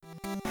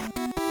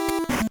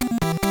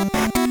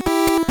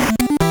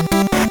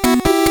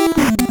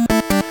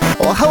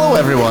Hello,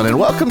 everyone, and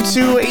welcome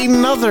to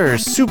another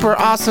super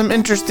awesome,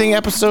 interesting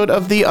episode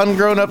of the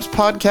unGROWN-UPS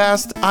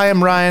podcast. I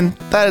am Ryan,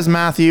 that is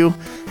Matthew,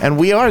 and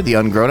we are the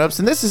unGROWN-UPS,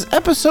 and this is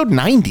episode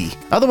 90,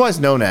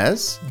 otherwise known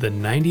as... the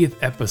 90th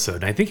episode.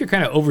 And I think you're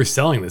kind of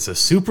overselling this. A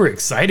super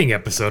exciting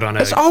episode on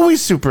it. It's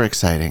always super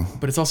exciting.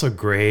 But it's also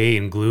gray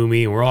and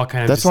gloomy, and we're all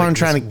kind of That's just why like I'm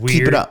trying to weird,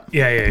 keep it up.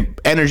 Yeah.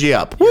 Energy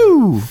up.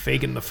 Woo!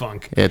 Faking the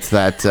funk. It's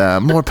that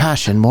more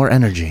passion, more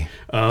energy.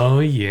 Oh,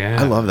 yeah.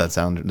 I love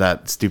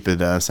that stupid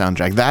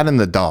soundtrack. That and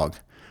the dog.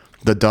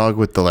 The dog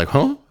with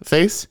the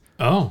face.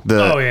 Oh.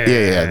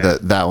 Yeah.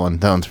 That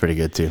one's pretty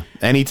good too.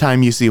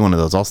 Anytime you see one of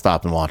those, I'll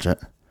stop and watch it.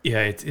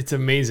 Yeah, it's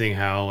amazing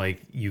how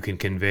you can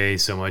convey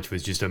so much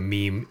with just a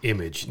meme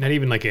image. Not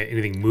even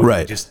anything moving,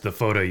 Right. Just the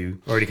photo.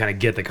 You already kind of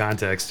get the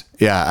context.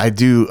 Yeah, I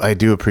do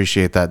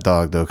appreciate that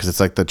dog though, because it's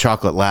like the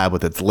chocolate lab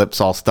with its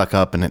lips all stuck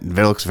up and it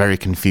looks very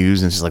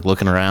confused and it's just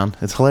looking around.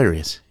 It's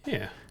hilarious.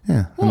 Yeah.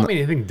 Yeah. Well,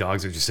 I think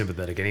dogs are just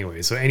sympathetic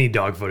anyway. So any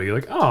dog photo, you're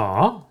like,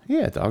 aw.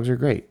 Yeah, dogs are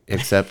great,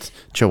 except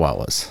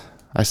Chihuahuas.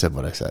 I said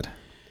what I said.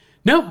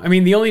 No,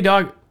 the only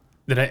dog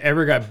that I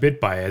ever got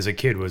bit by as a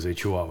kid was a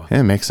Chihuahua.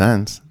 Yeah, it makes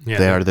sense. Yeah,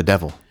 they are the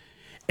devil.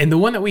 And the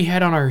one that we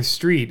had on our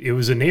street, it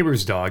was a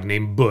neighbor's dog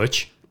named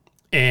Butch,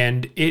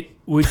 and it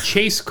would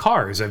chase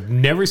cars. I've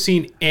never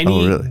seen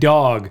any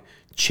dog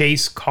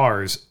chase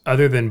cars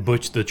other than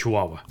Butch the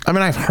Chihuahua.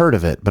 I've heard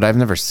of it, but I've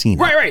never seen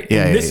it. Right.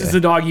 Yeah, and this is the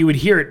dog you would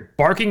hear it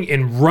barking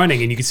and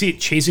running, and you could see it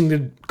chasing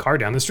the car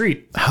down the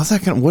street. How's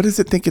that gonna? What does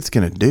it think it's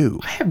gonna do?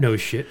 I have no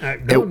shit.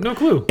 No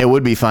clue. It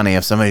would be funny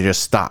if somebody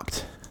just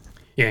stopped.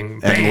 Yeah,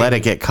 and let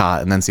it get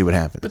caught and then see what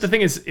happens. But the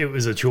thing is, it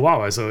was a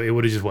Chihuahua, so it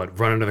would have just,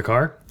 run under the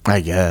car? I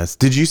guess.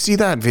 Did you see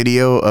that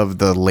video of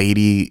the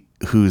lady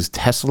whose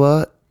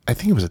Tesla, I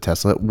think it was a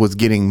Tesla, was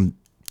getting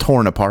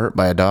torn apart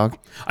by a dog?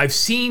 I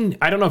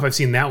don't know if I've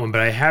seen that one, but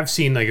I have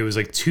seen, it was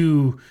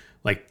two,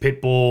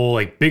 pit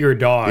bull, bigger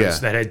dogs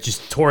that had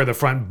just tore the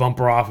front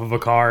bumper off of a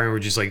car and were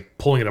just,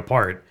 pulling it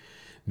apart.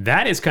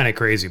 That is kind of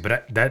crazy,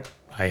 but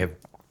I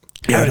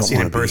haven't seen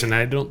it in person.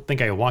 I don't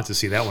think I want to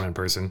see that one in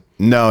person.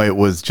 No, it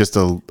was just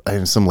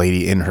some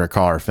lady in her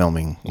car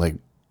filming.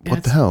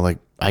 What the hell?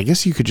 I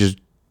guess you could just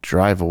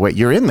drive away.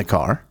 You're in the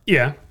car.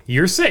 Yeah,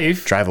 you're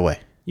safe. Drive away.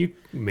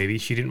 Maybe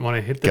she didn't want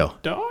to hit the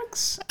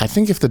dogs. I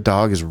think if the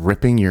dog is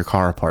ripping your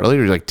car apart,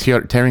 literally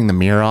tearing the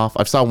mirror off.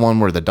 I saw one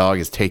where the dog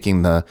is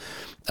taking the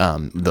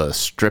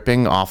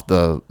stripping off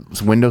the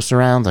window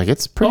surrounds.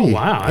 It's pretty. Oh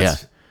wow!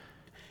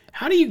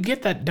 How do you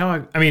get that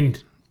dog? I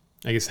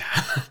guess.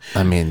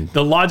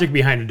 The logic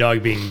behind a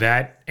dog being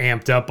that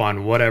amped up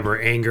on whatever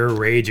anger,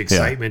 rage,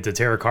 excitement to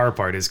tear a car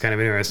apart is kind of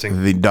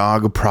interesting. The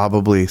dog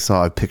probably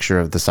saw a picture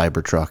of the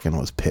Cybertruck and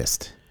was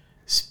pissed.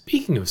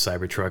 Speaking of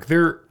Cybertruck,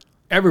 they're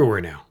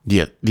everywhere now.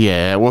 Yeah.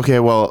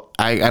 Okay. Well,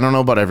 I don't know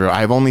about everywhere.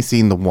 I've only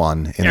seen the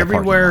one in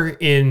everywhere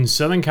in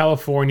Southern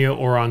California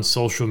or on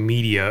social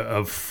media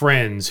of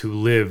friends who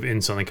live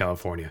in Southern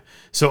California.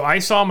 So I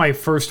saw my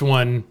first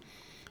one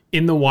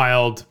in the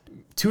wild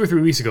 2 or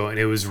 3 weeks ago, and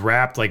it was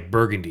wrapped like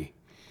burgundy.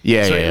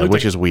 Yeah,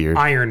 which is weird.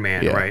 Iron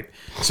Man, right?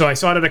 So I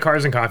saw it at a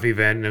Cars and Coffee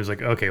event, and it was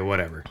like, okay,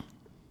 whatever.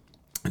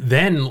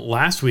 Then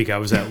last week I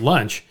was at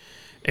lunch,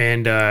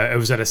 and I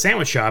was at a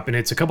sandwich shop, and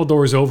it's a couple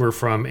doors over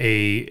from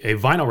a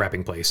vinyl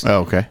wrapping place.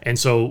 Oh, okay. And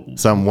so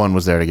someone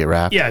was there to get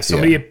wrapped. Yeah,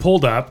 somebody had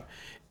pulled up,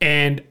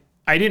 and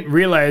I didn't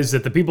realize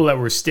that the people that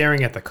were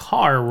staring at the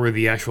car were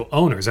the actual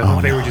owners. I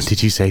thought they were just.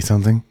 Did you say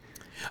something?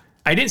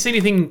 I didn't say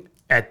anything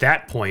at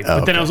that point,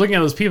 but then I was looking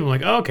at those people.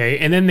 I'm like, oh, okay.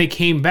 And then they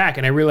came back,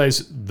 and I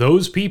realized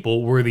those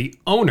people were the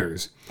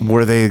owners.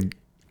 Were they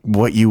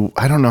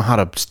I don't know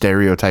how to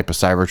stereotype a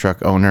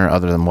Cybertruck owner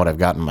other than what I've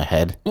got in my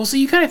head. Well, so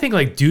you kind of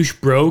think douche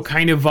bro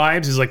kind of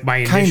vibes is my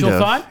initial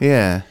thought.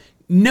 Yeah.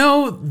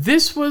 No,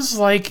 this was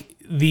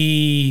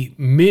the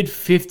mid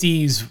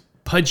 50s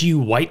pudgy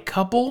white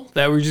couple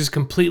that were just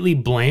completely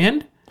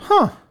bland.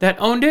 That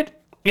owned it.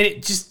 And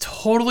it just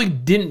totally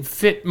didn't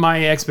fit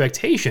my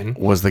expectation.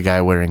 Was the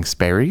guy wearing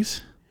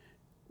Sperry's?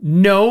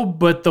 No,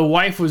 but the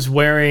wife was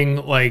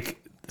wearing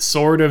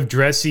sort of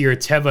dressy or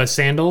Teva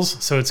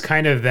sandals. So it's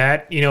kind of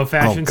that,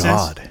 fashion sense.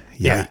 Oh, God.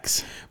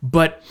 Yikes. Yeah.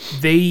 But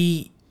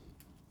they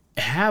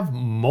have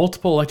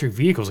multiple electric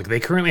vehicles.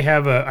 They currently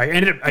have I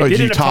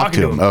did end up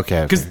talking to them.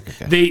 Okay. Because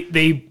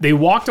they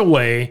walked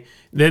away.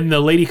 Then the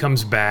lady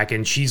comes back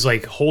and she's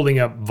holding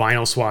up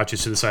vinyl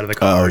swatches to the side of the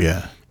car. Oh,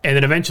 yeah. And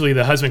then eventually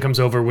the husband comes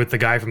over with the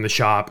guy from the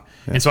shop.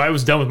 Yeah. And so I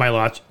was done with my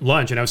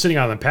lunch and I was sitting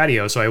out on the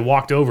patio. So I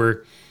walked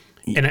over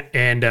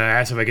and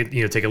asked if I could,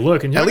 take a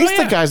look. And at least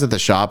the guys at the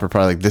shop are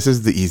probably this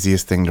is the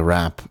easiest thing to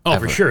wrap. Oh,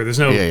 ever. For sure. There's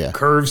no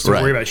curves to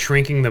worry about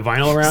shrinking the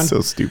vinyl around.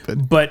 So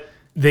stupid. But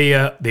they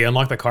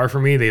unlocked the car for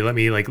me. They let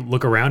me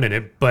look around in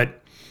it.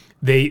 But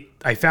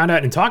I found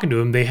out in talking to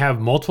them, they have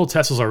multiple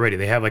Teslas already.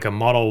 They have a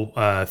Model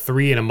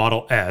 3 and a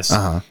Model S.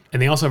 And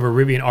they also have a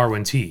Rivian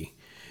R1T.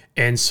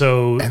 And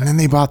then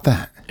they bought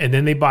that.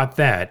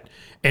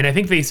 And I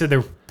think they said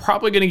they're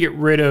probably going to get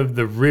rid of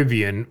the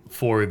Rivian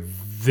for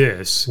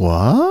this.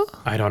 What?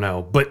 I don't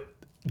know. But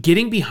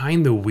getting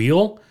behind the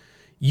wheel,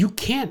 you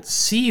can't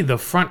see the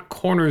front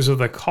corners of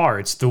the car.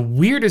 It's the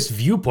weirdest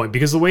viewpoint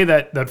because the way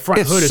that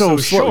front hood is so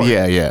short.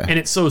 Yeah, yeah. And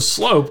it's so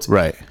sloped.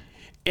 Right.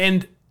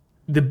 And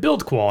the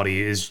build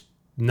quality is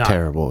not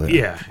terrible.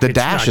 Yeah. The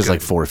dash is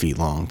like 4 feet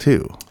long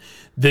too.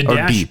 The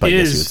dash deep, I guess you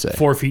would is say.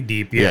 4 feet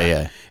deep. Yeah.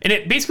 Yeah. And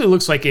it basically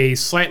looks like a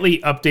slightly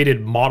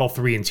updated Model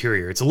 3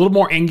 interior. It's a little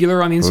more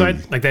angular on the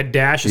inside. Like that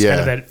dash is kind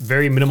of that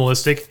very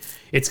minimalistic.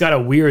 It's got a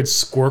weird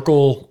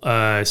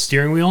squircle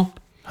steering wheel.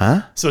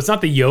 Huh? So it's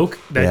not the yoke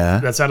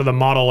that's out of the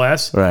Model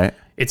S. Right.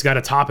 It's got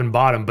a top and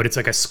bottom, but it's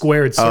like a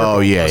squared circle. Oh,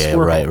 yeah.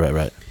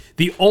 Right.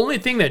 The only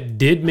thing that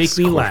did make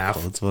me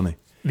laugh. That's funny.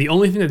 The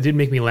only thing that did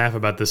make me laugh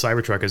about the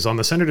Cybertruck is on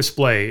the center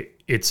display,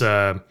 it's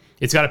got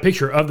a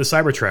picture of the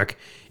Cybertruck.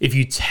 If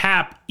you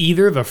tap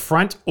either the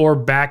front or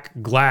back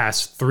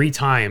glass 3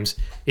 times,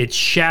 it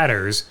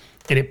shatters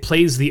and it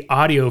plays the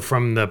audio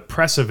from the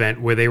press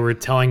event where they were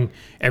telling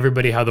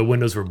everybody how the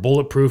windows were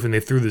bulletproof and they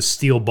threw the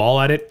steel ball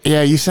at it.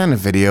 Yeah, you sent a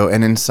video,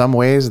 and in some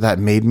ways that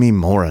made me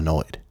more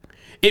annoyed.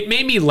 It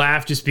made me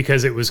laugh just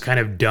because it was kind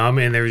of dumb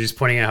and they were just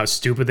pointing out how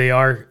stupid they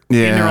are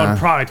in their own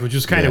product, which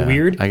was kind of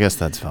weird. I guess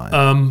that's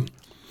fine.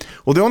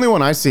 Well, the only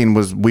one I seen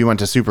was we went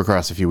to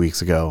Supercross a few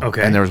weeks ago,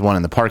 and there was one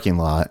in the parking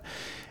lot.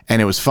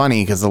 And it was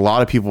funny because a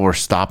lot of people were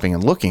stopping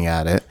and looking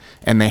at it,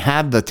 and they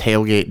had the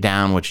tailgate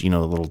down, which, the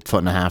little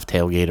 1.5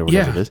 tailgate or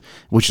whatever it is,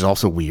 which is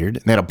also weird.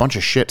 They had a bunch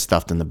of shit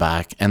stuffed in the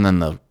back, and then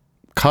the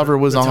cover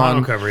was on. The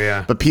tonneau cover,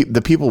 yeah. But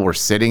the people were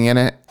sitting in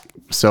it,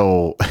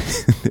 so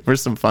there were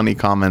some funny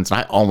comments.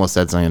 And I almost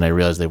said something, and I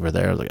realized they were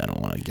there. I was like, I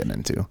don't want to get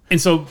into.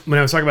 And so when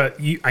I was talking about,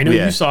 I know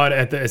you saw it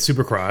at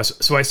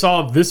Supercross, so I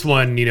saw this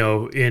one,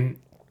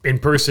 in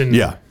person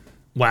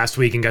last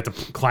week and got to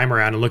climb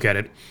around and look at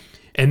it.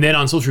 And then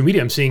on social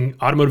media, I'm seeing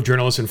automotive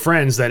journalists and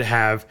friends that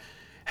have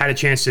had a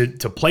chance to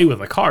play with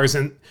the cars.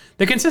 And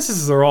the consensus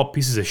is they're all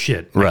pieces of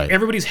shit. Like, right.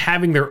 Everybody's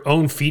having their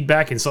own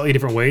feedback in slightly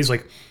different ways.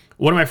 Like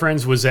one of my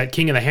friends was at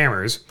King of the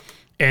Hammers.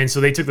 And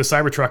so they took the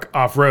Cybertruck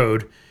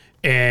off-road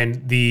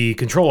and the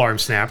control arm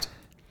snapped.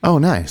 Oh,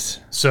 nice.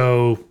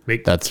 So they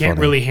can't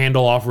really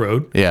handle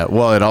off-road. Yeah,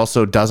 well, it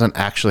also doesn't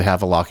actually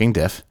have a locking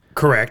diff.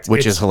 Correct.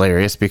 Which is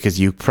hilarious because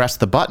you press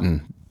the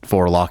button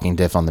for locking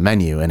diff on the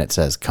menu and it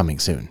says coming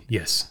soon.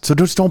 Yes. So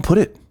just don't put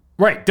it.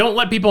 Right. Don't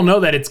let people know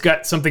that it's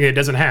got something that it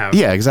doesn't have.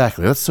 Yeah,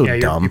 exactly. That's so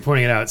dumb. You're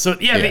pointing it out. So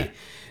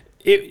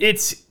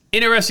it's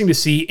interesting to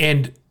see.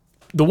 And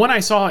the one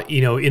I saw,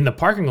 in the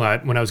parking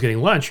lot when I was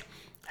getting lunch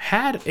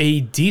had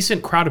a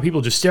decent crowd of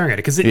people just staring at it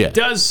because it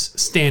does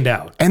stand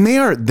out. And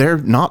they're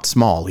not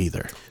small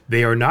either.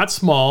 They are not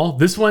small.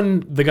 This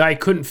one, the guy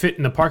couldn't fit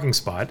in the parking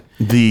spot.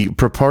 The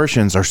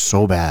proportions are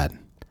so bad.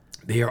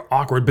 They are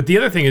awkward. But the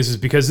other thing is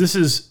because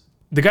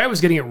the guy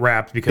was getting it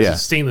wrapped because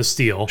it's stainless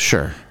steel.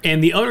 Sure.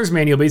 And the owner's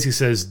manual basically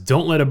says,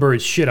 don't let a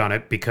bird shit on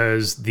it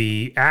because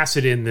the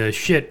acid in the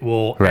shit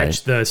will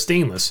etch the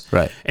stainless.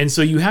 Right. And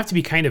so you have to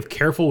be kind of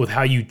careful with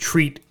how you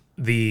treat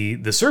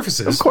the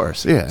surfaces. Of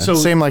course, yeah. So,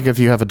 same like if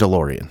you have a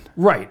DeLorean.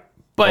 Right.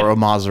 But or a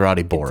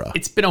Maserati Bora.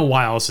 It's been a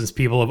while since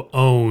people have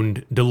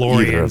owned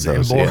DeLoreans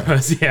and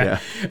Boras. Yeah.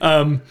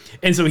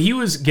 And so he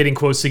was getting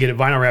quotes to get it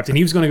vinyl wrapped, and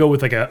he was going to go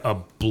with like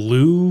a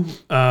blue,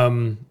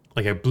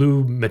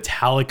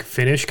 metallic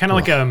finish, kind of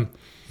like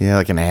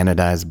like an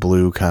anodized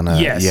blue kind of.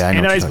 Yes,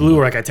 anodized blue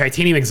or like a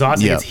and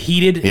exhaust that gets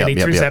heated and he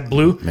turns that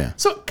blue. Yeah.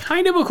 So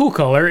kind of a cool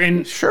color.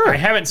 And I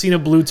haven't seen a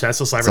blue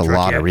Tesla Cybertruck yet. It's a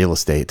lot of real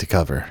estate to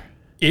cover.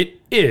 It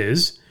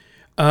is.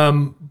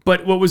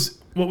 But what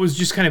was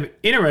just kind of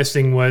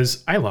interesting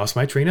was I lost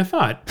my train of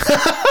thought.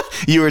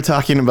 You were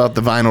talking about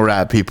the vinyl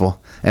wrap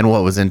people and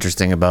what was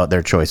interesting about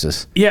their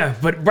choices. Yeah,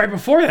 but right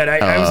before that,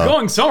 I was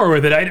going somewhere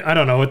with it. I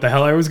don't know what the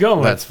hell I was going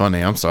with. That's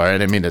funny. I'm sorry. I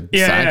didn't mean to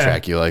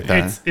sidetrack you like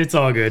that. It's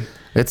all good.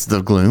 It's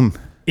the gloom.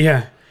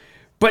 Yeah.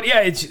 But yeah,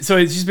 it's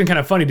just been kind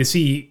of funny to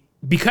see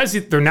because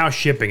they're now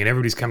shipping and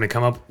everybody's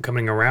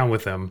coming around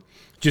with them,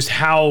 just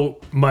how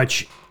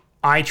much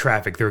eye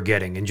traffic they're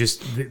getting and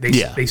just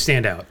they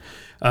stand out.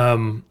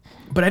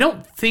 But I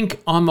don't think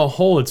on the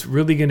whole it's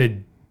really going to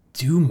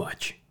do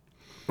much.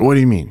 What do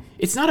you mean?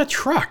 It's not a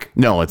truck.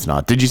 No, it's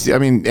not. Did you see? I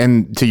mean,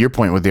 and to your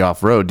point with the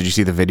off-road, did you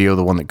see the video of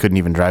the one that couldn't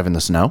even drive in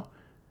the snow?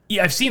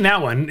 Yeah, I've seen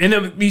that one. And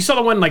then you saw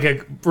the one like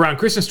around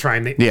Christmas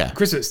time.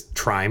 Christmas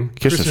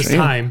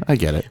time. I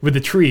get it. With the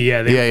tree.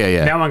 Yeah.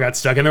 That one got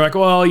stuck. And they're like,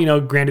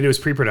 well, granted it was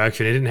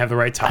pre-production. It didn't have the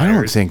right tires. I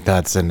don't think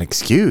that's an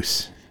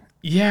excuse.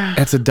 Yeah.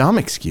 That's a dumb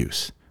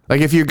excuse.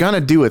 Like if you're going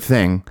to do a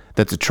thing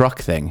that's a truck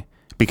thing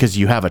because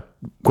you have a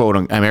quote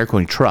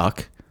American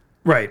truck,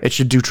 right? It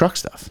should do truck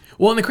stuff.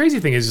 Well, and the crazy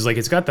thing is like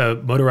it's got the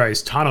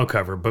motorized tonneau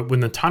cover, but when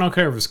the tonneau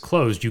cover is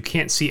closed, you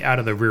can't see out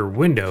of the rear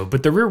window.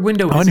 But the rear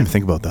window I didn't even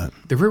think about that.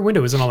 The rear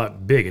window isn't all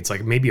that big. It's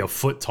like maybe a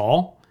foot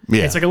tall.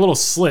 Yeah. It's like a little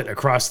slit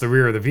across the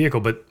rear of the vehicle,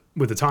 but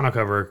with the tonneau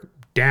cover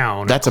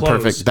down.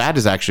 That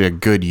is actually a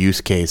good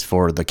use case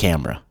for the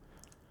camera.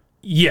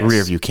 Yes.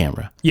 Rear view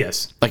camera.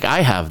 Yes. Like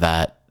I have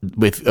that.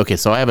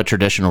 So I have a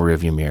traditional rear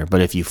view mirror,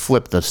 but if you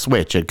flip the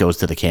switch, it goes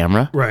to the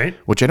camera. Right.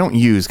 Which I don't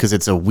use because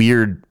it's a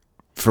weird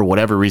for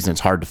whatever reason,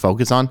 it's hard to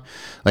focus on.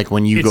 Like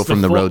when you go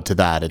from the road to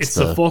that, it's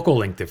the focal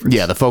length difference.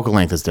 Yeah, the focal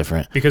length is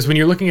different. Because when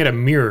you're looking at a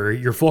mirror,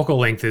 your focal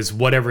length is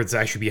whatever it's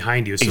actually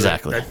behind you. So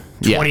Exactly.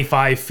 that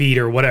 25 feet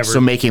or whatever. So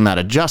making that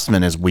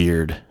adjustment is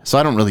weird. So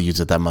I don't really use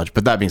it that much.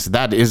 But that being said,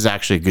 that is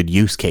actually a good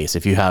use case.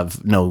 If you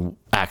have no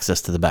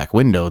access to the back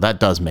window, that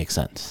does make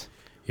sense.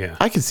 Yeah.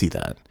 I can see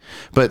that.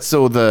 But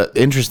so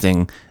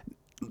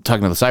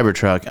talking about the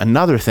Cybertruck,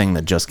 another thing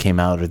that just came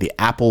out are the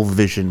Apple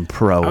Vision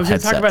Pro I was going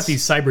to talk about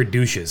these cyber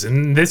douches,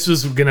 and this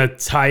was going to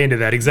tie into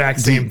that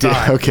exact same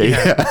thought. Okay.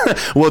 Yeah.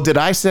 Well, did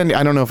I send?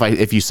 I don't know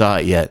if you saw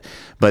it yet,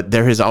 but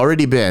there has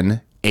already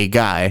been a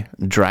guy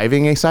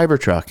driving a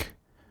Cybertruck.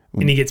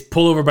 And he gets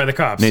pulled over by the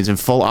cops. And he's in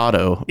full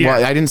auto. Yeah.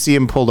 Well, I didn't see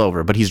him pulled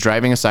over, but he's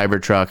driving a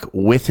Cybertruck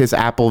with his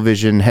Apple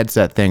Vision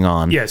headset thing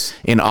on. Yes.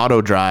 In auto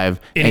drive.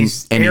 And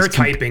he's air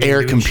typing.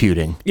 Air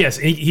computing. Yes,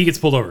 and he gets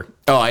pulled over.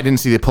 Oh, I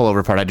didn't see the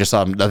pullover part. I just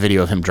saw a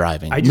video of him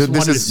driving.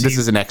 This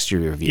is an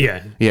exterior view.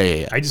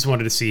 Yeah. I just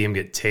wanted to see him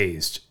get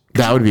tased.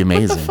 That would be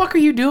amazing. What the fuck are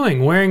you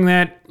doing wearing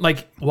that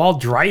while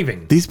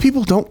driving? These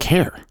people don't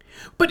care.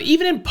 But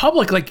even in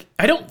public,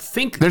 I don't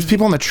think... There's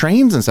people on the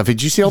trains and stuff.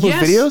 Did you see all those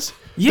videos?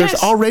 Yes.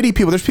 There's already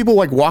people. There's people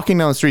walking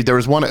down the street. There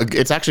was one.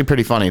 It's actually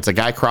pretty funny. It's a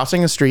guy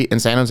crossing a street in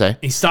San Jose.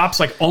 He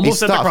stops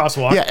almost at the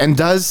crosswalk. Yeah, and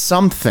does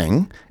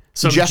something,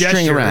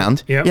 gesturing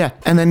around. Yep. Yeah,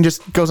 and then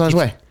just goes on his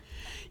way.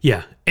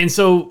 Yeah, and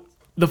so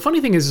the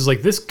funny thing is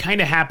this kind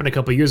of happened a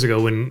couple of years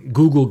ago when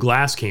Google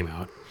Glass came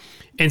out,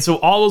 and so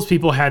all those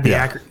people had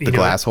the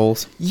glass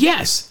holes.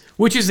 Yes.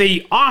 Which is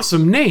a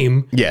awesome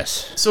name.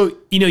 Yes. So,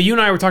 you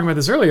and I were talking about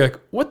this earlier.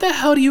 What the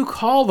hell do you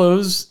call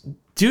those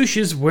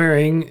douches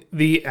wearing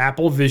the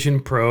Apple Vision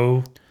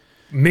Pro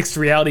mixed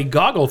reality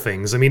goggle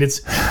things? I mean,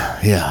 it's...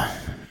 Yeah.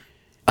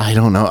 I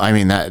don't know. I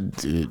mean, that...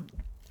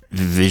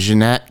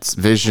 Visionettes?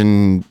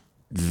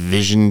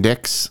 Vision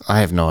dicks?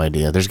 I have no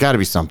idea. There's got to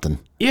be something.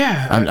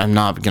 Yeah. I'm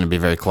not going to be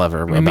very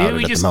clever about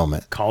it at the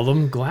moment. Call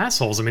them glass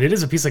holes. I mean, it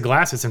is a piece of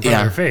glass that's in front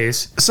of your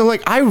face. So,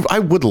 I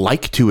would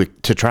like to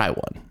try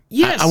one.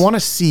 Yes. I want to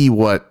see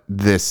what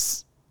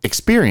this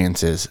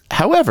experience is.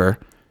 However,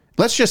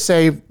 let's just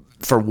say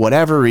for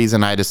whatever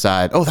reason I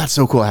decide, oh, that's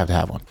so cool, I have to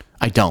have one.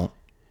 I don't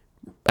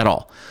at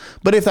all.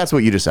 But if that's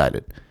what you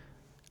decided,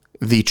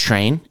 the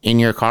train, in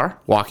your car,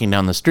 walking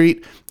down the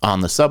street,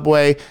 on the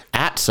subway,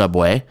 at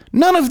Subway,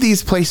 none of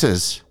these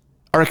places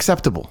are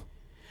acceptable.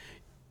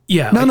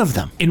 Yeah. None of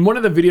them. In one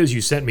of the videos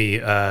you sent me,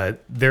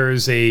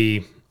 there's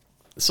a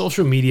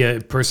social media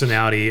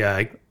personality,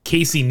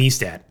 Casey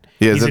Neistat.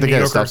 Yeah, is that the guy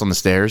that stops on the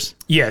stairs?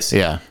 Yes.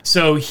 Yeah.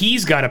 So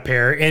he's got a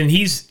pair, and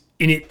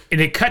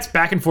it cuts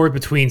back and forth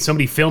between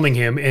somebody filming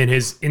him and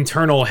his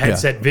internal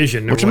headset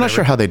vision. Which I'm not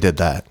sure how they did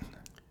that.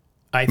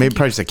 Maybe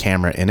probably just a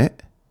camera in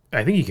it.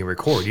 I think you can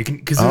record. You can,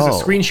 because there's a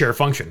screen share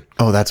function.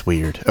 Oh, that's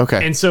weird.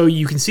 Okay. And so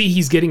you can see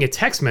he's getting a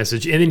text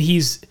message, and then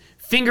he's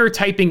finger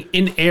typing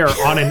in air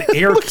on an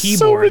air keyboard.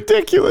 So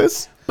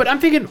ridiculous. But I'm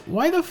thinking,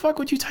 why the fuck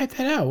would you type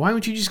that out? Why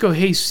would you just go,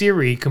 hey,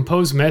 Siri,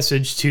 compose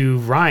message to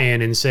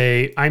Ryan and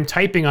say, I'm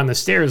typing on the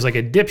stairs like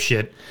a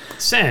dipshit,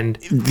 send.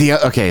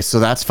 Okay, so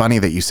that's funny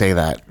that you say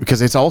that,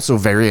 because it's also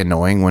very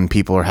annoying when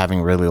people are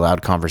having really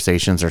loud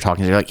conversations or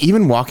talking to you,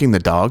 even walking the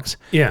dogs.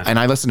 Yeah. And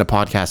I listen to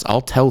podcasts, I'll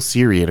tell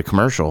Siri at a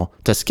commercial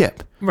to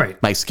skip. Right.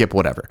 Skip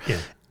whatever. Yeah.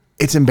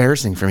 It's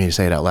embarrassing for me to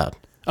say it out loud.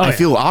 I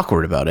feel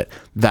awkward about it.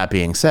 That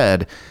being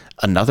said,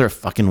 another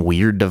fucking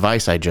weird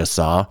device I just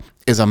saw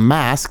is a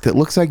mask that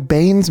looks like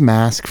Bane's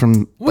mask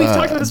from We've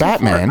talked about this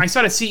Batman. Before. I saw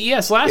it at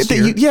CES last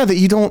year. That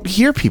you don't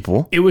hear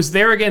people. It was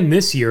there again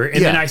this year,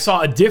 and then I saw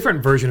a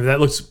different version of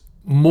that. Looks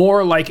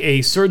more like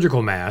a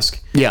surgical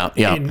mask. Yeah.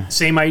 And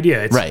same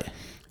idea. Right.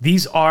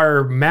 These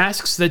are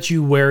masks that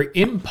you wear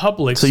in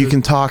public. So you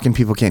can talk and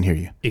people can't hear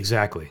you.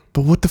 Exactly.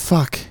 But what the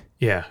fuck?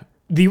 Yeah.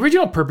 The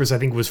original purpose, I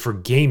think, was for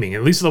gaming.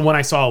 At least the one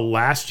I saw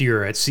last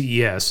year at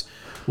CES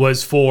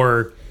was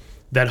for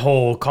that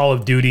whole Call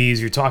of Duties.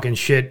 You're talking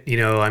shit.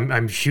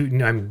 I'm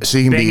shooting. I'm so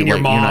you can banging be your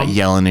mom. You're not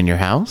yelling in your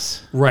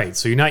house, right?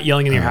 So you're not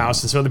yelling in your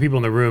house, and so other people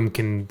in the room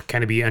can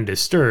kind of be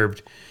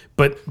undisturbed.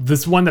 But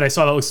this one that I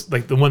saw that looks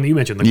like the one that you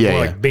mentioned,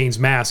 like Bane's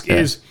mask,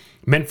 is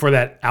meant for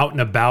that out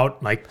and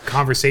about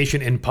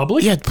conversation in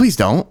public. Yeah, please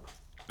don't.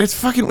 It's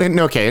fucking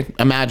okay.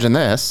 Imagine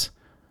this.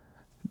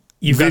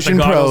 You've Vision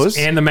got the goggles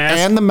Pros and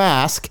the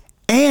mask,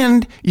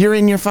 and you're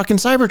in your fucking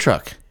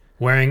Cybertruck.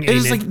 Wearing it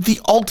is like the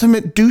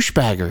ultimate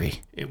douchebaggery.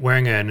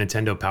 Wearing a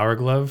Nintendo Power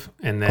Glove,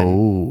 and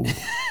then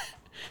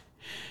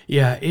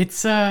yeah,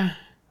 it's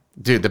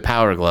dude, the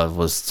Power Glove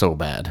was so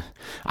bad.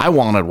 I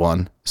wanted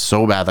one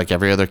so bad, like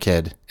every other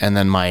kid, and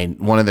then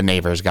one of the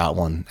neighbors got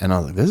one, and I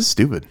was like, this is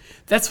stupid.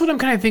 That's what I'm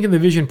kind of thinking. The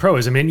Vision Pro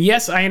is. I mean,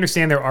 yes, I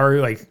understand there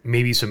are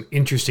maybe some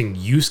interesting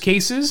use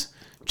cases.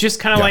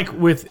 Just kind of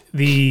with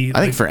the...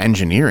 I think for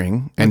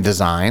engineering and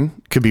design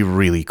could be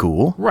really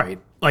cool. Right.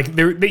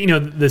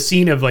 The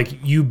scene of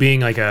you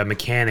being a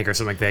mechanic or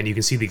something like that, and you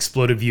can see the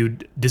exploded view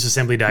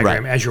disassembly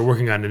diagram as you're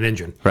working on an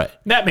engine. Right.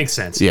 That makes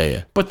sense.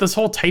 Yeah. But this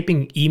whole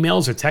typing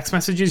emails or text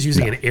messages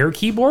using an air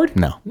keyboard?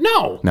 No.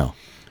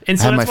 And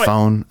I so have my that's why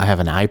phone. I have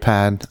an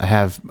iPad. I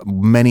have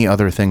many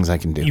other things I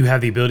can do. you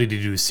have the ability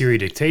to do Siri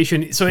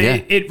dictation. So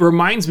Yeah. it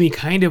reminds me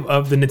kind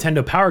of the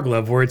Nintendo Power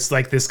Glove, where it's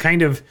like this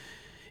kind of,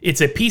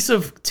 it's a piece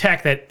of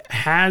tech that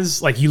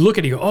has, like, you look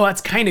at it and you go, oh,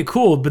 that's kind of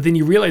cool. But then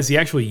you realize the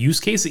actual use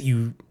case that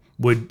you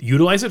would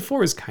utilize it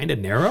for is kind of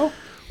narrow.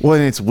 Well,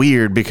 and it's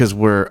weird because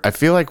I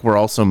feel like we're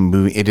also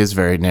moving. It is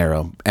very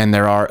narrow, and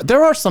there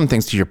are some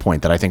things, to your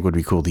point, that I think would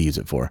be cool to use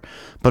it for,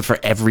 but for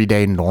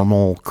everyday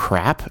normal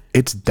crap,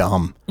 it's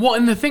dumb. Well,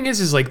 and the thing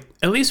is like,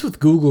 at least with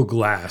Google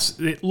Glass,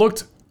 it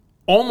looked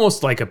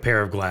almost like a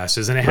pair of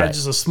glasses, and it had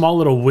just a small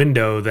little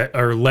window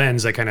or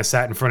lens that kind of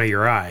sat in front of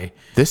your eye.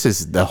 This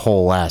is the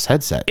whole ass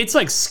headset. It's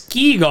like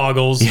ski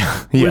goggles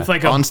with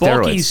like a on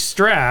bulky steroids.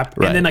 strap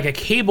and then like a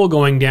cable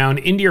going down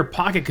into your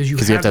pocket because you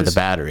have to have this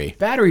the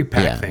battery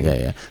pack thing.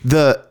 Yeah.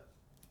 The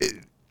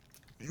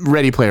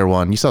Ready Player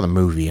One. You saw the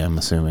movie, I'm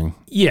assuming.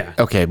 Yeah.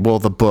 Okay. Well,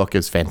 the book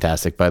is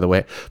fantastic, by the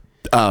way.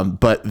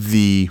 But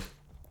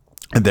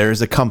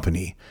there's a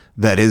company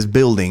that is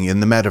building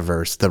in the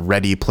metaverse the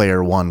Ready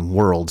Player One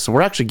world. So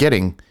we're actually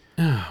getting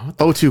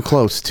too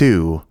close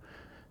to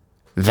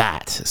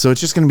that. So it's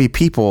just going to be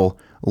people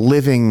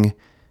living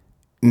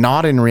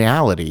not in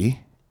reality,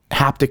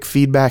 haptic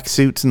feedback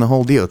suits and the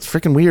whole deal. It's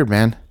freaking weird,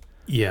 man.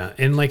 Yeah.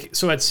 And like,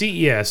 so at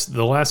CES,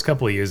 the last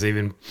couple of years, they've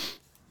been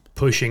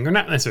pushing, or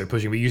not necessarily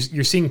pushing, but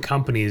you're seeing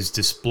companies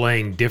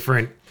displaying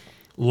different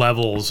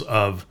levels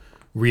of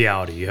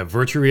reality. You have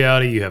virtual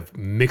reality, you have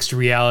mixed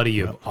reality,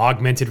 you have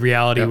augmented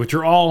reality, which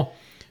are all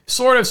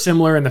sort of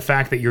similar in the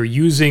fact that you're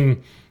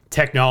using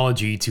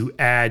technology to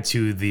add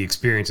to the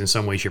experience in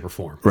some way, shape, or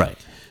form. Right.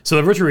 So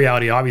the virtual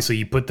reality, obviously,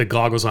 you put the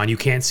goggles on, you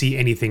can't see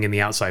anything in the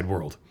outside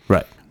world.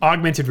 Right.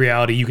 Augmented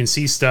reality, you can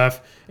see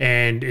stuff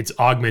and it's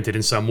augmented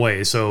in some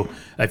way. So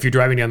if you're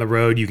driving down the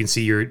road, you can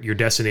see your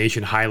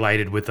destination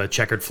highlighted with a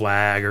checkered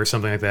flag or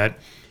something like that.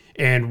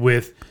 And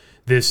with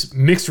this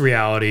mixed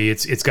reality,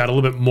 it's got a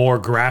little bit more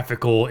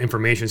graphical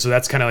information. So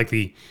that's kind of like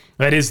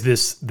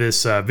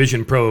this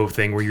Vision Pro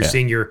thing where you're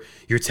seeing your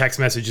text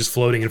messages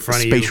floating in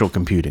front of you. Spatial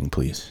computing,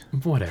 please.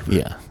 Whatever.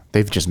 Yeah.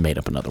 They've just made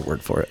up another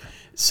word for it.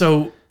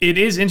 So it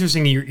is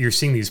interesting you're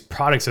seeing these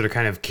products that are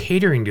kind of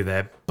catering to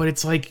that, but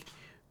it's like,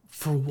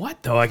 for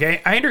what though? Like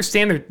I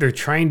understand they're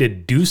trying to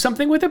do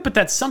something with it, but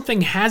that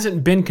something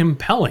hasn't been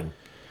compelling.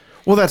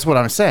 Well, that's what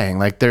I'm saying.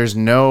 Like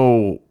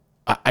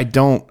I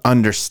don't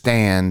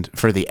understand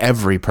for the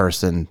every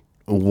person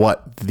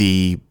what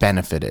the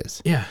benefit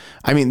is. Yeah.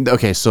 I mean,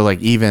 okay, so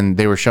like even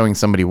they were showing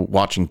somebody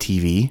watching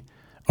TV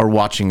or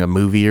watching a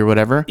movie or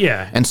whatever.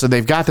 Yeah. And so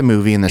they've got the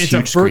movie in this It's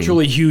huge a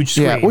virtually huge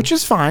screen. Yeah, which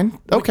is fine.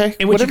 Okay.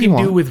 And what you whatever can do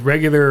want. with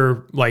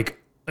regular,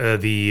 like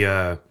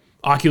the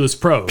Oculus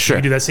Pro. Sure.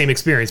 You do that same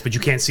experience, but you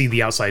can't see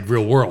the outside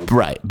real world.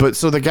 Right. But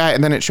so the guy,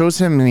 and then it shows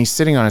him and he's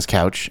sitting on his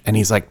couch and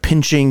he's like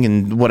pinching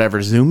and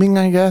whatever, zooming,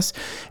 I guess,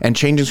 and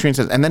changing screens.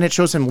 And then it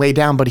shows him lay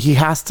down, but he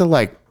has to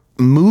like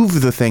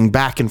move the thing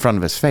back in front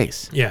of his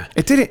face. Yeah.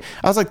 It didn't.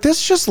 I was like,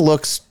 this just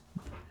looks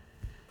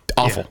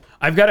awful. Yeah.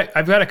 I've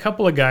got a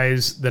couple of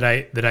guys that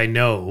I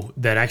know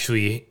that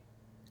actually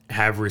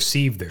have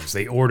received theirs.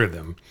 They order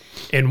them.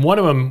 And one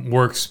of them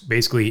works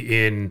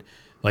basically in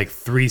like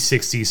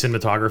 360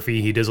 cinematography.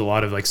 He does a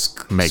lot of like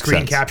screen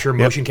sense. capture,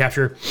 motion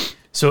capture.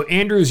 So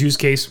Andrew's use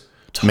case,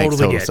 Makes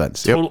total get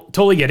sense. it.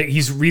 Totally get it.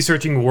 He's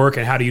researching work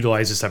and how to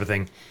utilize this type of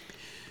thing.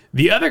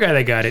 The other guy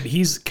that got it,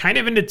 he's kind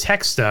of into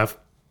tech stuff,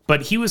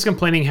 but he was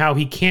complaining how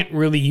he can't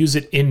really use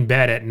it in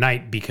bed at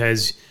night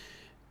because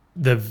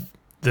the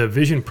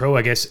Vision Pro,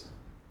 I guess,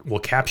 will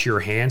capture your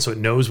hand so it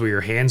knows where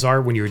your hands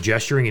are when you're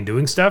gesturing and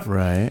doing stuff.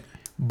 Right.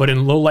 But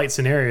in low light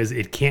scenarios,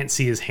 it can't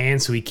see his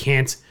hands, so he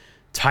can't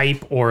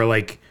type or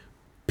like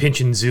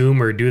pinch and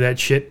zoom or do that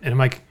shit. And I'm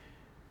like,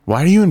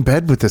 why are you in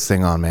bed with this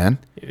thing on, man?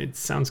 it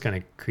sounds kind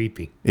of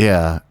creepy.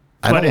 Yeah.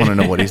 I don't want to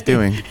know what he's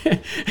doing.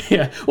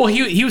 Yeah. Well,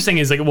 he was saying,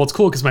 he's like, well, it's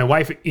cool because my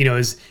wife,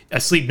 is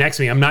asleep next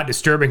to me. I'm not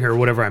disturbing her or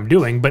whatever I'm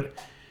doing. But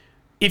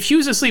if she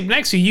was asleep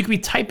next to you, you could be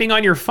typing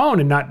on your phone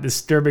and not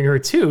disturbing her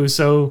too.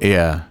 So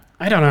Yeah.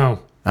 I don't know.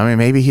 I mean,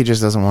 maybe he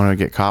just doesn't want to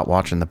get caught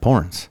watching the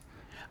porns.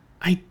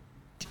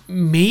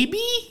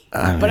 Maybe,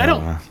 but I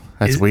don't.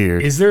 That's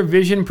weird. Is there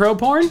Vision Pro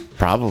porn?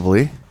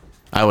 Probably.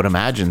 I would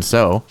imagine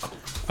so.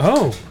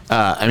 Oh,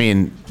 I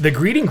mean, the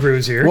greeting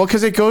crew's here. well,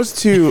 because it goes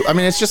to, I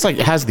mean, it's just like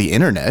it has the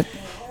internet.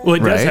 Well, it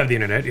does right? have the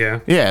internet, yeah.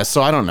 Yeah,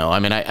 so I don't know. I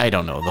mean, I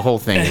don't know. The whole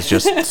thing is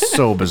just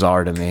so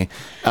bizarre to me.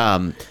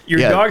 Your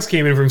dogs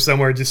came in from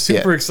somewhere just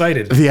super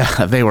excited.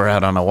 Yeah, they were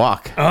out on a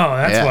walk. Oh,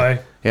 that's why.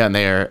 Yeah, and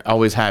they are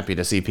always happy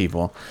to see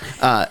people.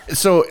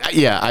 So,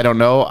 yeah, I don't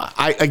know.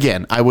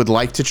 I would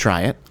like to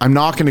try it. I'm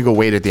not going to go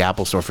wait at the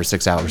Apple store for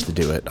 6 hours to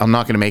do it. I'm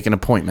not going to make an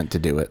appointment to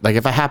do it. Like,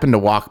 if I happen to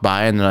walk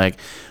by and they're like,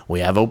 we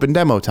have open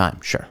demo time,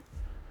 sure.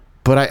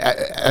 But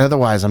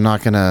otherwise, I'm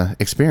not going to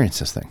experience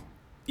this thing.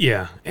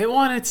 Yeah.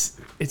 It's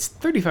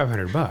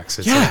 $3,500.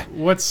 It's Yeah.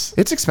 like,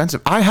 It's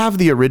expensive. I have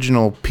the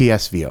original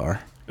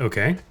PSVR.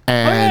 Okay.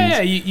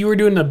 And you were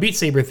doing the Beat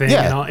Saber thing.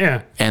 Yeah. And all,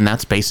 yeah. And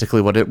that's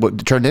basically what it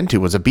turned into,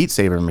 was a Beat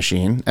Saber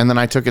machine. And then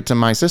I took it to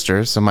my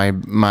sister so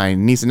my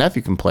niece and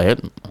nephew can play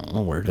it. I don't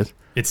know where it is.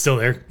 It's still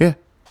there. Yeah.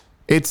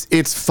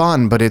 It's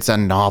fun, but it's a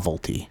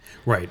novelty.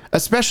 Right.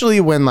 Especially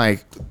when,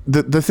 like,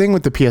 the thing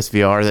with the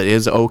PSVR that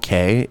is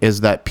okay is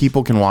that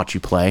people can watch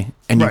you play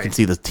and you can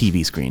see the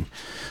TV screen.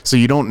 So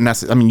you don't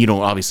you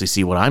don't obviously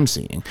see what I'm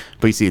seeing,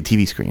 but you see a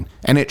TV screen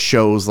and it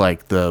shows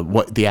like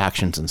the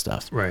actions and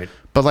stuff. Right.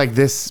 But like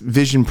this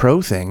Vision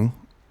Pro thing,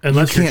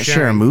 Unless you can't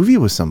share a movie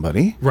with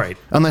somebody. Right.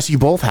 Unless you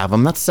both have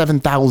them. That's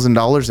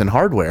 $7,000 in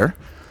hardware.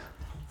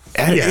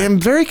 I'm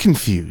very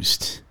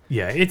confused.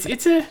 Yeah,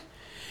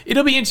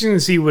 it'll be interesting to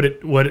see what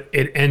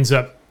it ends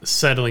up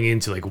settling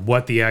into, like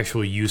what the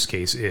actual use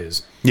case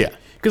is. Yeah.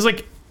 Because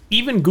like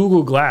even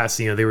Google Glass,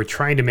 they were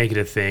trying to make it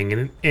a thing,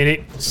 and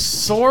it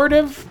sort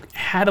of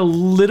had a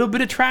little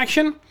bit of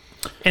traction,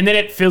 and then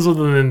it fizzled,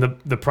 and then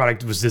the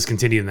product was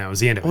discontinued, and that was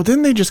the end of it. Well,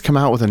 didn't they just come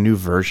out with a new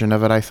version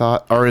of it, I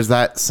thought? Or is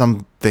that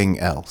something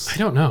else? I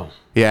don't know.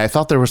 Yeah, I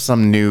thought there was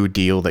some new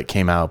deal that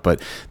came out,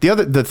 but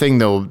the thing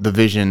though,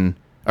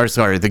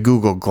 the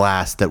Google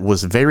Glass that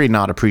was very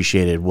not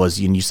appreciated was,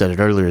 and you said it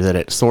earlier, that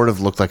it sort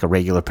of looked like a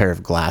regular pair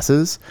of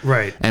glasses.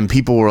 Right. And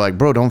people were like,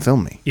 bro, don't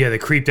film me. Yeah, the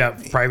creeped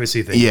out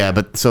privacy thing. Yeah,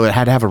 but so it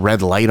had to have a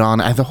red light on.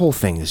 The whole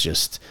thing is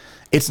just,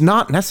 it's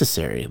not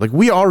necessary. Like,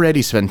 we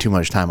already spend too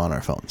much time on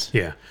our phones.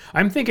 Yeah.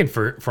 I'm thinking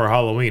for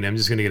Halloween, I'm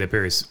just going to get a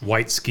pair of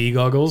white ski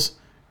goggles.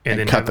 And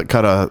then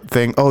cut a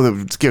thing.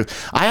 Oh,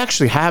 I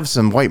actually have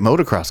some white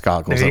motocross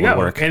goggles that would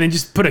work. And then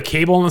just put a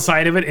cable on the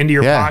side of it into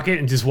your pocket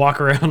and just walk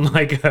around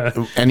like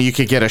a... And you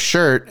could get a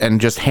shirt and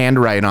just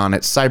handwrite on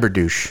it,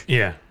 Cyberdouche.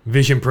 Yeah.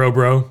 Vision Pro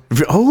Bro.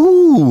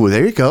 Oh,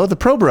 there you go. The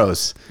Pro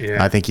Bros.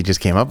 Yeah. I think you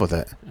just came up with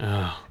it.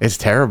 Oh. It's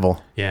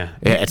terrible. Yeah.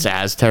 It's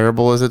as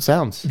terrible as it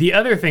sounds. The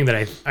other thing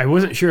that I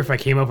wasn't sure if I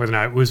came up with or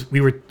not was we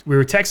were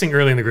texting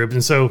early in the group,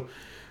 and so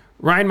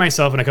Ryan,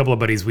 myself, and a couple of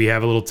buddies, we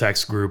have a little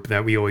text group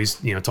that we always,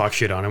 talk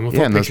shit on. And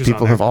we'll and those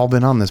people have all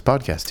been on this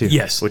podcast too.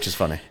 Yes. Which is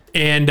funny.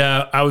 And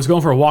I was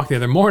going for a walk the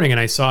other morning, and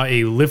I saw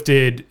a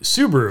lifted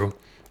Subaru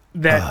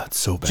that it's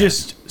so bad.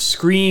 Just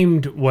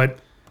screamed what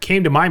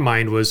came to my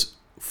mind was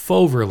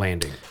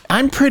Fauxverlanding.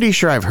 I'm pretty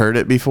sure I've heard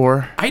it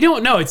before. I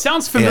don't know. It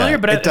sounds familiar,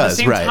 but at the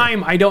same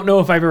time, I don't know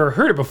if I've ever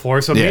heard it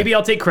before. So maybe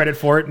I'll take credit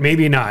for it,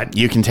 maybe not.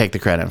 You can take the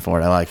credit for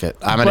it. I like it.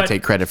 I'm going to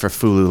take credit for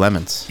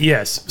Fululemons.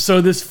 Yes.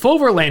 So this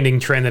Fauxverlanding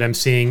trend that I'm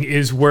seeing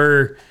is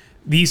where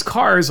these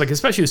cars, like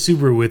especially the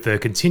Subaru with a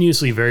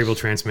continuously variable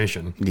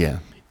transmission,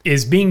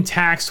 is being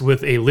taxed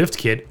with a lift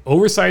kit,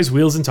 oversized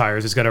wheels and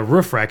tires. It's got a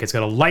roof rack. It's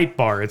got a light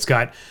bar. It's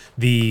got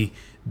those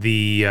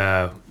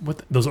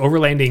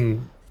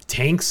overlanding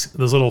tanks,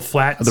 those little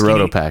flat the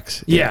roto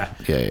packs yeah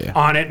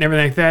on it and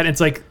everything like that. It's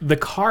like the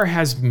car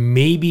has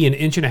maybe 1.5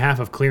 inches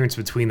of clearance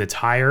between the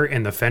tire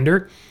and the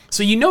fender,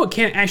 so it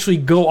can't actually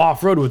go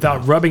off-road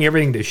without rubbing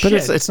everything to shit.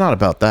 But it's not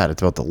about that,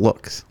 it's about the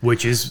looks,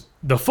 which is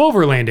the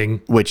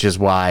Fauxverlanding, which is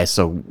why,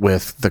 so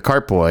with the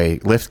Cartboy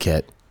lift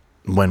kit,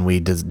 when we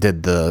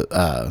did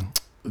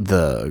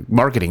the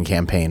marketing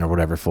campaign or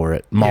whatever for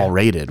it, mall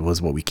rated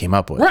was what we came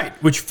up with. Right,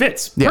 which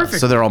fits perfect.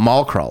 So they're all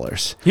mall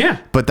crawlers. Yeah.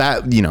 But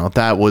that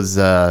was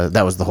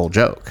the whole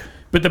joke.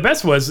 But the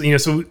best was,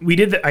 so we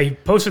did that. I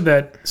posted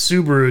that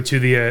Subaru to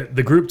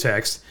the group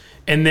text,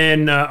 and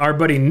then our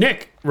buddy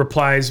Nick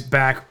replies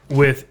back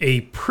with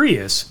a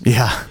Prius.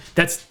 Yeah.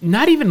 That's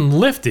not even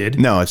lifted.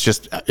 No, it's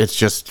just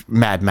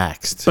Mad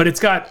Maxed. But it's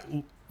got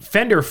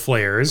fender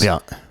flares,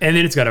 and then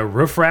it's got a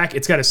roof rack.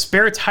 It's got a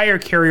spare tire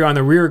carrier on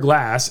the rear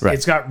glass. Right.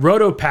 It's got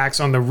roto packs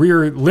on the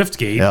rear lift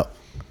gate. Yep.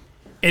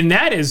 And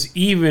that is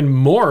even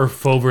more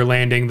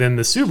Fauxverlanding than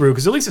the Subaru,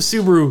 because at least the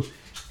Subaru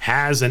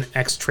has an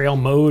X-Trail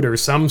mode or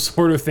some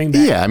sort of thing.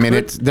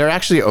 They're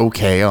actually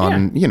okay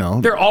on,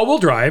 They're all-wheel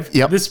drive.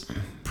 Yep. This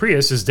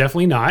Prius is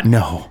definitely not.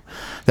 No.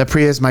 That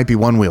Prius might be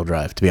one-wheel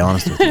drive, to be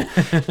honest with you.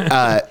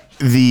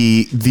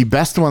 The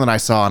best one that I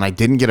saw, and I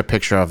didn't get a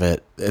picture of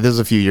it, this was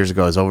a few years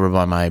ago, it was over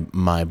by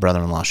my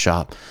brother-in-law's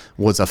shop,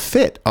 was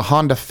a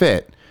Honda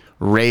Fit,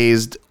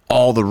 raised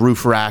all the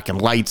roof rack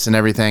and lights and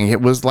everything.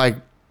 It was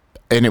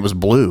and it was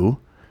blue,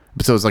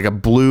 so it was like a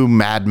blue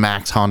Mad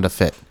Max Honda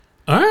Fit.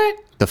 All right.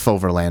 The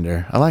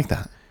Fauxverlander. I like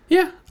that.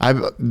 Yeah.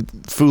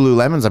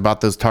 Fululemons, I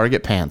bought those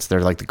Target pants.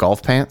 They're like the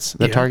golf pants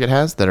that Target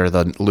has that are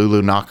the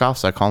Lulu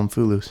knockoffs. I call them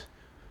Fulus.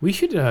 We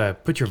should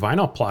put your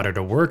vinyl plotter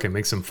to work and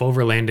make some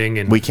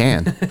Fauxverlanding. And we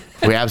can.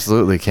 We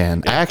absolutely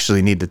can. I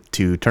actually need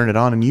to turn it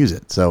on and use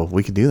it, so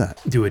we could do that.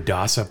 Do a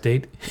DOS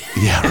update?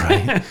 Yeah,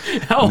 right.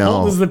 How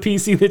old is the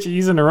PC that you're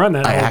using to run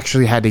that? I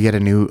actually had to get a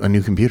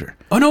new computer.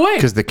 Oh, no way.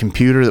 Because the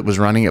computer that was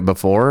running it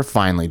before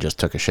finally just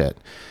took a shit.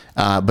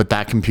 But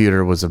that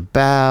computer was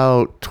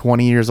about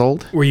 20 years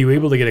old. Were you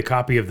able to get a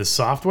copy of the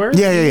software?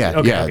 Yeah.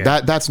 Okay.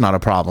 That's not a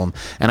problem.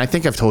 And I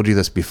think I've told you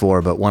this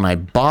before, but when I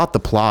bought the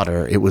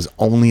plotter, it was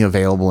only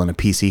available in a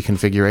PC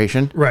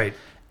configuration. Right.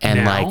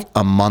 And like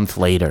a month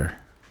later,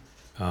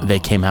 they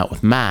came out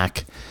with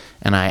Mac.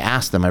 And I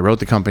asked them, I wrote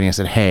the company, I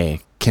said,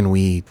 hey, can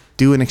we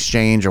do an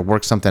exchange or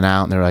work something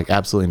out? And they're like,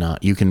 absolutely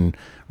not. You can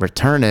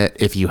return it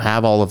if you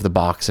have all of the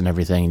box and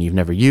everything and you've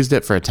never used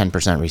it for a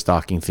 10%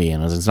 restocking fee.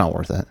 And it's not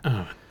worth it.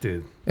 Oh,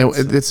 dude.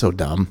 It's so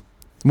dumb.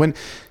 When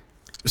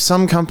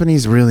some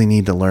companies really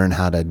need to learn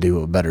how to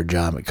do a better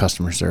job at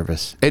customer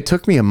service. It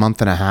took me a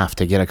month and a half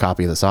to get a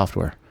copy of the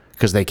software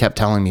because they kept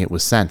telling me it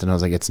was sent. And I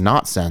was like, it's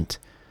not sent.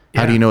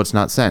 How do you know it's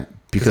not sent?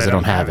 Because I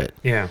don't have it.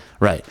 Yeah.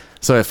 Right.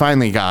 So I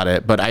finally got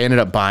it, but I ended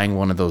up buying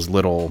one of those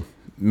little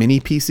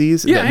mini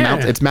PCs.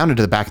 It's mounted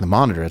to the back of the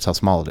monitor. That's how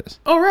small it is.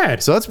 Oh,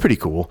 right. So that's pretty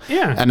cool.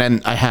 Yeah. And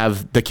then I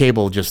have the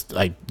cable,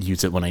 I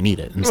use it when I need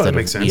it instead that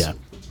makes sense. Yeah.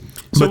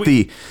 So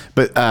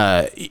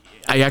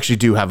I actually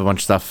do have a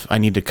bunch of stuff. I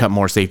need to cut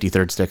more safety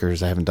third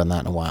stickers. I haven't done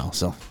that in a while.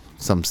 So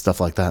some stuff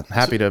like that.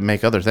 Happy to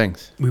make other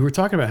things. We were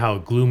talking about how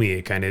gloomy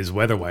it kind of is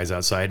weather-wise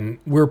outside, and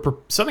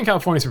Southern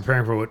California is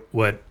preparing for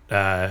what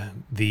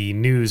the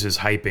news is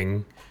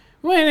hyping.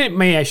 Well, it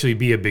may actually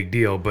be a big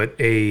deal, but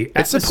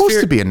it's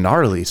supposed to be a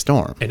gnarly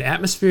storm. An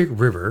atmospheric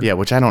river. Yeah,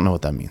 which I don't know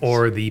what that means.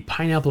 Or the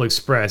Pineapple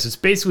Express. It's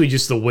basically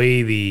just the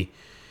way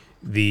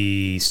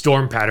the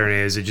storm pattern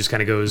is. It just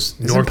kind of goes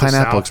north to south. Isn't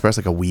Pineapple Express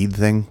like a weed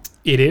thing?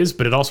 It is,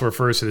 but it also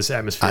refers to this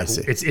atmosphere. I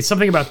see. It's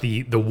something about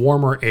the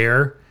warmer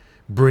air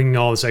bringing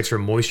all this extra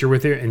moisture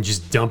with it and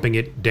just dumping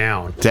it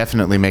down.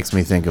 Definitely makes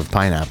me think of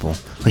pineapple.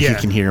 Like you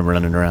can hear them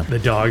running around. The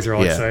dogs are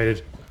all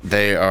excited.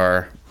 They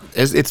are.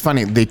 It's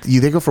funny. They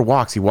go for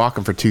walks. You walk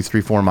them for 2,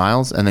 3, 4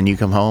 miles, and then you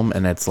come home,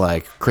 and it's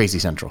like crazy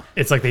central.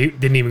 It's like they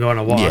didn't even go on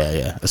a walk.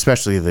 Yeah.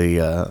 Especially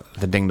the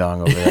ding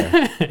dong over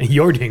there.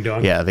 Your ding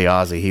dong. Yeah, the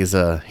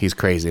Aussie. He's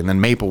crazy. And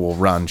then Maple will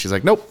run. She's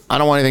like, nope, I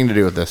don't want anything to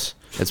do with this.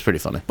 It's pretty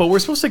funny. But we're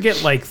supposed to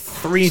get like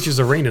 3 inches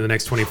of rain in the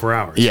next 24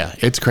 hours. Yeah,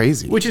 it's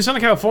crazy. Which in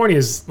Southern California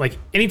is like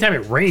anytime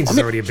it rains is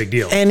already a big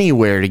deal.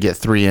 Anywhere to get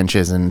 3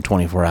 inches in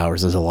 24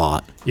 hours is a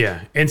lot.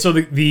 Yeah. And so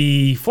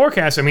the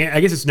forecast, I mean, I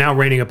guess it's now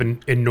raining up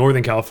in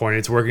Northern California.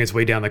 It's working its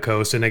way down the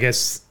coast. And I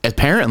guess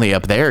apparently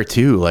up there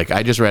too. Like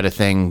I just read a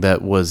thing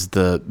that was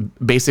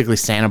basically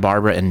Santa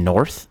Barbara and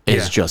north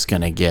is just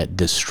going to get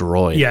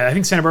destroyed. Yeah, I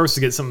think Santa Barbara's to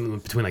get something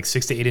between like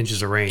 6 to 8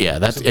 inches of rain. Yeah,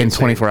 that's in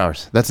 24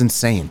 hours. That's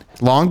insane.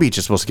 Long Beach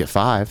is supposed to get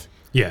 5.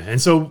 Yeah, and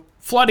so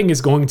flooding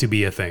is going to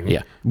be a thing.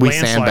 Yeah, we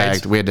had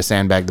to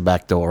sandbag the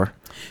back door.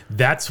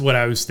 That's what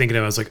I was thinking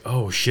of. I was like,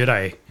 oh, should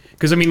I?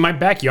 Because I mean, my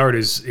backyard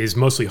is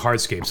mostly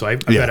hardscape, so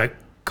I've got a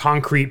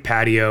concrete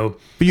patio.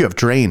 But you have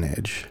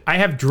drainage. I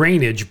have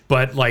drainage,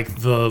 but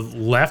like the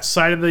left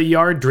side of the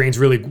yard drains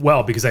really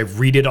well because I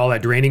redid all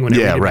that draining when I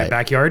redid my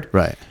backyard.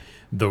 Right.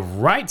 The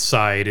right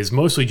side is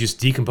mostly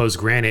just decomposed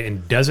granite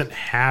and doesn't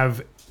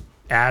have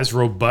as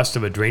robust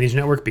of a drainage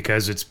network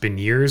because it's been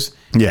years.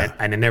 Yeah.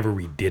 And I never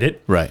redid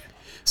it. Right.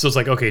 So it's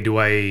like, okay, do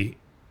I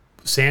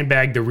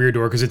sandbag the rear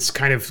door because it's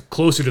kind of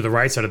closer to the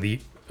right side of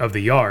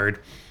the yard,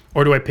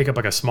 or do I pick up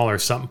like a smaller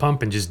sump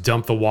pump and just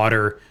dump the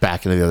water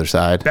back to the other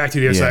side? Back to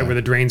the other side where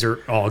the drains are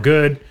all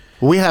good.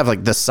 We have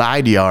like the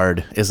side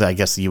yard is, I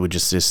guess you would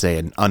just say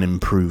an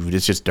unimproved.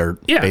 It's just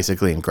dirt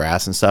basically and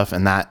grass and stuff.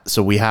 And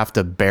so we have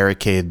to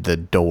barricade the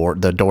door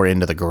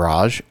into the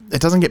garage.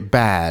 It doesn't get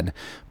bad,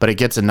 but it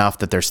gets enough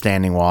that there's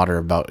standing water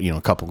about,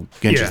 a couple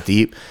inches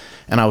deep.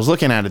 And I was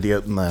looking at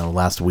it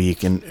last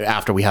week, and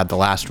after we had the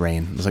last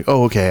rain, I was like,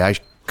 oh, okay, I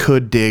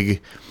could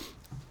dig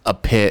a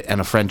pit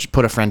and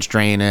put a French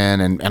drain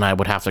in, and I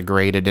would have to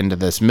grade it into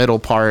this middle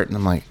part. And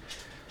I'm like,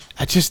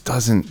 it just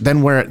doesn't.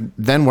 Then where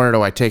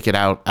do I take it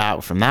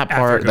out from that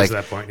part? After it goes to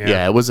that point,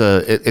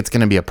 it's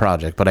going to be a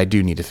project, but I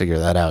do need to figure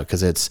that out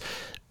because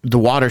the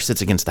water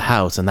sits against the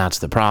house, and that's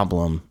the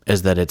problem,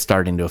 is that it's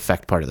starting to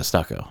affect part of the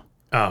stucco.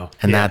 Oh,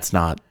 and that's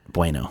not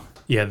bueno.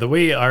 Yeah, the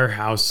way our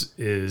house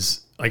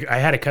is, like, I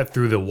had to cut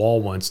through the wall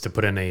once to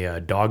put in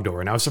a dog door,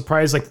 and I was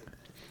surprised. Like,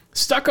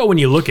 stucco, when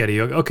you look at it,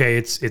 you're like, okay,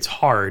 it's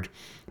hard,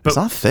 but it's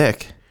not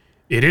thick.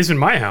 It is in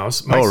my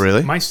house.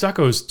 Really? My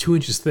stucco is 2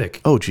 inches thick.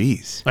 Oh,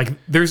 geez. Like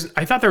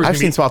I thought there was. I've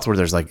seen spots where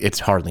there's like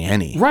it's hardly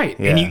any. Right,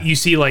 and you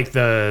see like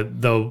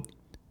the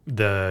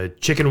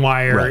chicken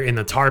wire and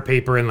the tar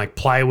paper and like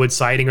plywood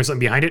siding or something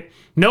behind it.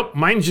 Nope,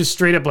 mine's just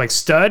straight up like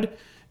stud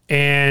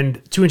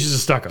and 2 inches of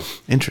stucco.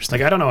 Interesting.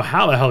 Like I don't know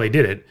how the hell they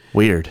did it.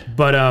 Weird.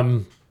 But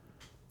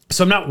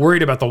so I'm not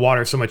worried about the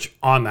water so much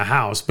on the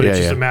house, but it's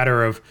just a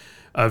matter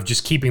of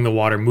just keeping the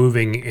water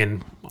moving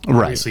and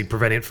obviously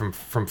preventing it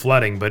from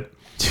flooding. But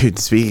dude,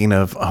 speaking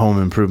of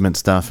home improvement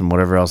stuff and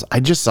whatever else, I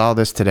just saw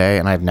this today,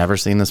 and I've never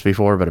seen this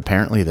before, but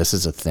apparently this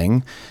is a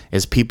thing,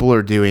 is people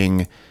are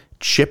doing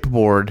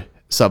chipboard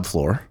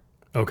subfloor.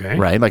 Okay.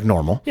 Right? Like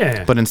normal.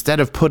 Yeah. But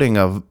instead of putting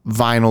a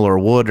vinyl or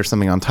wood or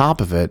something on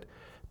top of it,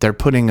 they're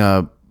putting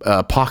a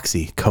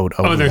epoxy coat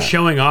over it. Oh, they're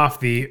showing off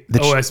the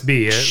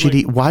OSB.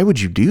 Shitty. Why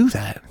would you do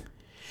that?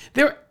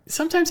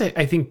 Sometimes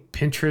I think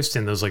Pinterest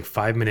and those like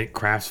 5-minute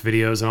crafts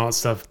videos and all that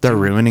stuff. They're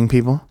ruining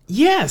people?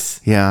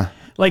 Yes. Yeah.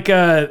 Like,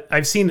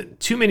 I've seen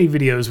too many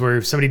videos where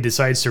if somebody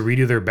decides to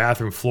redo their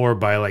bathroom floor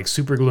by like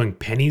super gluing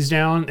pennies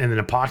down and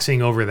then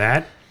epoxying over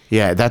that.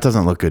 Yeah, that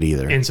doesn't look good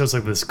either. And so it's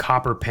like this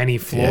copper penny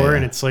floor,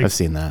 and it's like I've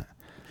seen that.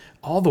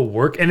 All the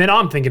work. And then all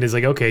I'm thinking is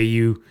like, okay,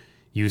 you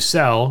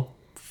sell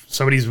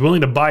somebody's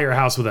willing to buy your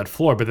house with that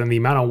floor, but then the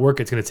amount of work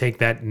it's going to take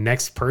that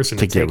next person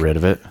to get rid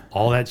of it,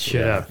 all that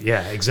shit up.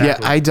 Yeah,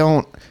 exactly. Yeah, I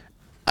don't.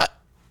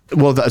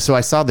 So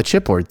I saw the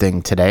chipboard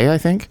thing today, I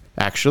think,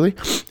 actually,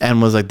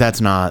 and was like,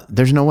 there's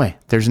no way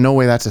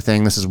that's a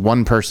thing. This is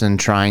one person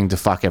trying to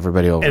fuck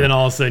everybody over. And then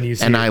all of a sudden you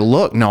see and I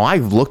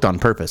looked on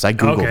purpose. I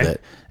Googled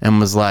it and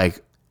was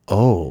like,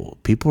 oh,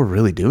 people are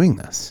really doing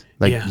this.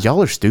 Like,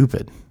 y'all are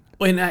stupid.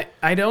 And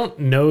I don't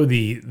know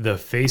the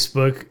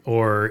Facebook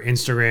or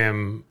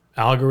Instagram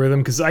algorithm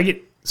because I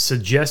get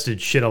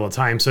suggested shit all the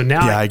time. So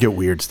now I get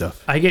weird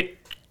stuff. I get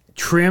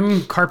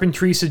trim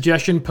carpentry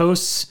suggestion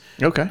posts.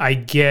 Okay. I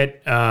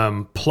get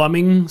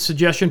plumbing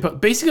suggestion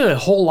basically a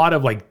whole lot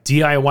of like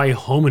DIY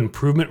home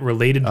improvement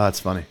related. Oh, that's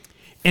funny.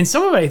 And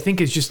some of it I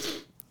think is just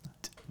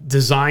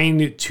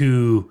designed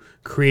to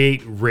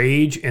create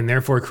rage and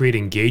therefore create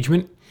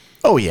engagement.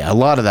 Oh yeah, a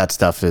lot of that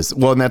stuff is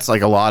and that's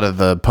like a lot of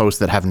the posts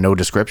that have no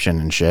description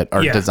and shit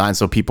are designed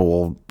so people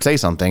will say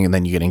something and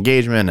then you get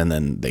engagement and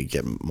then they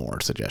get more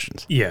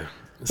suggestions. Yeah.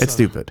 It's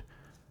stupid.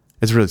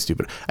 It's really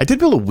stupid. I did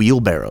build a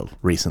wheelbarrow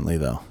recently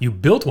though. You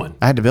built one?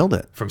 I had to build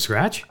it. From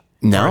scratch?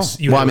 No.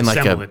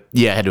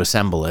 I had to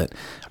assemble it.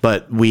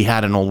 But we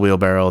had an old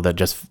wheelbarrow that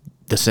just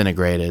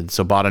disintegrated,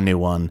 so bought a new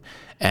one.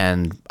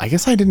 And I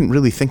guess I didn't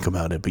really think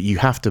about it, but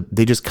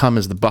they just come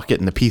as the bucket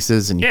and the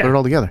pieces and you put it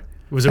all together.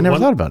 I never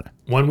thought about it.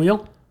 One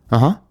wheel?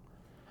 Uh-huh.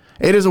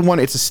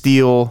 It's a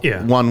steel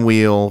one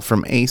wheel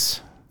from Ace.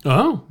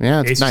 Oh.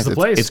 Yeah, it's Ace nice. Is the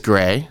place. It's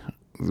gray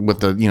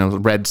with the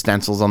red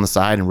stencils on the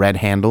side and red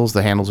handles.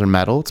 The handles are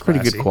metal. It's pretty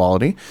good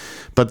quality.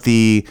 But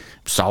the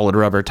solid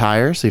rubber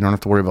tires, so you don't have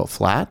to worry about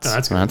flats. Oh,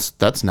 that's good.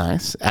 That's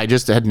nice. I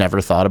just had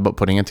never thought about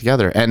putting it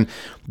together. And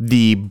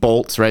the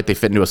bolts, right, they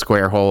fit into a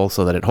square hole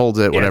so that it holds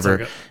it,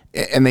 whatever.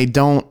 And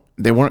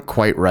they weren't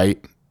quite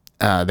right.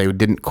 They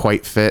didn't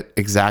quite fit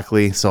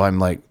exactly. So I'm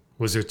like,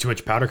 was there too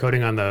much powder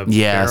coating on the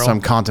barrel? So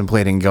I'm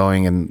contemplating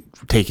going and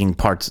taking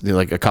parts,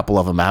 like a couple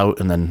of them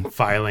out and then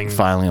filing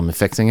them and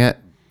fixing it.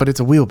 But it's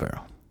a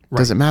wheelbarrow. Right.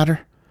 Does it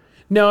matter?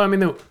 No, I mean,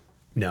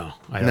 no.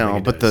 I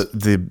don't think it does.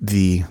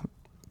 the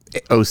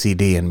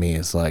OCD in me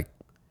is like,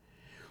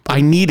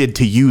 I needed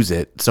to use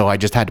it, so I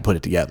just had to put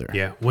it together.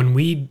 Yeah. When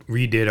we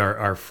redid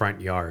our front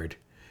yard,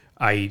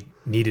 I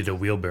needed a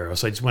wheelbarrow,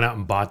 so I just went out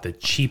and bought the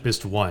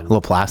cheapest one. A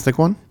little plastic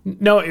one?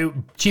 No,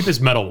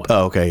 cheapest metal one.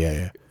 Oh, okay,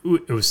 yeah.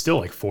 It was still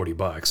like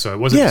 $40, so it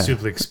wasn't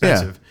super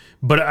expensive. Yeah.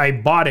 But I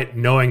bought it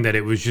knowing that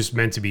it was just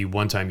meant to be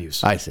one-time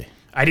use. I see.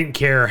 I didn't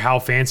care how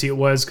fancy it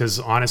was because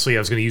honestly, I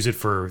was going to use it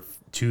for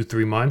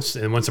 2-3 months,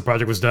 and once the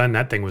project was done,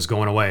 that thing was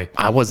going away.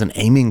 I wasn't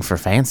aiming for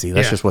fancy.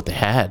 That's just what they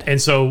had.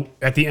 And so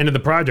at the end of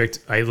the project,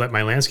 I let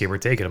my landscaper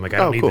take it. I'm like, I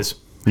don't need this.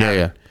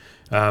 Yeah.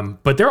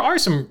 But there are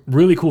some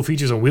really cool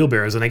features on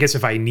wheelbarrows, and I guess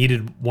if I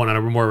needed one on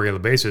a more regular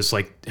basis,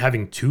 like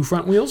having 2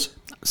 front wheels.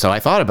 So I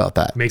thought about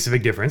that. Makes a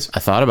big difference. I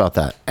thought about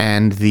that.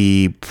 And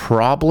the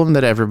problem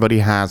that everybody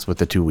has with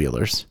the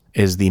 2-wheelers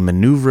is the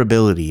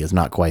maneuverability is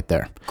not quite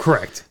there.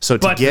 Correct. So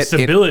but the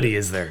stability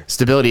is there.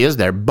 Stability is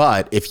there,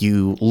 but if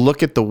you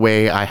look at the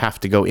way I have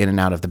to go in and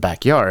out of the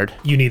backyard,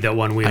 you need that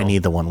one wheel. I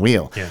need the one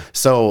wheel. Yeah.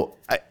 So,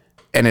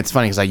 and it's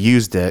funny because I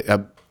used it,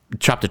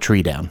 chopped a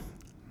tree down,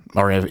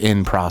 or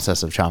in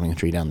process of chopping a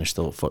tree down. There's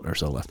still a foot or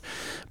so left,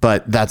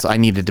 but I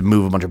needed to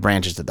move a bunch of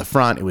branches to the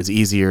front. It was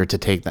easier to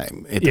take that.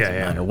 It doesn't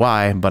matter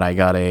why, but I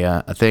got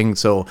a thing.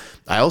 So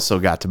I also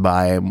got to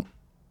buy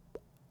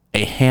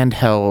a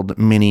handheld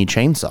mini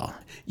chainsaw.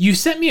 You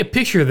sent me a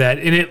picture of that,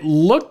 and it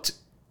looked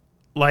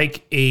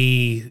like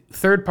a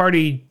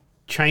third-party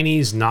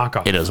Chinese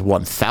knockoff. It is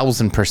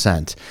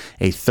 1,000%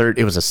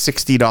 it was a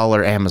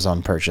 $60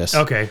 Amazon purchase.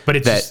 Okay, but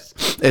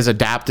is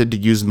adapted to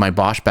use my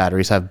Bosch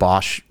batteries. Have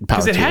Bosch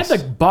power tools. Because it had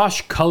the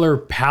Bosch color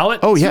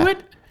palette to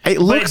it. It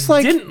looks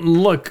like didn't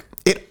look.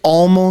 It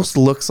almost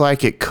looks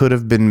like it could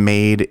have been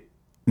made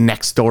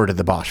next door to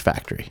the Bosch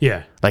factory.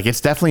 Yeah, like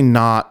it's definitely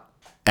not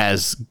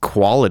as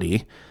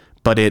quality.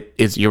 But it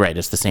is, you're right,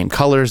 it's the same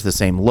colors, the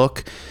same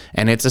look,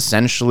 and it's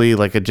essentially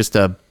like just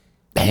a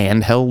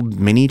handheld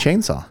mini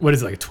chainsaw. What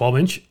is it, like a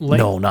 12-inch length?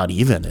 No, not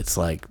even. It's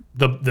like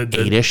the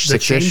 8-ish, the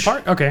 6-ish. chain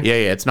part? Okay.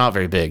 Yeah, it's not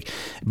very big.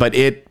 But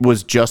it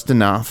was just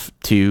enough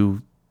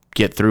to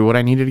get through what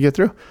I needed to get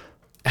through.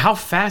 How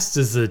fast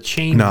does the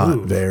chain move? Not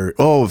very.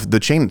 Oh, the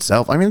chain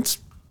itself, I mean, it's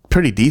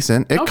pretty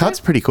decent. It cuts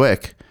pretty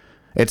quick.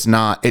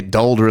 It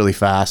dulled really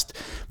fast.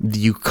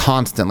 You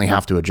constantly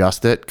have to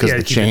adjust it because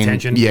the chain,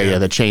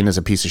 the chain is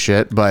a piece of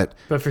shit. But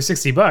for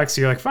 $60,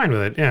 you're like fine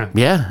with it. Yeah.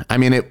 Yeah. I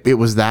mean, it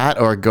was that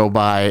or go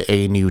buy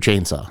a new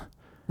chainsaw.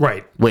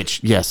 Right.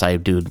 Which, yes, I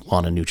do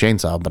want a new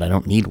chainsaw, but I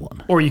don't need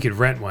one. Or you could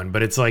rent one,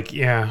 but it's like,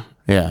 yeah.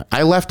 Yeah.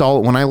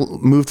 When I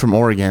moved from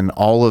Oregon,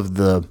 all of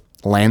the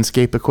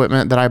landscape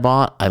equipment that I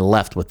bought, I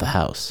left with the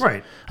house.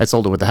 Right. I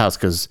sold it with the house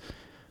because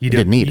you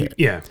didn't need it.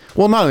 Yeah.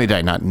 Well, not only did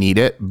I not need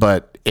it,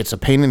 but it's a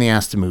pain in the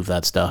ass to move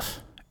that stuff.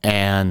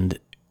 And,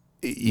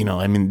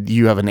 I mean,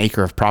 you have an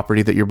acre of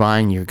property that you're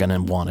buying, you're going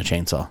to want a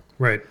chainsaw.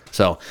 Right.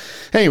 So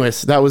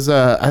anyways, that was,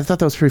 I thought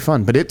that was pretty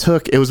fun, but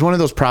it was one of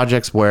those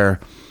projects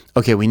where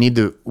okay,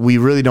 we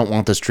really don't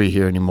want this tree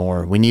here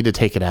anymore. We need to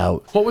take it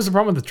out. What was the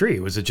problem with the tree?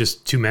 Was it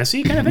just too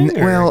messy kind of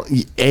thing? Well,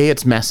 A,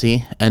 it's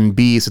messy, and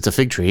B, it's a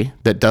fig tree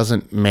that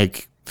doesn't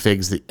make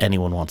figs that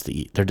anyone wants to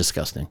eat. They're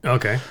disgusting.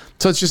 Okay.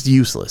 So it's just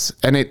useless.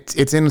 And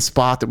it's in a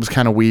spot that was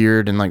kind of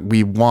weird, and like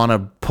we want to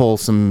pull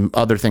some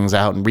other things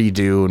out and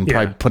redo and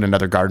probably put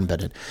another garden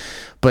bed in.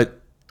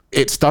 But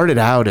it started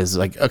out as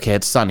like, okay,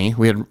 it's sunny.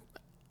 We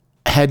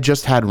had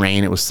just had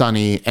rain. It was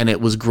sunny, and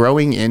it was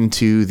growing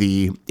into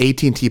the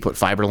AT&T put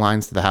fiber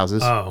lines to the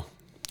houses. Oh.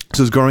 So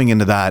it was growing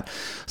into that.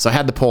 So I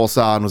had the pole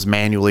saw and was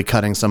manually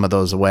cutting some of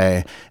those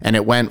away. And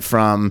it went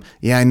from,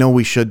 yeah, I know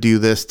we should do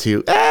this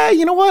to,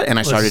 you know what? And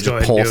I started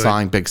just pole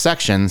sawing big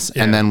sections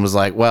and then was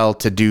like, well,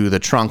 to do the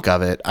trunk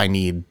of it, I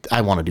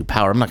want to do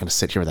power. I'm not going to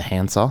sit here with a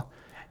handsaw.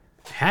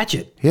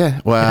 Hatchet.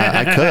 Yeah, well,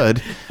 I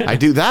could. I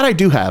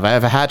do have. I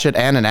have a hatchet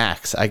and an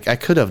axe. I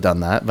could have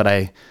done that, but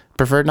I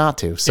preferred not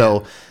to.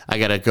 So I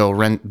got to go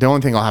rent. The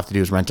only thing I'll have to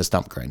do is rent a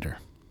stump grinder.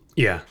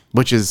 Yeah.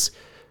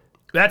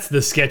 That's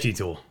the sketchy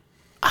tool.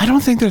 I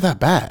don't think they're that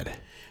bad.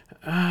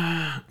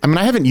 I mean,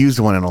 I haven't used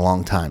one in a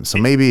long time, so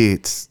maybe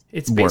it's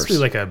basically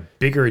like a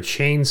bigger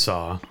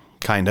chainsaw.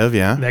 Kind of,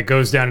 yeah. That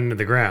goes down into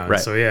the ground. Right.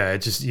 So yeah,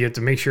 you have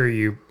to make sure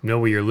you know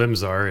where your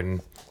limbs are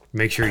and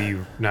make sure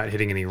you're not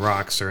hitting any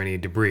rocks or any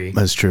debris.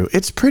 That's true.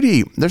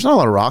 There's not a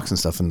lot of rocks and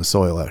stuff in the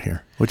soil out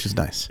here, which is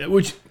nice.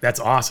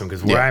 That's awesome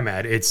because where I'm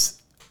at, it's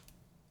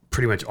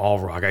pretty much all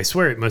rock. I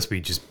swear it must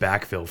be just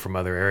backfill from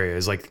other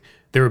areas. Like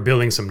they were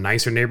building some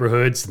nicer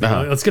neighborhoods.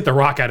 Let's get the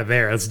rock out of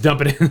there. Let's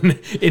dump it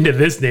into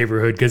this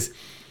neighborhood because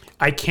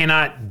I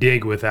cannot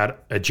dig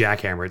without a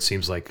jackhammer. It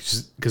seems like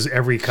because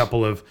every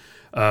couple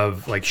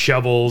of like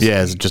shovels.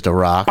 Yeah, it's just a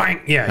rock. Bang,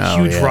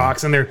 huge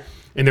rocks, and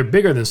they're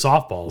bigger than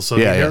softballs. So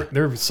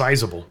they're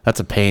sizable. That's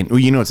a pain. Well,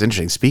 you know what's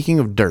interesting? Speaking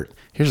of dirt,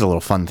 here's a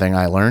little fun thing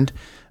I learned.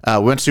 We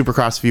went to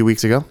Supercross a few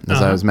weeks ago,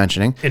 as I was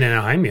mentioning. In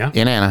Anaheim, yeah.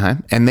 In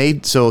Anaheim. And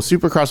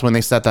Supercross, when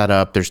they set that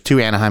up, there's 2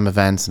 Anaheim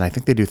events, and I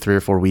think they do 3 or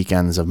 4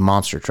 weekends of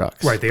monster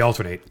trucks. Right, they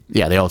alternate.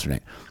 Yeah, they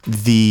alternate.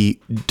 The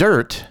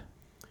dirt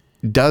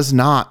it's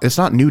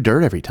not new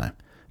dirt every time.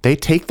 They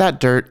take that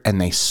dirt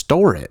and they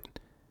store it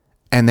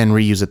and then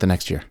reuse it the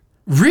next year.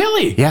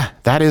 Really? Yeah,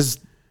 that is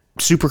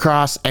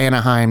Supercross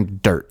Anaheim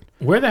dirt.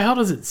 Where the hell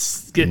does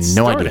it get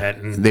stored at?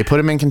 They put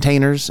them in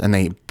containers and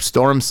they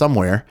store them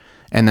somewhere.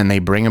 And then they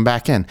bring them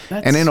back in.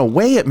 And in a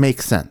way, it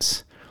makes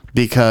sense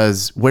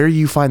because where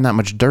you find that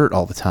much dirt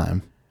all the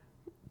time.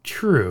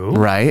 True.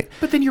 Right?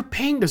 But then you're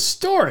paying to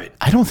store it.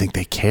 I don't think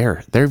they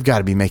care. They've got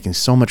to be making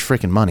so much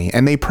freaking money.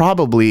 And they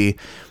probably,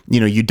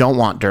 you don't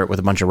want dirt with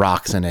a bunch of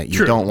rocks in it.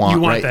 You don't want,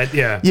 you want that,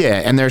 yeah.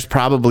 Yeah, and there's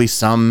probably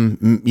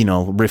some,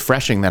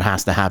 refreshing that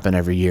has to happen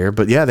every year.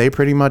 But yeah, they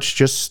pretty much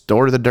just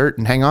store the dirt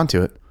and hang on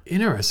to it.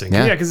 Interesting.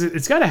 Yeah, because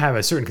it's got to have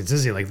a certain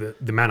consistency, like the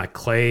amount of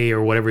clay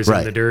or whatever is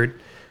in the dirt.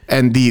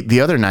 And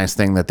the other nice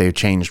thing that they've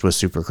changed with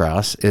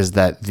Supercross is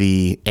that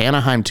the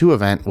Anaheim 2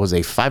 event was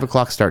a 5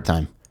 o'clock start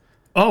time.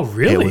 Oh,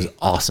 really? It was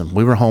awesome.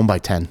 We were home by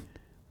 10.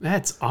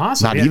 That's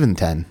awesome. Not even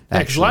 10,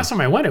 because last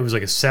time I went, it was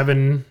like a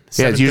 7.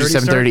 Yeah, it's usually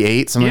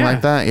 7:38, something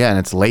like that. Yeah, and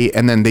it's late.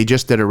 And then they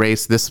just did a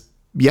race.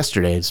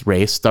 Yesterday's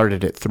race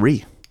started at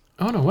 3.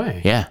 Oh, no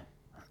way. Yeah.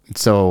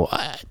 So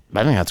I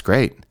think that's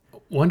great.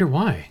 Wonder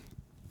why.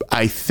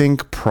 I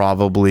think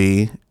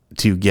probably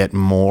to get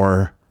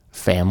more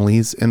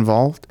families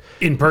involved.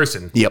 In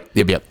person. Yep.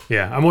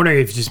 Yeah, I'm wondering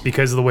if just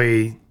because of the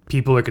way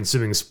people are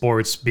consuming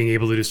sports, being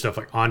able to do stuff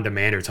like on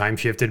demand or time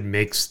shifted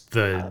makes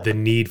the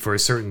need for a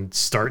certain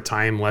start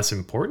time less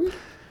important.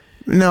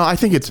 No, I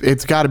think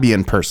it's got to be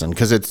in person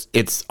because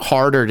it's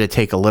harder to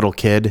take a little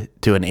kid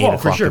to an 8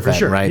 o'clock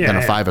event, right, than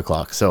a 5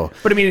 o'clock. So,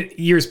 but I mean,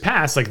 years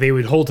past, like they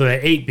would hold to that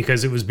 8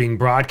 because it was being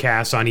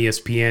broadcast on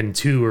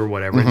ESPN2 or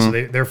whatever. Mm-hmm.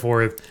 And so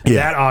therefore,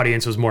 that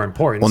audience was more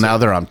important. Well, now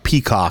they're on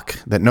Peacock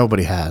that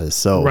nobody has,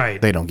 so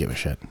they don't give a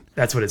shit.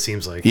 That's what it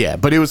seems like. Yeah,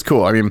 but it was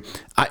cool. I mean,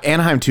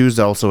 Anaheim 2 is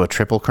also a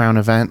Triple Crown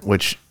event,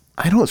 which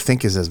I don't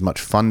think is as much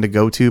fun to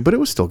go to, but it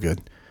was still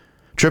good.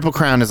 Triple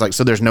Crown is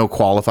so there's no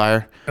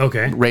qualifier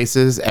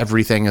races.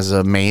 Everything is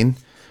a main.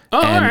 Oh,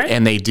 all right.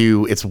 And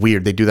it's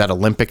weird. They do that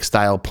Olympic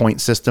style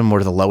point system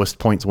where the lowest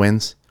points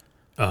wins.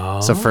 Oh.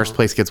 So first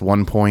place gets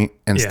 1 point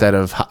instead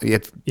of,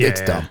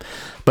 it's dumb.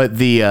 But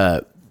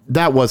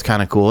that was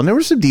kind of cool. And there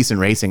was some decent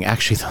racing.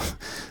 Actually,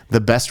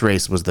 the best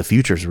race was the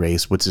Futures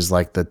race, which is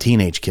like the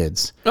teenage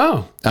kids.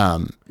 Oh.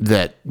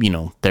 That,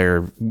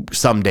 they're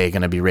someday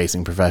going to be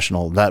racing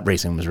professional. That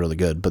racing was really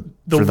good. But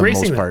the for the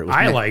racing most part, it was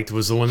I liked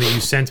was the one that you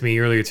sent me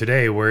earlier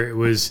today where it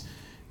was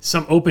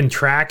some open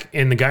track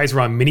and the guys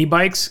were on mini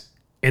bikes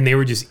and they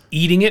were just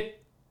eating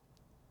it.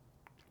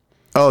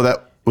 Oh,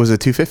 that was a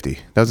 250.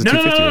 That was a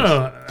 250 race.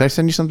 No. Did I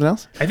send you something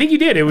else? I think you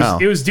did. It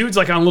was dudes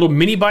like on little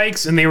mini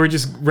bikes and they were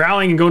just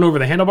rallying and going over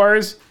the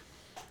handlebars.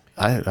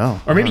 I don't know.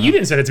 Or maybe you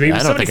didn't send it to me.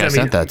 I don't think I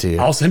sent that to you.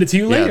 I'll send it to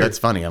you later. Yeah, that's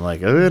funny. I'm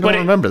like, I don't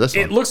remember this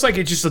one. It looks like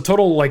it's just a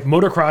total like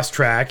motocross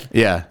track.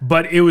 Yeah.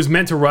 But it was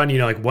meant to run,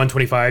 like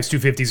 125s,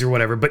 250s or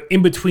whatever. But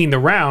in between the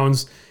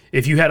rounds,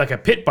 if you had like a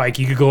pit bike,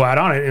 you could go out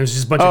on it and it was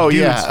just a bunch of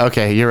dudes. Yeah,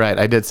 okay, you're right.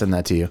 I did send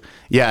that to you.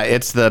 Yeah,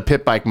 it's the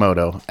pit bike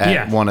moto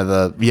at one of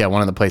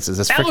the places.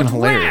 It's freaking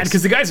hilarious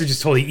because the guys are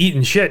just totally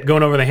eating shit,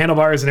 going over the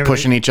handlebars and everything,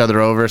 pushing each other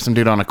over. Some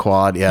dude on a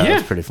quad. Yeah,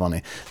 that's pretty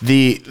funny.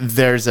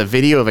 There's a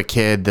video of a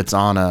kid that's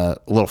on a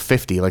little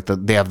 50. Like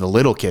they have the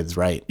little kids,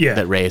 right? Yeah,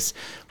 that race.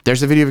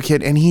 There's a video of a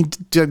kid and he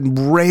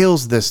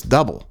rails this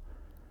double.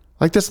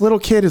 Like this little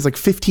kid is like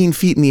 15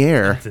 feet in the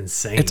air. That's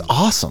insane. It's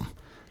awesome.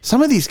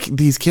 Some of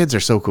these kids are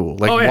so cool.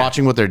 Like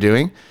watching what they're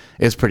doing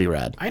is pretty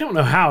rad. I don't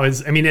know how.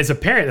 As a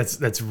parent,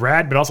 that's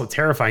rad, but also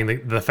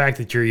terrifying. The fact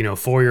that your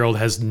 4-year-old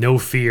has no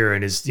fear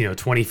and is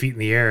 20 feet in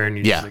the air, and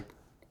you're just like,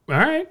 all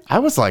right. I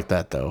was like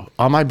that though.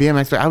 On my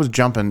BMX, I was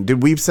jumping.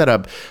 Dude, we've set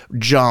up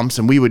jumps,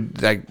 and we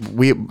would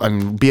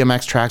on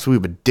BMX tracks. We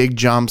would dig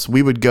jumps.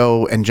 We would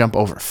go and jump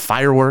over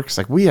fireworks.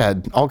 Like we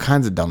had all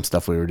kinds of dumb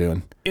stuff we were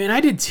doing. And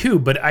I did too,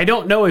 but I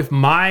don't know if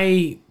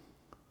my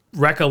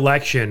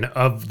recollection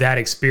of that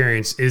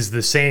experience is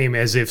the same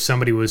as if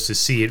somebody was to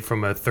see it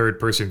from a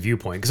third-person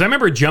viewpoint. Because I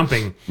remember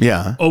jumping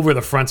over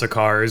the fronts of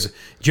cars,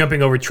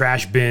 jumping over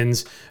trash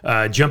bins,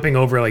 jumping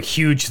over like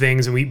huge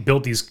things, and we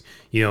built these,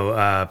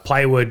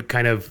 plywood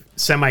kind of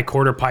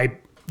semi-quarter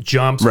pipe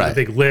jumps with a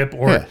big lip,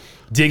 or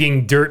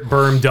digging dirt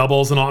berm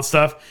doubles and all that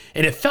stuff.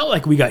 And it felt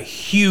like we got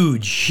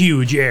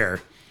huge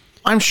air.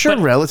 I'm sure,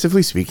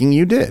 relatively speaking,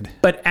 you did.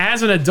 But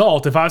as an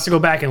adult, if I was to go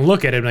back and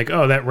look at it, I'm like,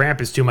 oh, that ramp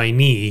is to my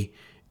knee.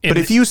 But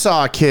if you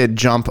saw a kid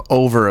jump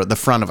over the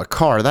front of a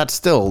car,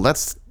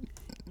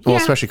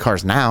 especially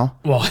cars now.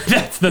 Well,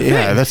 that's the thing.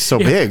 Yeah, that's so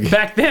big.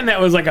 Back then, that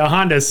was like a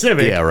Honda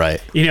Civic. Yeah,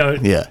 right.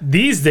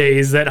 These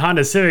days, that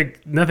Honda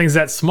Civic, nothing's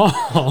that small.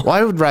 Well,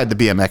 I would ride the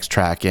BMX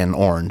track in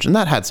Orange, and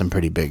that had some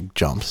pretty big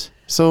jumps.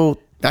 So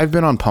I've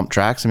been on pump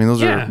tracks. I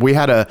mean, we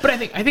had a... But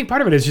I think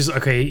part of it is just,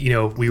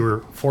 we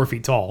were 4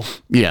 feet tall.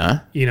 Yeah.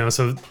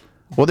 So...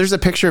 Well, there's a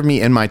picture of me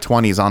in my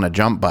 20s on a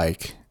jump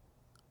bike,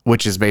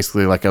 which is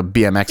basically like a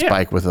BMX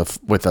bike with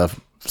a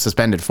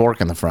suspended fork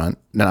in the front.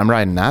 And I'm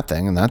riding that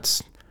thing, and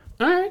that's...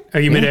 All right. Are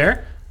you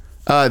midair?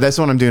 That's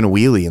when I'm doing a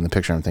wheelie in the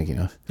picture I'm thinking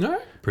of. All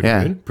right. Pretty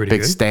good.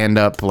 Big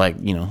stand-up, like,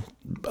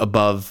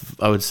 above,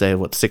 I would say,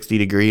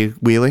 60-degree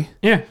wheelie?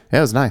 Yeah. Yeah,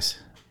 it was nice.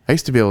 I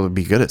used to be able to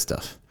be good at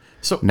stuff.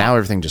 So now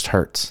everything just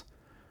hurts.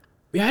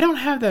 Yeah, I don't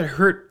have that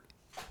hurt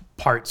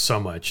part so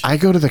much. I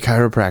go to the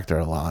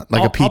chiropractor a lot,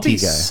 like a PT I'll be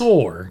guy.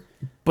 Sore.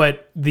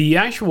 But the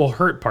actual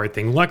hurt part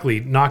thing,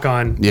 luckily, knock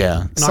on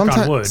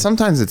wood.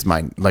 Sometimes it's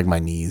my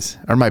knees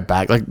or my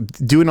back. Like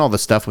doing all the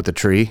stuff with the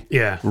tree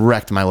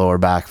wrecked my lower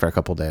back for a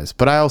couple of days.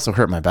 But I also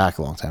hurt my back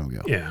a long time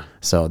ago. Yeah.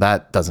 So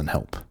that doesn't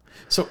help.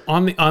 So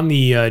on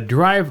the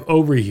drive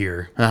over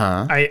here,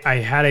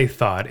 I had a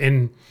thought.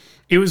 And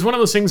it was one of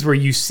those things where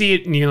you see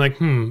it and you're like,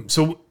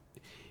 So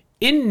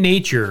in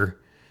nature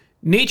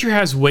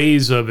has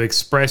ways of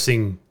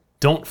expressing,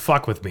 don't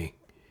fuck with me.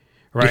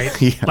 Right?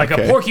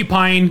 A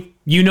porcupine,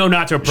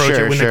 not to approach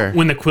it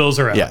when the quills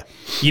are up. Yeah.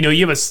 You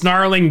have a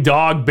snarling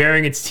dog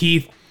baring its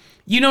teeth.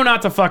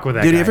 Not to fuck with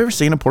that guy. Dude, have you ever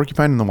seen a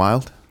porcupine in the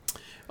wild?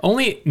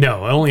 Only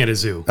at a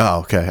zoo. Oh,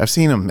 okay. I've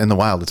seen them in the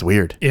wild. It's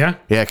weird. Yeah?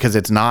 Yeah, because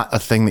it's not a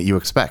thing that you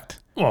expect.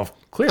 Well,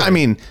 clearly. I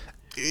mean,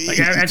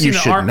 you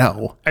should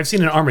know. I've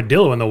seen an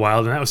armadillo in the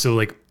wild, and that was so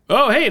like,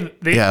 oh, hey.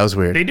 That was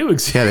weird. They do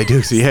exist. Yeah, they do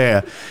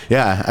exist.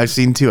 Yeah. I've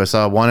seen two. I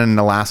saw one in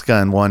Alaska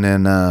and one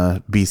in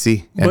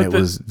BC, and it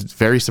was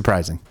very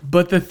surprising.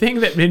 But the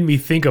thing that made me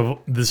think of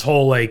this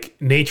whole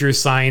nature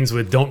signs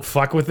with don't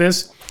fuck with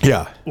this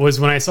was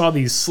when I saw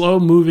these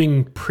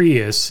slow-moving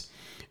Prius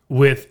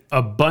with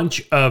a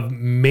bunch of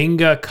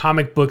manga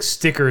comic book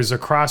stickers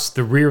across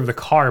the rear of the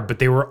car, but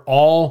they were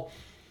all...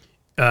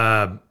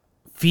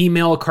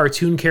 female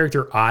cartoon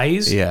character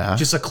eyes. Yeah.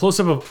 Just a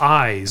close-up of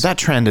eyes. That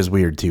trend is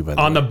weird too, by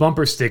the way. On the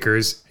bumper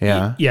stickers.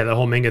 Yeah. Yeah, the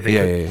whole manga thing.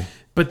 Yeah.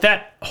 But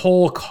that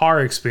whole car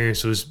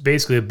experience was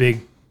basically a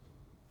big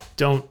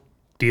don't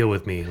deal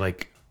with me.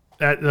 Like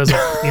that was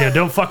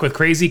don't fuck with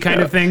crazy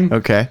kind of thing.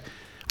 Okay.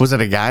 Was it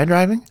a guy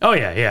driving? Oh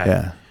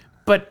yeah.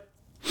 But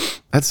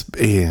that's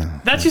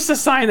just a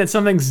sign that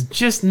something's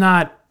just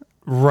not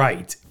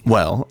right.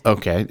 Well,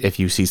 okay. If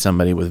you see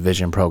somebody with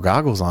Vision Pro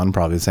goggles on,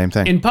 probably the same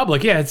thing. In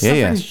public,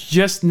 something's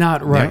just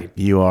not right.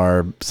 You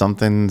are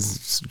something's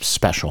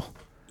special.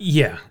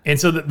 Yeah. And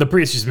so the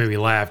Prius just made me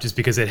laugh just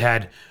because it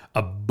had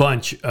a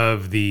bunch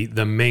of the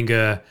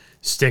manga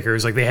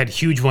stickers. Like they had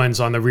huge ones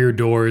on the rear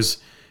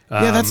doors.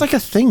 That's like a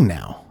thing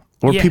now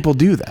where people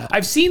do that.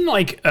 I've seen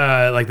like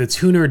the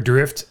tuner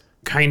drift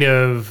kind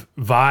of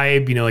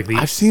vibe,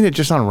 I've seen it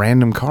just on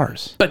random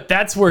cars. But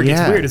that's where it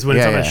gets weird is when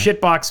it's on a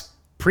shitbox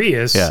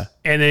Prius, and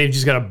then they've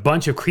just got a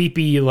bunch of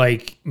creepy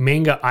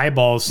manga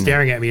eyeballs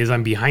staring at me as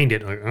I'm behind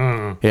it.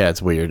 Yeah,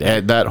 it's weird.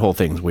 That whole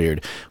thing's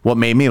weird. What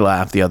made me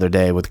laugh the other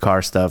day with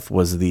car stuff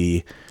was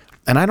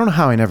and I don't know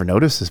how I never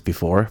noticed this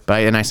before,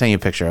 and I sent you a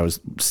picture. I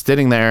was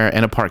sitting there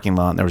in a parking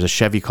lot, and there was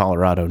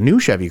a new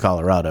Chevy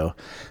Colorado,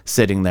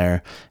 sitting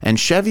there, and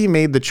Chevy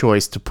made the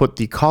choice to put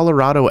the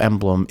Colorado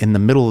emblem in the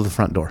middle of the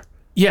front door.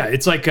 Yeah,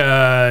 it's like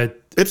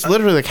it's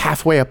literally like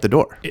halfway up the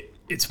door.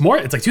 It's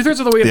like 2/3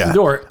 of the way up the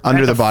door.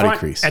 Under the body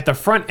crease. At the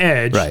front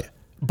edge. Right.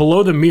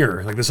 below the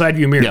mirror, like the side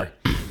view mirror.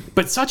 Yep.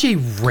 But such a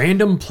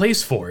random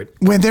place for it.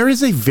 When there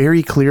is a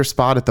very clear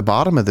spot at the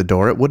bottom of the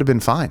door, it would have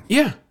been fine.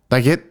 Yeah.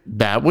 Like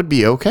that would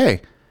be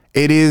okay.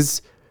 It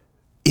is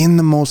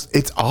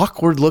it's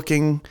awkward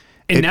looking.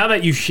 And now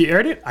that you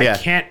shared it, I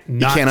can't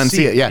not you can't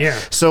unsee it. Yeah.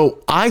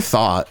 So I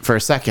thought for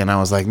a second, I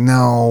was like,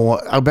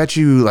 no, I bet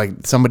you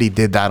like somebody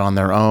did that on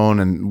their own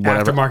and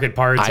whatever. Aftermarket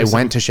parts. I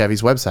went to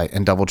Chevy's website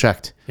and double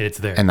checked. It's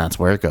there. And that's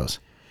where it goes.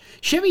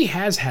 Chevy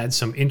has had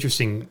some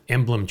interesting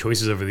emblem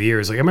choices over the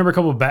years. Like I remember a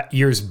couple of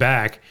years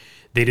back,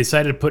 they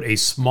decided to put a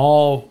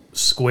small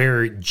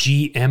square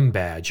GM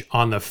badge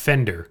on the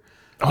fender.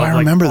 Oh, I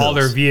remember all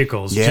those. their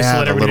vehicles. Yeah, just to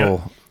let the everybody little,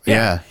 know.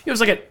 yeah. It was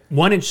like a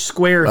 1-inch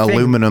square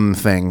aluminum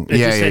thing. That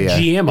just had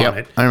GM on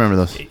it. I remember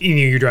those.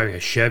 You're driving a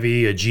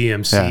Chevy, a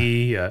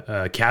GMC,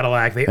 a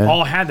Cadillac. They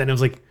all had that. And I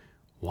was like,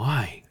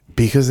 why?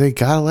 Because they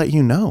got to let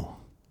you know.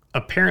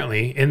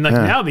 Apparently. And like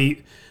now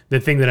the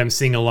thing that I'm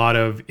seeing a lot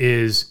of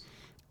is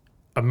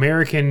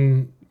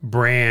American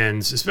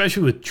brands,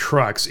 especially with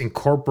trucks,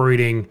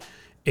 incorporating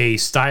a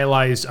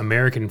stylized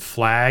American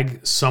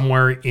flag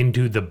somewhere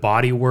into the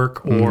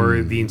bodywork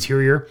or the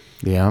interior.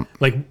 Yeah.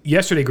 Like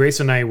yesterday, Grace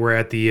and I were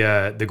at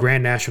the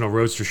Grand National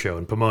Roadster Show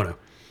in Pomona.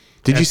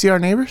 Did you see our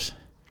neighbors?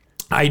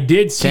 I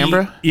did see.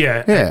 Canberra?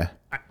 Yeah. Yeah.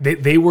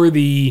 They were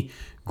the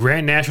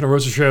Grand National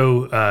Roadster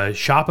Show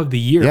Shop of the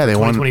Year Yeah, for they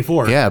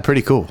 2024. won. Yeah,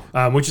 pretty cool.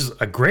 Which is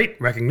a great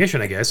recognition,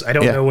 I guess. I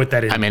don't know what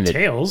that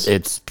entails.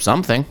 It's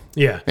something.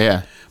 Yeah.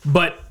 Yeah.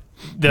 But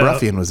the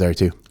Ruffian was there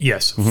too.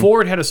 Yes.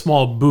 Ford had a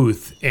small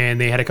booth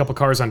and they had a couple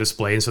cars on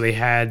display. And so they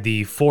had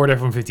the Ford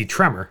F-150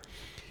 Tremor.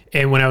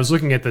 And when I was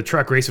looking at the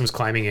truck, Grayson was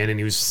climbing in and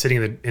he was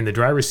sitting in the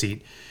driver's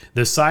seat.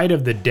 The side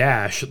of the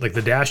dash, like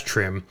the dash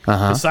trim,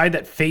 the side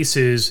that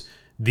faces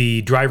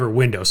the driver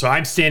window. So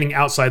I'm standing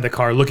outside the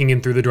car looking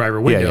in through the driver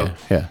window.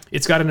 Yeah.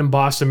 It's got an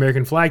embossed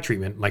American flag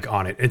treatment like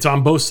on it. It's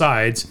on both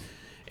sides.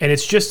 And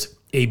it's just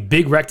a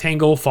big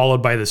rectangle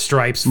followed by the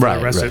stripes for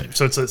the rest of it.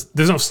 So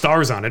there's no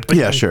stars on it. But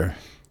yeah, sure.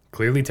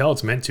 Clearly tell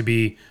it's meant to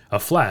be a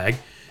flag.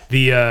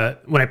 The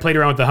when I played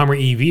around with the Hummer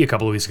EV a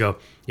couple of weeks ago,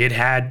 it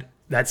had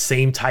that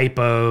same type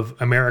of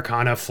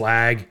Americana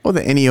flag. Well,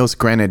 the Ineos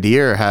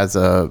Grenadier has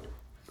a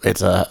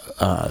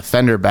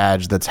fender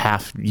badge that's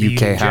half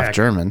UK, half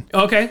German.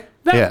 Okay.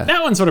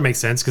 That one sort of makes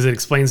sense because it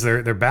explains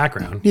their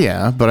background.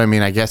 Yeah, but I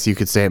mean, I guess you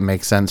could say it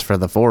makes sense for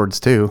the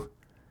Fords too,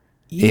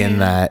 in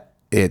that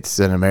it's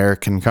an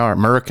American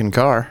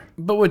car.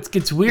 But what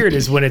gets weird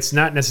is when it's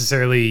not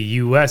necessarily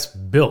U.S.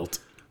 built.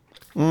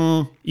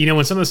 You know,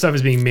 when some of the stuff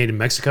is being made in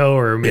Mexico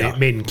or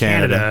made in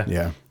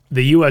Canada,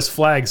 the U.S.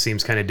 flag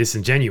seems kind of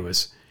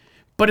disingenuous.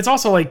 But it's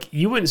also like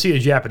you wouldn't see a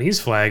Japanese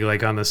flag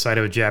like on the side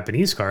of a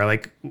Japanese car.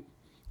 Like,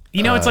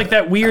 you know, it's like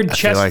that weird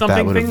chest thumping thing.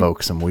 That would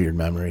evoke some weird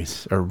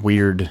memories or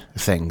weird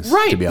things,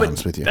 to be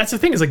honest with you. That's the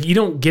thing is like you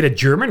don't get a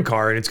German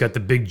car and it's got the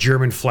big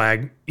German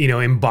flag, you know,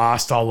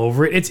 embossed all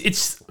over it.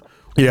 It's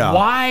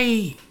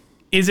why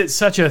is it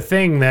such a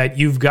thing that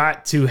you've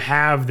got to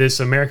have this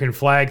American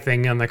flag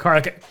thing on the car?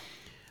 Like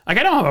I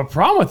don't have a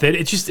problem with it.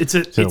 It's just it's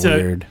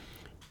weird.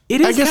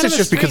 It is. I guess it's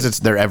just because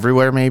they're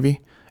everywhere.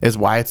 Maybe is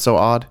why it's so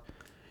odd.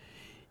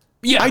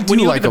 Yeah, I do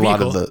like a lot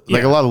of a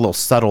lot of little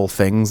subtle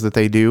things that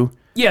they do.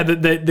 Yeah,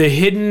 the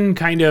hidden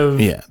kind of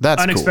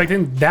that's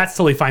unexpected. Cool. That's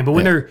totally fine. But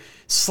when they're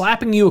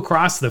slapping you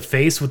across the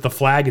face with the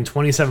flag in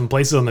 27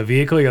 places on the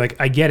vehicle, you're like,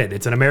 I get it.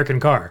 It's an American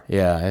car.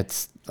 Yeah,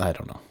 I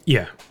don't know.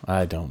 Yeah,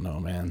 I don't know,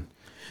 man.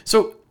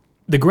 So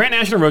the Grand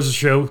National Roadster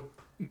Show,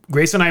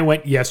 Grace and I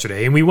went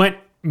yesterday, and we went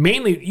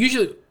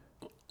usually.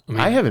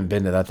 I haven't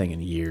been to that thing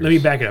in years. Let me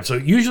back it up. So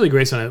usually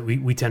Grace and I,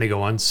 we tend to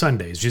go on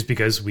Sundays just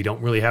because we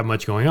don't really have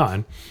much going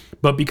on.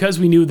 But because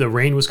we knew the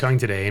rain was coming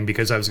today and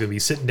because I was going to be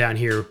sitting down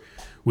here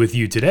with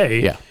you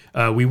today,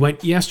 we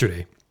went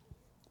yesterday.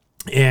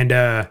 And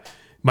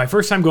my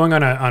first time going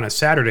on a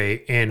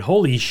Saturday, and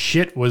holy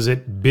shit, was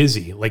it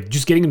busy. Like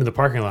just getting into the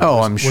parking lot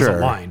was a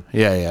line.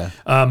 Yeah.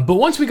 But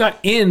once we got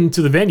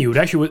into the venue, it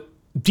actually was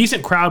a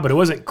decent crowd, but it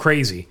wasn't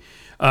crazy.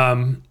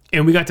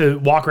 And we got to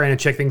walk around and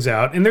check things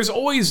out. And there's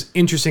always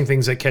interesting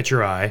things that catch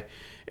your eye.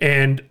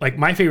 And like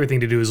my favorite thing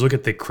to do is look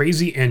at the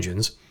crazy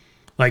engines,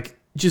 like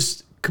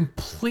just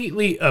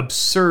completely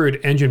absurd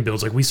engine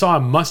builds. Like we saw a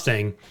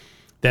Mustang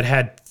that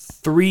had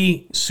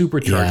 3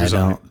 superchargers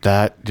on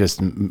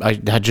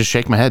it. I just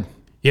shake my head.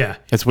 Yeah.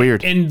 It's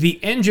weird. And the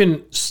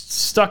engine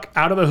stuck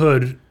out of the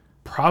hood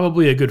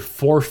probably a good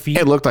 4 feet.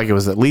 It looked like it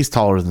was at least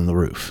taller than the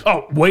roof.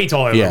 Oh, way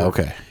taller. Yeah,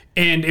 okay.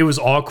 And it was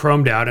all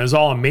chromed out. It was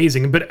all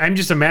amazing. But I'm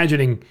just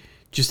imagining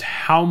just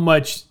how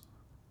much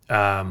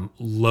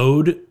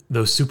load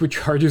those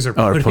superchargers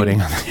are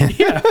putting on it.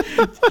 Yeah.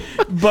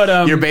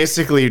 But you're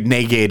basically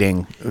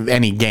negating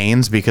any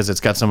gains because it's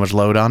got so much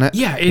load on it.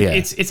 Yeah,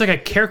 it's like a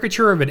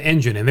caricature of an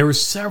engine, and there were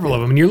several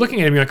of them. And you're looking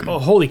at them, you're like, oh,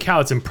 holy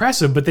cow, it's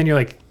impressive. But then you're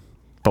like,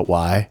 but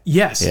why?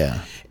 Yes.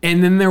 Yeah.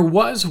 And then there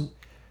was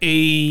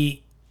a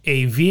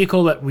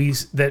vehicle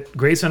that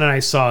Grayson and I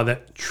saw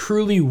that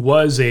truly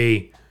was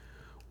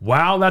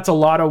wow, that's a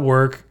lot of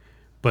work,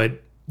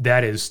 but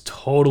that is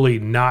totally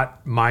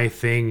not my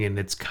thing, and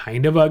it's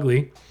kind of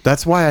ugly.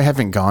 That's why I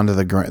haven't gone to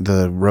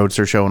the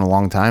Roadster Show in a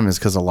long time, is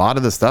because a lot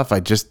of the stuff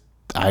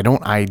I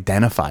don't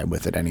identify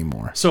with it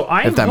anymore. So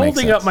I'm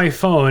holding up my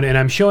phone and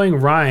I'm showing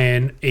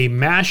Ryan a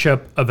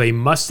mashup of a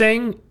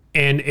Mustang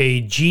and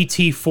a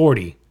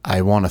GT40.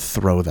 I want to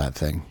throw that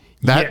thing.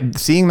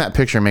 Seeing that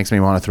picture makes me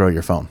want to throw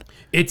your phone.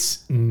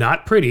 It's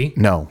not pretty.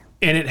 No.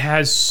 And it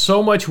has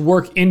so much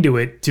work into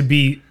it to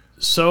be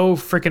so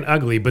freaking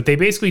ugly. But they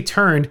basically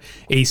turned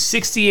a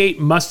 68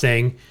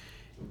 Mustang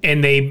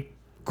and they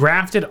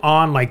grafted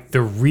on like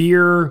the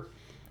rear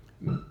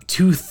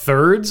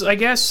 2/3, I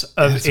guess,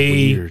 of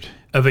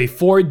a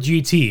Ford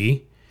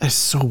GT. That's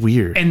so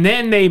weird. And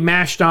then they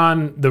mashed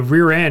on the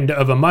rear end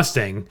of a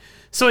Mustang.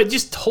 So it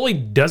just totally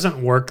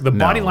doesn't work. The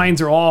body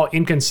lines are all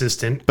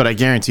inconsistent. But I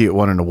guarantee it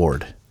won an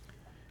award.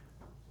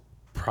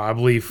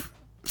 Probably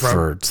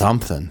for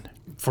something.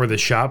 For the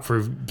shop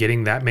for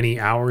getting that many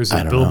hours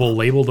of billable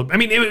labeled. I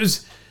mean, it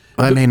was...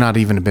 That may not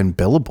even have been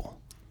billable.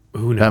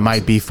 Who knows? That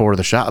might be for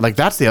the shop. Like,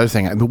 that's the other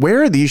thing.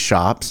 Where are these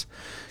shops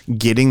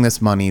getting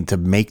this money to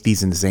make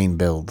these insane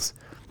builds?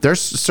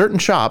 There's certain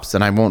shops,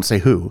 and I won't say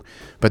who,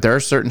 but there are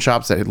certain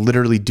shops that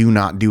literally do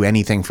not do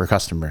anything for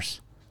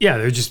customers. Yeah,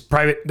 they're just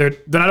private. They're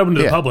not open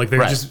to the public.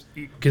 They're just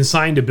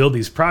consigned to build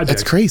these projects.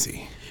 That's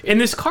crazy.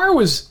 And this car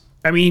was,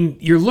 I mean,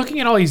 you're looking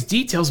at all these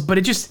details, but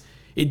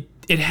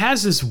it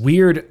has this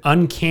weird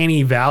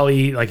uncanny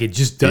valley. Like, it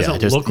just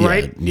doesn't look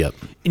right. Yep.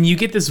 And you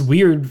get this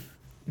weird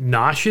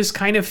nauseous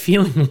kind of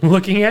feeling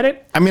looking at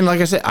it. I mean,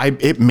 like I said,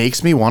 it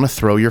makes me want to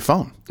throw your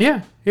phone.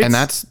 Yeah. And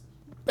that's...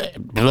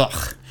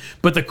 Ugh.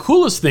 But the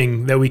coolest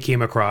thing that we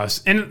came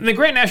across, and the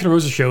Grand National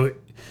Roadster Show,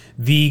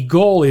 the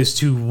goal is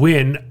to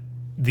win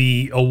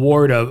the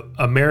award of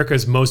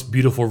America's Most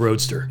Beautiful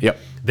Roadster. Yep.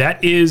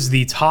 That is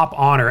the top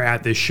honor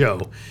at this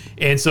show.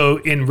 And so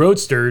in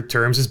roadster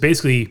terms, it's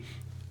basically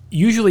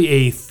usually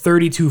a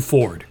 32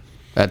 Ford.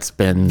 That's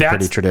been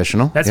pretty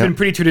traditional. That's been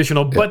pretty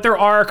traditional, but there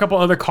are a couple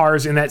other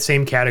cars in that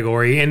same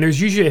category, and there's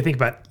usually, I think,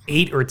 about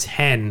 8 or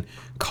 10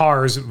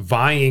 cars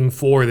vying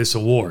for this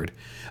award.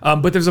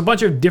 But there's a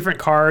bunch of different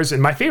cars,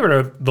 and my favorite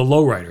are the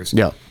lowriders.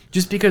 Yeah.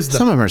 Just because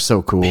some of them are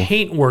so cool.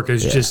 Paintwork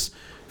is just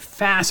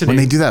fascinating.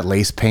 When they do that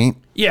lace paint.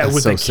 Yeah,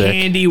 with the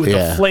candy, with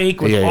the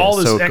flake, with all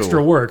this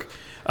extra work.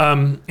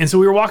 And so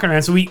we were walking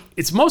around. So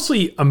it's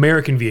mostly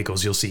American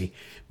vehicles you'll see.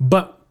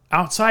 But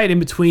outside in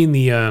between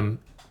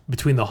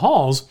the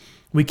halls,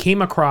 we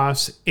came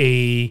across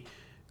a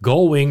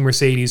Gullwing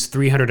Mercedes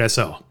 300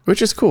 SL.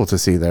 Which is cool to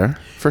see there,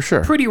 for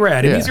sure. Pretty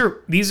rad.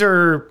 And these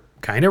are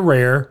kind of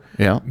rare.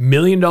 Yeah. $1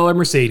 million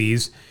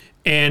Mercedes.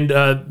 And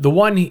the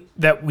one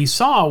that we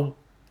saw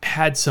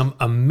had some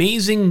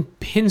amazing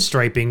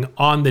pinstriping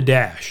on the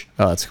dash.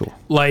 Oh, that's cool.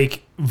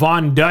 Like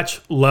Von Dutch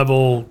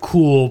level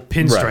cool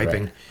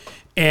pinstriping. Right.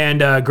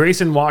 And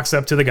Grayson walks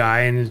up to the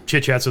guy and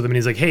chit-chats with him, and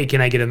he's like, hey, can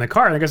I get in the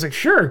car? And the guy's like,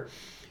 sure.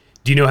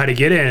 Do you know how to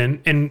get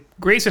in? And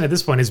Grayson at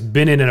this point has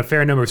been in a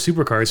fair number of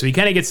supercars, so he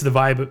kind of gets the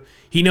vibe.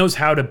 He knows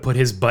how to put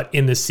his butt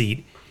in the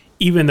seat,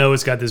 even though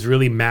it's got this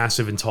really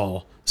massive and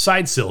tall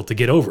side sill to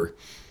get over.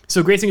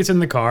 So Grayson gets in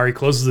the car, he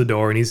closes the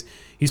door, and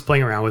he's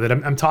playing around with it.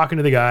 I'm talking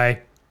to the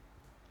guy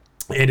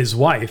and his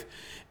wife,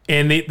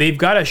 and they've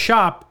got a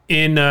shop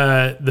in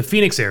the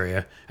Phoenix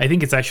area. I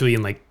think it's actually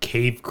in like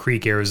Cave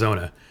Creek,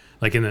 Arizona,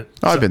 like in the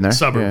I've been there.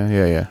 Suburb.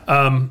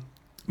 Yeah.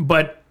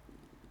 But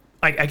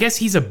I guess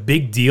he's a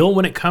big deal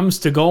when it comes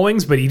to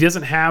Gullwings, but he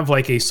doesn't have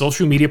like a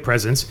social media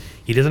presence.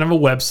 He doesn't have a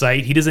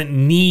website. He doesn't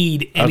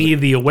need any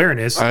of the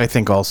awareness. I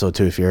think also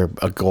too, if you're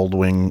a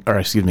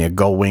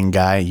Gullwing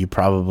guy, you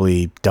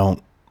probably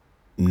don't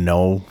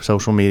know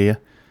social media.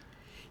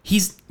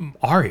 He's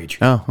our age.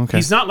 Oh, okay.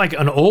 He's not like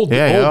an old dude.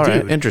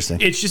 Right.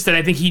 Interesting. It's just that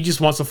I think he just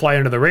wants to fly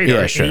under the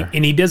radar. Yeah, sure.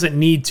 And he doesn't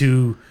need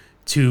to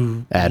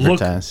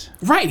advertise.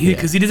 Right,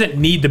 because he doesn't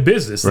need the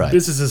business. The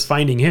business is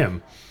finding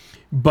him.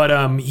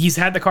 But he's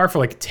had the car for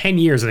like 10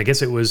 years, and I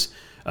guess it was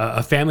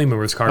a family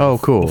member's car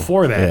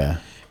before that. Yeah.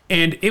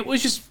 And it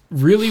was just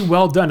really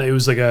well done. It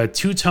was like a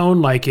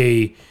two-tone, like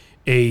a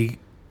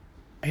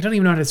I don't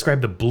even know how to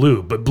describe the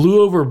blue, but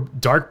blue over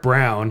dark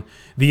brown.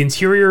 The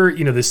interior,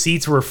 the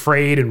seats were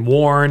frayed and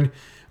worn,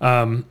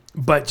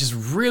 but just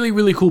really,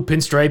 really cool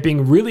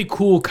pinstriping, really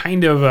cool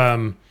kind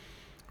of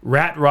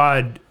rat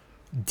rod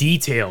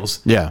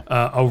details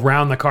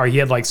around the car. He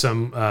had like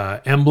some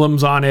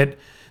emblems on it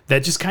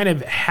that just kind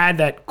of had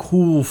that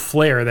cool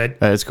flair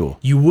that's cool.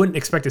 You wouldn't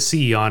expect to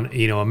see on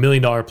 $1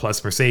 million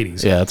plus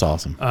Mercedes. Yeah, that's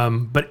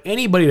awesome. But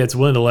anybody that's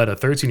willing to let a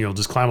 13-year-old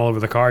just climb all over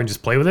the car and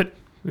just play with it,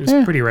 it's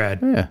pretty rad.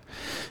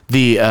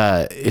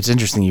 Yeah. It's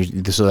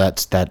interesting. So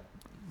that's that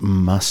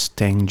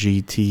Mustang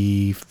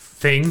GT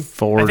thing.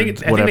 Ford, I think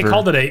they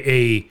called it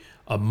a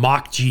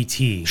mock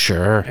GT.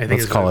 Sure.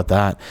 Let's call it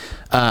that.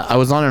 I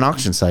was on an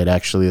auction site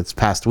actually this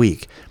past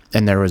week,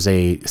 and there was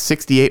a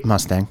 68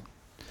 Mustang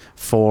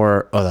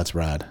that's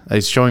rad.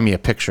 He's showing me a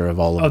picture of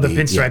all of the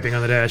pinstriping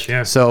on the dash,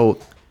 yeah. So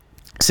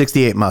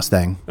 68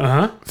 Mustang.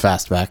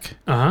 Fastback.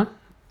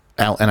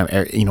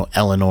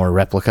 Eleanor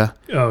replica.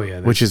 Oh yeah,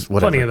 which is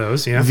whatever. plenty of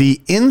those. Yeah,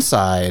 the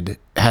inside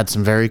had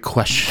some very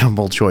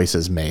questionable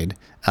choices made.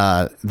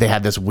 They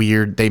had this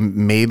weird. They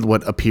made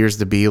what appears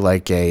to be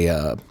like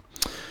a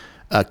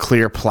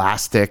clear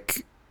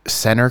plastic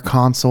center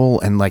console,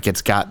 and like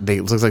it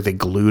looks like they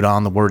glued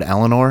on the word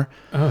Eleanor.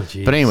 Oh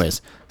geez. But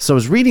anyways, so I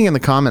was reading in the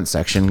comment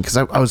section because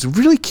I was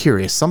really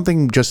curious.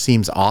 Something just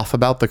seems off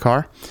about the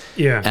car.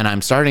 Yeah. And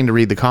I'm starting to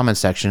read the comment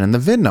section, and the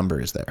VIN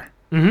number is there.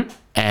 Mm-hmm.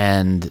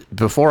 And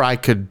before I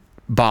could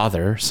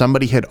bother,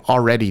 somebody had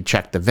already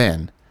checked the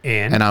VIN.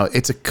 And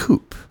it's a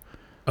coupe.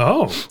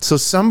 Oh. So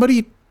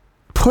somebody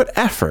put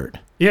effort.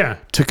 Yeah.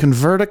 To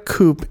convert a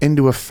coupe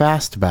into a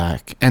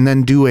fastback and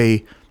then do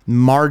a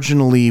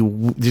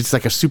marginally, it's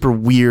like a super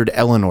weird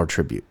Eleanor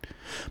tribute.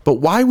 But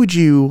why would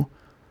you?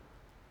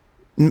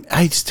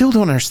 I still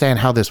don't understand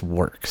how this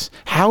works.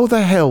 How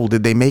the hell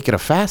did they make it a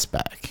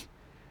fastback?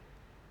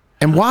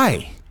 And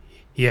why?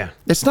 Yeah.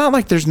 It's not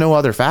like there's no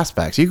other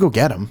fastbacks. You go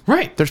get them.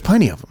 Right. There's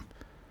plenty of them.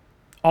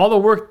 All the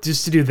work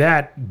just to do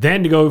that,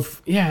 then to go,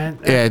 yeah.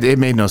 Yeah, it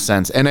made no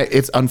sense. And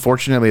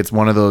unfortunately, it's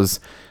one of those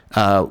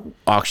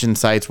auction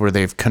sites where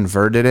they've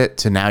converted it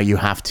to now you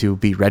have to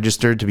be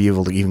registered to be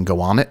able to even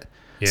go on it.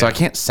 Yeah. So I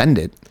can't send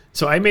it.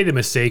 So I made the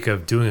mistake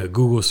of doing a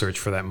Google search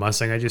for that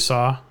Mustang I just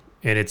saw,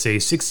 and it's a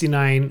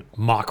 69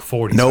 Mach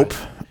 40. Nope.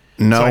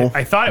 No. So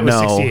I thought it was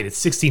 68. It's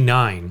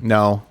 69.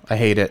 No, I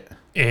hate it.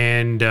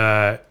 And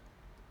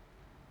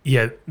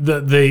yeah,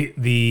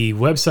 the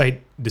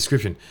website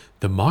description,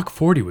 the Mach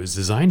 40 was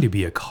designed to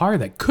be a car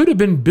that could have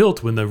been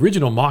built when the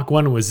original Mach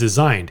 1 was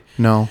designed.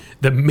 No.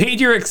 The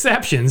major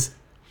exceptions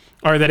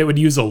are that it would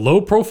use a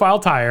low-profile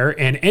tire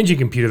and engine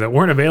computer that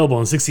weren't available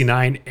in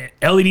 69,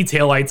 LED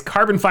taillights,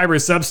 carbon fiber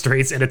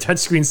substrates, and a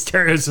touchscreen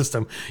stereo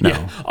system. No.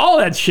 Yeah, all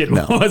that shit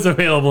was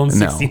available in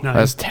 69. No,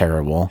 that's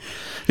terrible.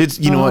 It's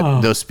you know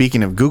what, though,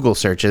 speaking of Google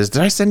searches,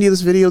 did I send you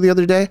this video the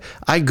other day?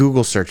 I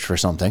Google searched for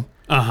something,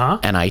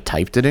 and I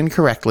typed it in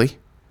correctly,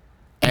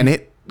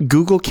 and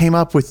Google came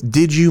up with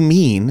 "did you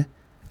mean"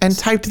 and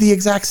typed the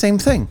exact same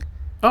thing.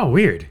 Oh,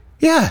 weird.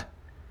 Yeah.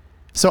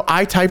 So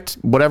I typed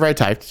whatever I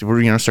typed,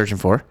 we're searching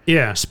for.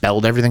 Yeah.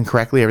 Spelled everything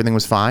correctly, everything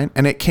was fine,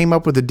 and it came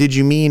up with a "did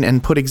you mean"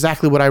 and put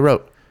exactly what I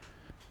wrote.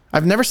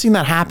 I've never seen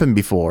that happen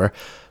before,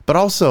 but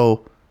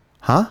also,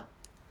 That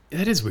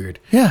is weird.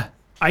 Yeah.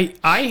 I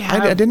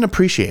didn't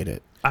appreciate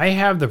it. I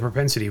have the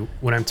propensity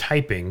when I'm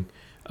typing,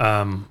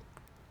 I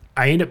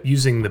end up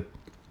using the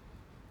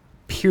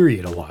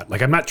period a lot.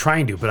 Like I'm not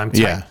trying to, but I'm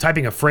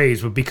typing a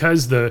phrase, but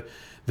because the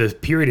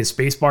period and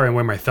space bar and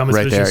where my thumb is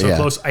positioned so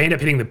close, I end up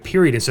hitting the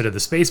period instead of the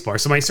space bar.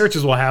 So my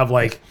searches will have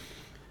like,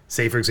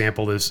 say for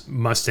example, this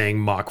Mustang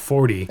Mach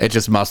 40. It's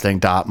just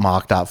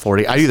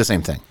Mustang.Mach.40. I do the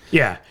same thing.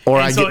 Yeah. Or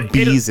I get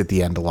B's at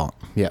the end along.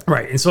 Yeah.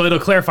 Right. And so it'll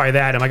clarify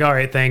that. I'm like, all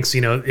right, thanks.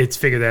 It's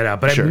figured that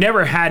out. But I've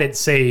never had it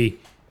say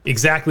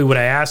exactly what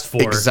I asked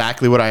for.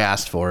 Exactly what I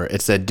asked for.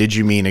 It said, "Did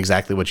you mean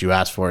exactly what you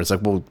asked for?" It's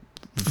like, well,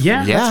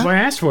 yeah. That's why I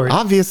asked for it.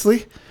 Obviously.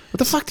 What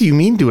the fuck do you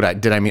mean?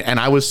 Did I mean? And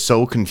I was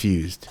so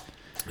confused.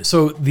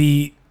 So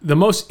the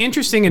most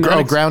interesting and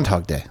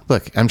Groundhog Day.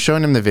 Look, I'm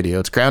showing him the video.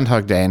 It's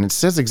Groundhog Day, and it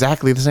says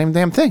exactly the same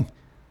damn thing.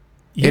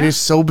 Yeah. It is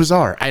so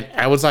bizarre.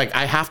 I was like,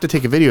 I have to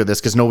take a video of this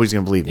because nobody's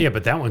gonna believe me. Yeah,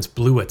 but that one's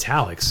blue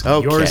italics.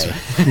 Okay. Yours.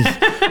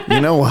 You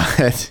know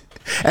what?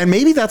 And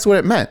maybe that's what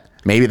it meant.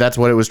 Maybe that's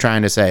what it was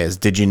trying to say. Is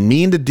did you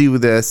mean to do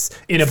this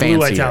in a fancier?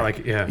 blue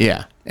italic? Yeah.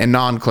 Yeah, and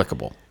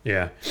non-clickable.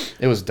 Yeah.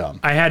 It was dumb.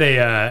 I had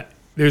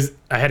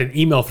an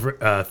email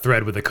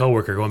thread with a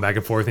coworker going back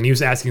and forth, and he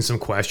was asking some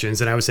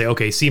questions, and I would say,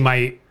 okay, see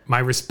my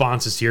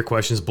responses to your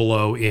questions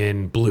below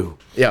in blue.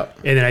 Yeah.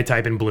 And then I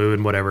type in blue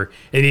and whatever,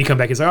 and he'd come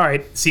back and say, all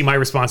right, see my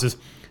responses.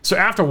 So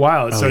after a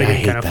while, it started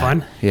getting kind of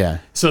fun. Yeah.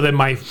 So then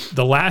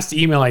the last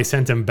email I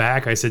sent him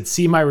back, I said,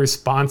 see my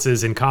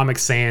responses in Comic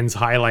Sans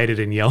highlighted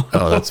in yellow.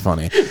 Oh, that's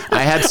funny. I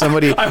had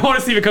somebody... I want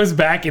to see if it comes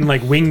back in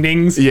like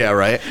wingdings. Yeah,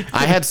 right.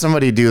 I had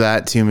somebody do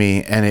that to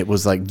me, and it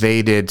was like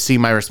they did see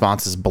my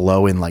responses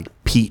below in like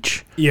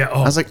peach. Yeah.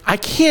 Oh. I was like, I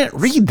can't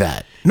read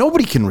that.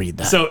 Nobody can read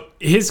that. So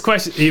his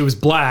question, it was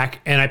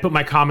black, and I put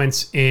my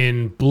comments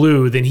in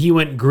blue. Then he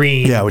went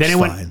green. Yeah, which then is it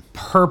fine. Went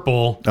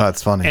purple. Oh,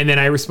 that's funny. And then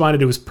I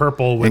responded it was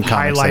purple with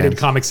highlighted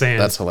Comic Sans.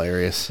 That's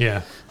hilarious.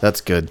 Yeah,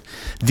 that's good.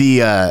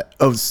 The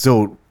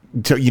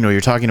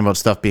you're talking about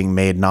stuff being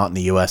made not in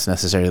the U.S.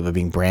 necessarily, but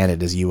being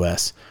branded as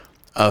U.S.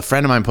 A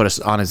friend of mine put us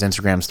on his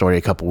Instagram story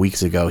a couple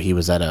weeks ago. He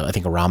was at I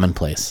think a ramen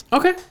place.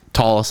 Okay.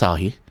 Tall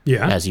Asahi.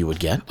 Yeah. As you would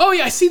get. Oh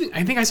yeah, I see.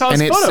 I think I saw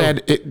this photo.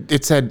 And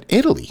it said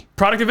Italy.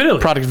 Product of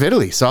Italy. Product of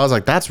Italy. So I was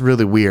like, that's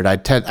really weird. I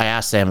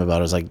asked Sam about it.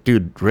 I was like,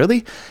 dude,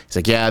 really? He's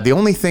like, yeah. The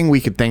only thing we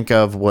could think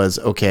of was,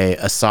 okay,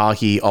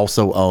 Asahi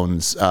also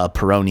owns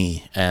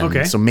Peroni,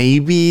 and so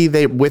maybe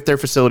they, with their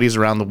facilities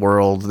around the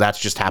world, that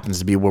just happens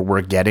to be where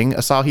we're getting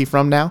Asahi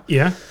from now.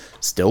 Yeah.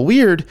 Still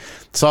weird.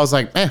 So I was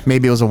like,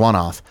 maybe it was a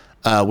one-off.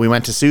 We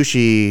went to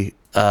sushi.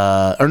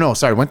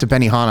 Went to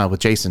Benihana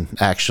with Jason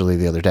actually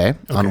the other day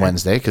on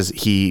Wednesday because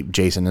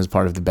Jason is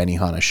part of the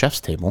Benihana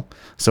chef's table.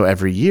 So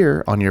every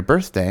year on your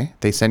birthday,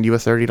 they send you a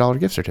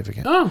 $30 gift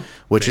certificate. Oh,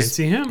 which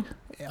fancy him.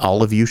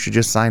 all of you should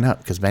just sign up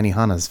because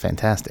Benihana is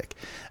fantastic.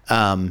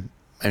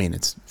 I mean,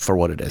 it's for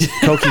what it is.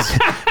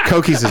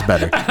 Koki's is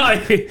better.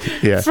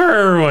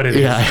 For what it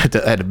is. Yeah, I had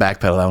to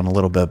backpedal that one a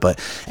little bit. But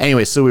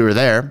anyway, so we were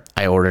there.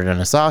 I ordered an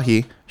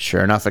Asahi.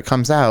 Sure enough, it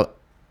comes out.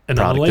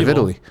 Product of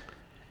Italy.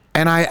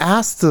 And I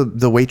asked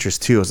the waitress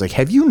too. I was like,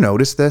 have you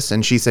noticed this?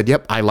 And she said,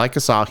 yep, I like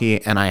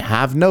Asahi. And I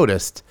have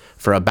noticed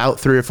for about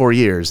 3 or 4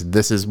 years,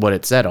 this is what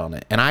it said on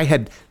it. And I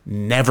had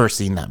never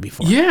seen that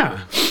before.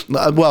 Yeah.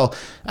 Well,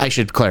 I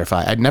should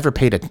clarify. I'd never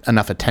paid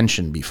enough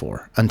attention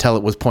before until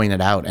it was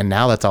pointed out. And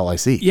now that's all I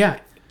see. Yeah.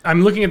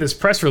 I'm looking at this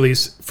press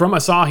release from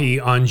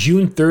Asahi on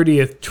June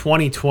 30th,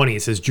 2020.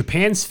 It says,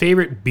 Japan's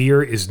favorite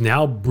beer is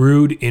now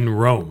brewed in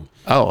Rome.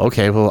 Oh,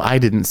 okay. Well, I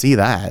didn't see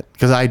that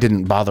because I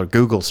didn't bother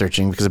Google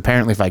searching because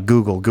apparently if I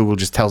Google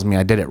just tells me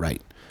I did it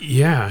right.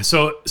 Yeah.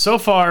 So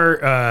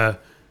far,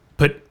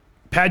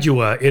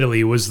 Padua,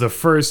 Italy was the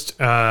first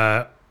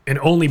and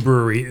only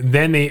brewery.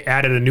 Then they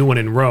added a new one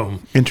in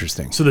Rome.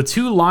 Interesting. So the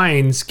two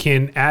lines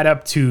can add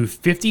up to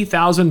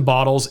 50,000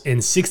 bottles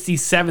and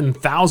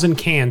 67,000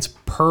 cans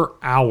per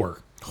hour.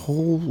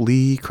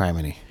 Holy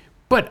criminy.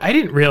 But I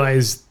didn't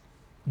realize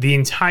the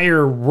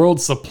entire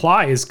world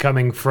supply is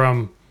coming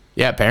from...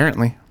 Yeah,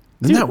 apparently.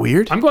 Isn't that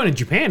weird? I'm going to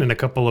Japan in a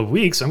couple of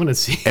weeks. I'm going to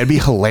see. It'd be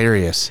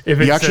hilarious. If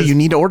you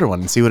need to order one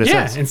and see what it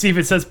says. Yeah, and see if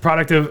it says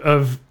product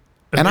of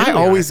and I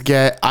always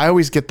get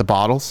the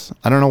bottles.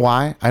 I don't know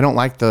why. I don't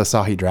like the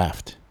Asahi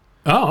Draft.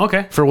 Oh,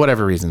 okay. For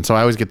whatever reason. So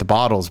I always get the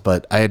bottles,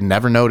 but I had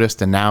never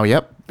noticed. And now,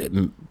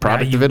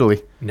 product of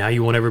Italy. Now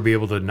you won't ever be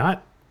able to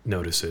not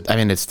notice it. I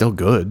mean, it's still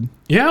good.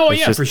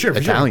 Yeah, for sure.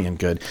 Italian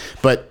good.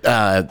 But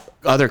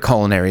other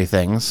culinary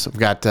things. I've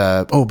got,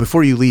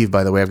 before you leave,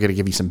 by the way, I've got to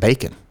give you some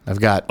bacon. I've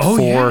got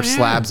 4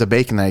 slabs of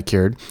bacon that I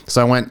cured.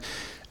 So I went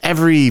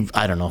every,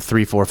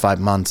 3, 4, 5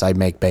 months, I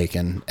make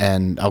bacon.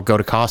 And I'll go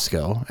to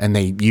Costco, and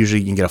you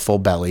can get a full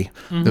belly.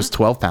 It was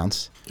 12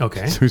 pounds.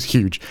 Okay. It was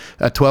huge.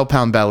 A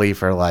 12-pound belly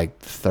for like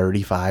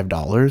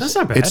 $35. That's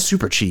not bad. It's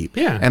super cheap.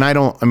 Yeah. And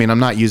I'm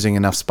not using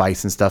enough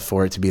spice and stuff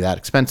for it to be that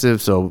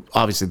expensive. So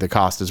obviously the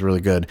cost is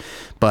really good.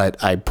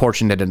 But I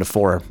portioned it into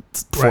four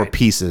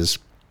pieces.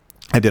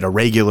 I did a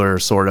regular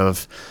sort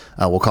of,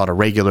 we'll call it a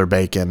regular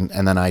bacon.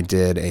 And then I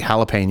did a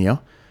jalapeno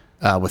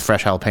with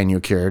fresh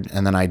jalapeno cured.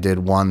 And then I did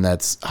one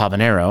that's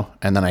habanero.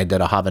 And then I did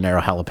a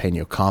habanero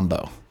jalapeno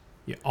combo.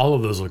 Yeah, all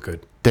of those look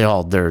good.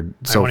 They're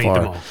so far. Eat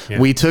them all. Yeah.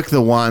 We took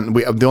the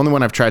only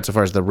one I've tried so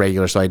far is the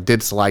regular. So I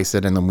did slice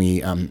it and then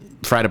we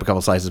fried up a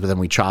couple slices, but then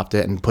we chopped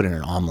it and put it in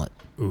an omelet.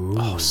 Ooh.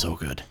 Oh, so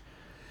good.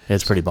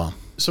 It's pretty bomb.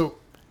 So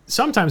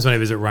sometimes when I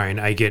visit Ryan,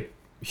 I get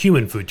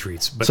human food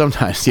treats, but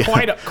sometimes, yeah.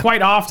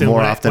 Quite often,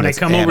 when I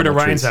come over to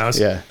Ryan's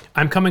house,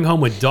 I'm coming home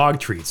with dog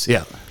treats.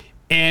 Yeah.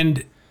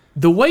 And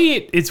the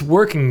way it's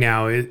working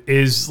now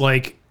is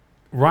like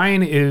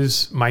Ryan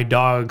is my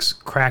dog's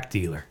crack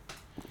dealer.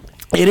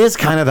 It is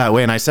kind of that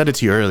way, and I said it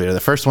to you earlier.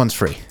 The first one's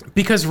free.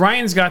 Because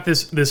Ryan's got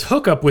this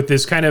hookup with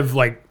this kind of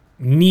like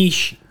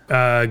niche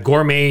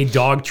gourmet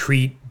dog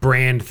treat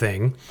brand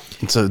thing.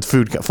 It's a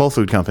full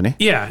food company.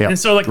 Yeah. Yep. And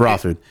so like raw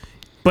food.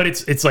 But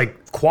it's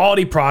like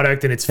quality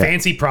product and it's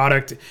fancy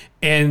product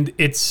and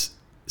it's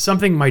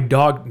something my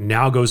dog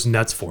now goes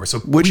nuts for. So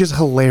which is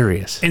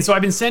hilarious. And so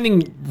I've been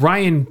sending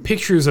Ryan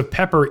pictures of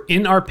Pepper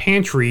in our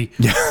pantry,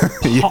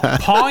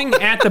 pawing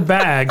at the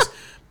bags,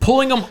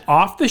 pulling them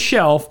off the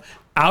shelf,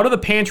 out of the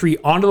pantry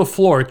onto the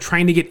floor,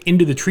 trying to get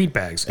into the treat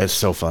bags. It's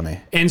so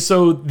funny. And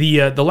so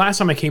the last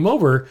time I came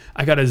over,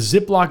 I got a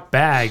Ziploc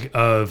bag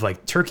of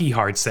like turkey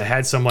hearts that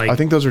had some like... I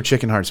think those were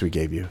chicken hearts we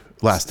gave you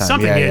last time.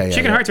 Something,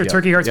 chicken hearts or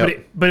turkey hearts,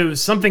 but it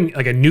was something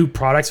like a new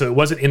product, so it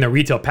wasn't in the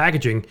retail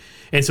packaging.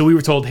 And so we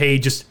were told, hey,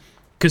 just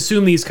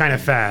consume these kind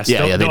of fast. They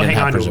didn't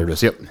have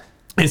preservatives. Yep.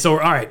 And so,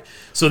 all right.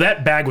 So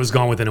that bag was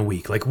gone within a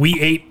week. Like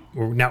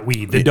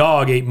the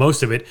dog ate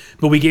most of it,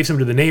 but we gave some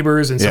to the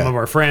neighbors and some of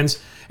our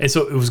friends. And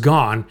so it was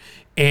gone.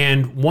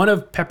 And one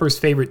of Pepper's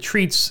favorite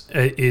treats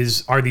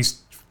are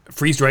these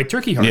freeze-dried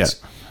turkey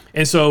hearts. Yeah.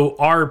 And so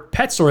our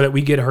pet store that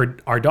we get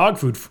our dog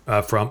food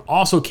from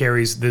also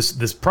carries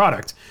this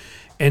product.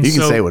 And you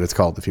can say what it's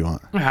called if you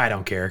want. I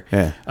don't care.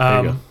 Yeah,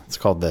 there you go. It's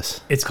called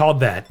this. It's called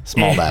that.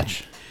 Small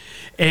batch.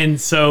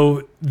 And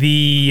so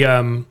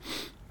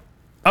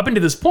up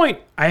until this point,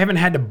 I haven't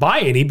had to buy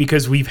any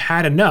because we've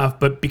had enough.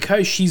 But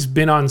because she's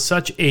been on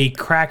such a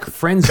crack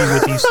frenzy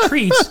with these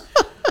treats,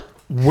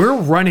 we're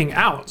running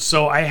out.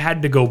 So I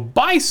had to go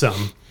buy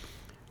some.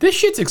 This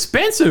shit's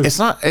expensive.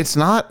 It's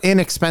not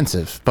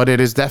inexpensive, but it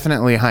is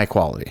definitely high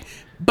quality.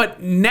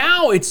 But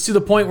now it's to the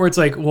point where it's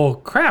like, well,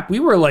 crap, we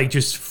were like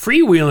just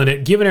freewheeling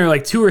it, giving her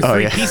like 2 or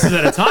 3 pieces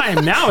at a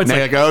time. Now it's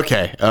like,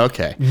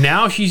 okay.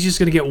 Now she's just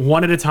going to get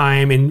one at a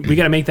time, and we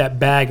got to make that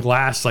bag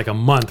last like a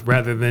month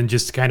rather than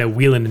just kind of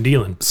wheeling and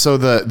dealing. So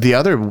the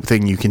other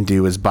thing you can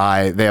do is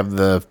they have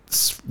the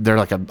they're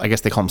like I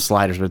guess they call them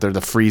sliders, but they're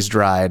the freeze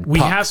dried. We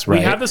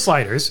have the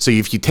sliders. So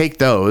if you take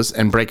those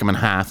and break them in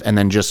half and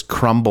then just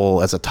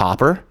crumble as a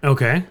topper,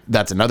 okay,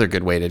 that's another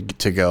good way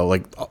to go.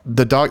 Like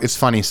the dog, it's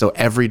funny. So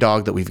every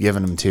dog that we've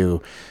given them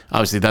to,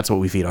 obviously that's what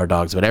we feed our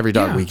dogs, but every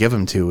dog we give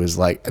them to is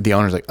like the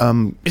owner's like,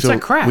 it's so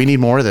like crap. We need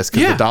more of this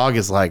because the dog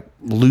is like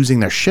losing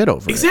their shit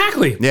over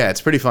exactly. it. Yeah,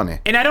 it's pretty funny.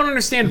 And I don't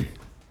understand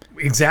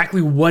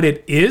exactly what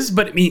it is,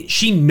 but I mean,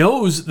 she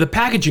knows the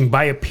packaging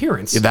by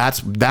appearance.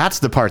 That's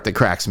the part that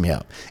cracks me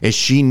up. Is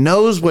she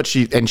knows what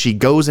she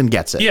goes and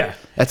gets it. Yeah,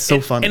 that's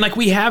so funny. And like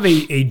we have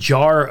a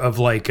jar of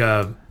like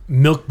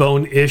milk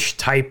bone ish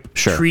type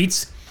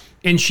treats,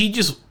 and she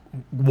just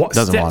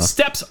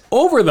steps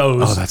over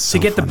those to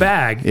get the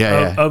bag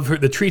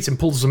of the treats and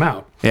pulls them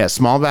out. Yeah,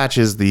 small batch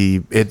is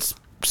it's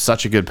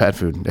such a good pet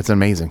food. It's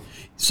amazing.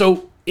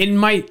 So in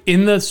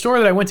the store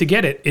that I went to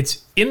get it,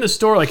 it's in the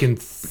store like in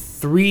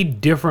 3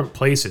 different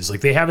places.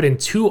 Like they have it in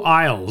 2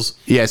 aisles.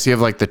 Yeah, so you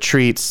have like the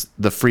treats,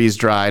 the freeze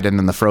dried, and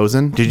then the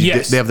frozen.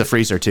 Yes. They have the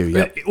freezer too.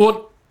 Yeah.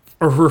 Well,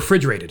 or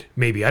refrigerated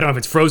maybe. I don't know if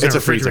it's frozen or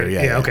refrigerated.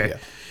 Freezer. Yeah. Okay.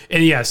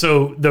 Yeah. And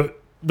so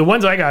the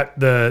ones I got,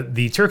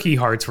 the turkey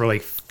hearts were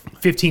like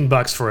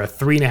 $15 for a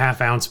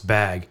 3.5 ounce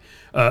bag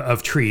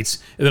of treats.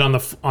 And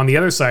then on the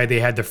other side, they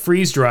had the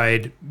freeze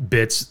dried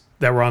bits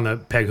that were on the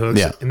peg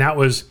hooks, and that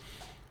was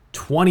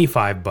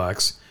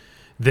 $25.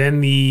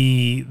 Then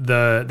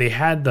they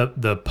had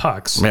the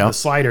pucks, the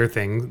slider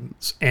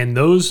things, and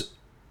those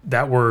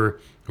that were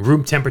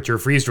room temperature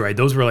freeze dried,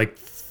 those were like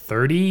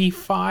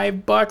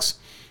 $35.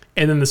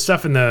 And then the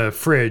stuff in the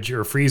fridge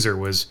or freezer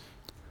was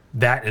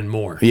that and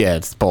more. Yeah,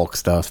 it's bulk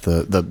stuff.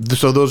 So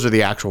those are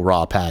the actual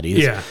raw patties.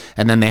 Yeah.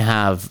 And then they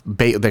have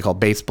they call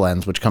base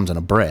blends, which comes in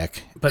a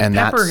brick. But and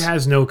Pepper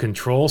has no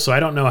control, so I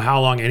don't know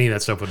how long any of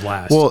that stuff would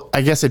last. Well,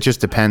 I guess it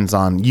just depends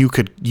on you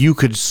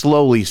could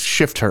slowly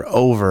shift her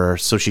over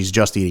so she's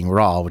just eating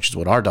raw, which is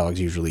what our dogs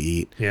usually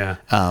eat. Yeah.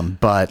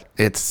 But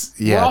it's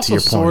We're also to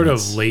your point, sort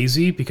of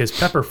lazy because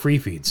Pepper free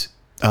feeds.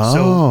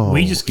 Oh, so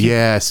we just keep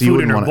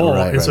food in her bowl,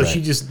 and so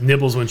she just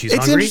nibbles when she's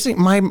hungry. It's interesting.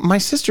 My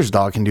sister's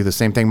dog can do the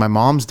same thing. My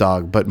mom's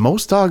dog, but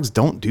most dogs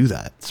don't do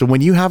that. So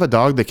when you have a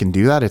dog that can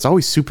do that, it's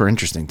always super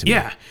interesting to me.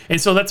 Yeah, and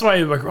so that's why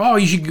I'm like, oh,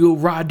 you should go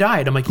raw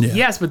diet. I'm like,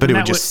 yes, but it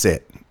would just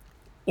sit.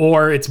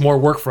 Or it's more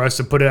work for us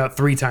to put it out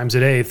 3 times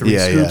a day, 3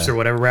 scoops or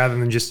whatever, rather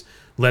than just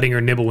letting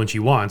her nibble when she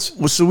wants.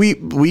 Well, so we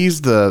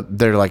use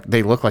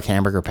they look like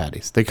hamburger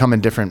patties. They come in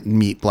different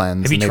meat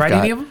blends. Have you tried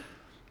any of them?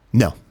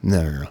 No,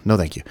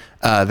 thank you.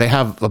 They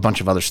have a bunch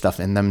of other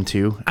stuff in them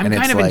too. I'm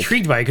kind of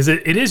intrigued by it because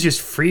it is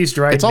just freeze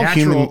dried. It's all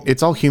natural.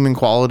 It's all human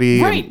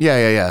quality. Right. And,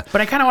 yeah.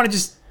 But I kind of want to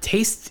just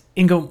taste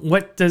and go,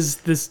 what does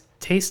this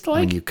taste like?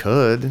 I mean, you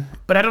could.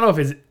 But I don't know if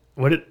it's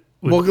what it.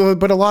 Well,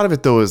 but a lot of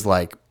it though is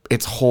like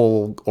it's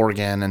whole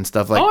organ and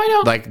stuff like. Oh, I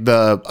know. Like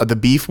the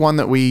beef one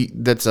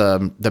that's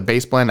the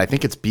base blend. I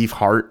think it's beef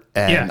heart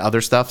and other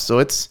stuff. So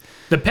it's.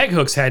 The peg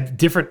hooks had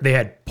different. They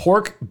had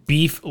pork,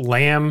 beef,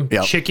 lamb,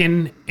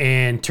 chicken,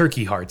 and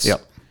turkey hearts.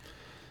 Yep.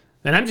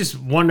 And I'm just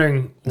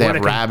wondering. They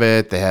have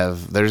rabbit.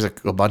 There's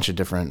a bunch of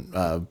different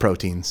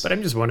proteins. But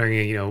I'm just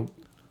wondering,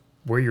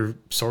 where you're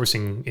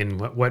sourcing in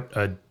what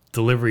a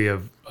delivery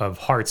of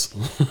hearts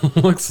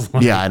looks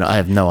like. Yeah, I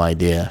have no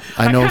idea.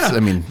 I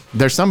mean,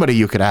 there's somebody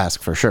you could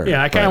ask for sure.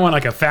 Yeah, I kind of want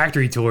like a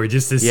factory tour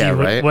just to see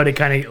what it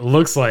kind of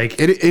looks like.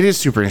 It is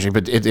super interesting,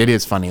 but it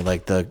is funny.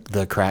 Like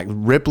the crack.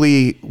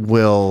 Ripley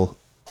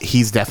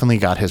he's definitely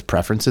got his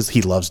preferences.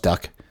 He loves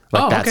duck.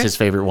 That's his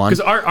favorite one. Because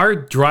our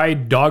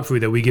dried dog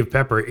food that we give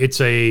Pepper, it's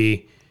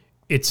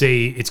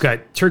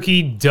got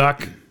turkey,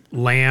 duck,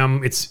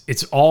 lamb.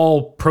 It's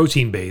all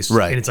protein based,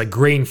 right? And it's like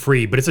grain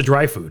free, but it's a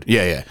dry food.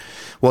 Yeah.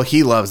 Well,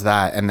 he loves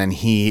that, and then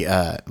he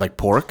like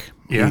pork.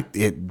 Yeah,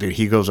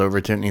 he goes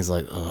over to it and he's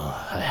like,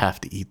 "Oh, I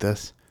have to eat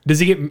this." Does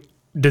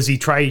he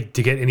try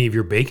to get any of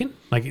your bacon?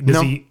 Like,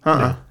 does he?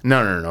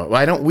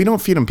 No. We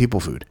don't feed him people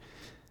food.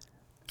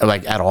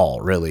 Like at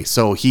all, really.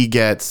 So he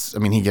gets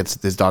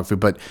his dog food,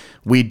 but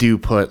we do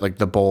put like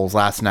the bowls.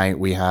 Last night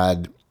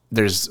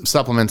there's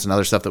supplements and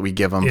other stuff that we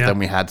give them. Yeah. Then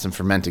we had some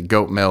fermented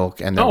goat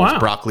milk and there was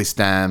broccoli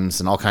stems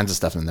and all kinds of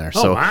stuff in there.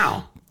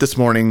 This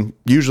morning,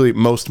 usually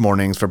most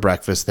mornings for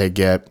breakfast, they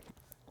get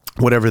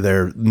whatever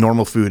their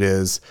normal food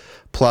is.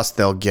 Plus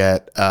they'll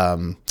get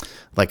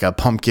like a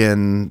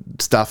pumpkin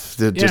stuff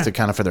just to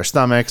kind of for their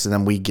stomachs. And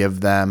then we give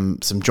them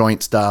some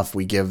joint stuff.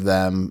 We give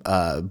them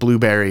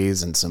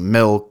blueberries and some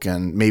milk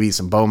and maybe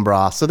some bone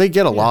broth. So they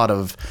get a lot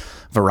of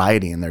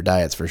variety in their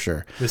diets for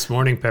sure. This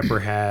morning, Pepper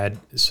had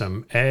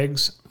some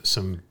eggs,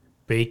 some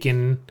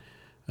bacon,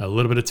 a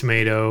little bit of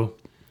tomato,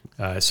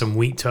 some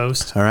wheat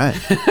toast. All right.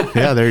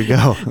 Yeah, there you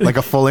go. Like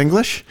a full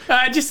English?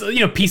 Just,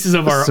 pieces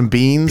of some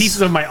beans.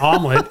 Pieces of my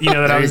omelet,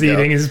 that I was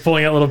eating, is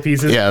pulling out little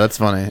pieces. Yeah, that's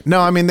funny.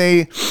 No, I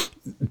mean,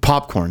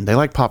 popcorn. They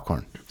like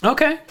popcorn.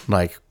 Okay.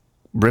 Like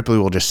Ripley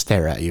will just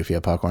stare at you if you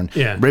have popcorn.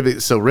 Yeah.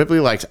 Ripley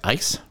likes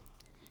ice,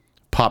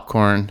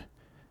 popcorn,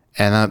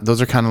 and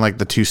those are kind of like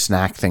the 2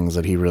 snack things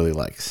that he really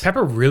likes.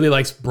 Pepper really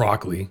likes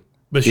broccoli.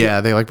 But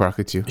they like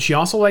broccoli too. She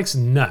also likes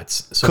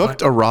nuts. So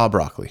cooked or raw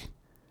broccoli?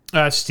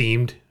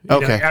 Steamed.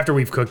 Okay. After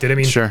we've cooked it. I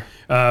mean, sure.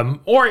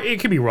 Or it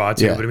could be raw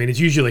too. But I mean, it's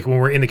usually like when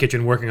we're in the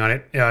kitchen working on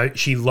it.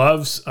 She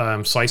loves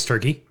sliced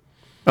turkey.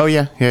 Oh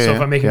yeah. So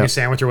if I'm making a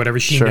sandwich or whatever,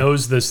 she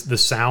knows the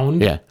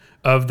sound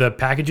of the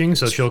packaging,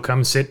 so she'll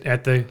come sit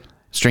at the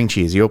string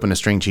cheese. You open a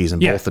string cheese,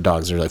 and both the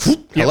dogs are like,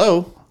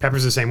 "Hello."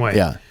 Pepper's the same way.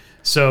 Yeah.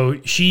 So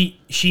she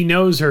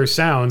knows her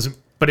sounds,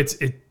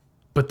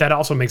 but that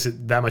also makes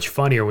it that much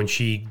funnier when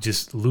she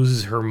just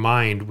loses her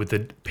mind with the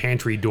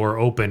pantry door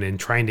open and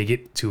trying to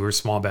get to her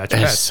small batch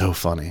pets. It's so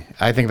funny.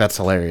 I think that's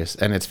hilarious,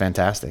 and it's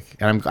fantastic.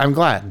 And I'm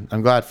glad.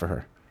 I'm glad for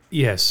her.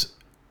 Yes.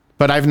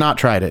 But I've not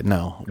tried it,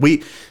 no.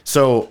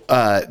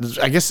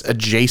 I guess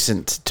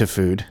adjacent to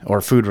food or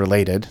food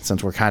related,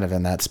 since we're kind of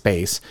in that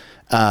space,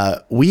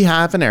 we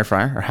have an air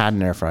fryer, or had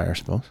an air fryer, I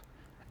suppose,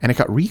 and it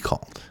got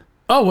recalled.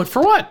 Oh, what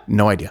for what?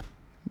 No idea.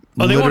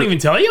 Oh, they won't even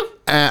tell you?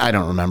 I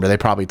don't remember. They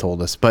probably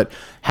told us, but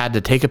had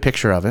to take a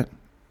picture of it,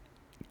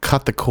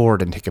 cut the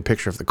cord, and take a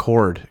picture of the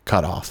cord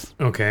cut off.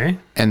 Okay.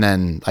 And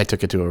then I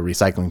took it to a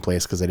recycling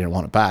place because they didn't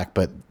want it back,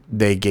 but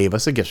they gave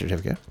us a gift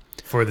certificate.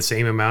 For the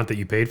same amount that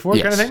you paid for,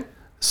 kind of thing?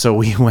 So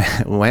we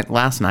went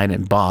last night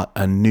and bought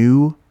a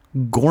new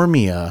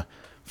Gourmet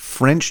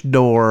French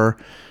door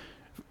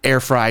air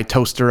fry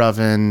toaster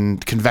oven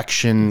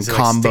convection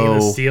combo. Like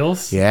stainless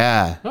steels?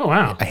 Yeah. Oh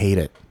wow. I hate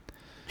it.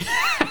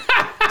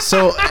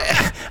 So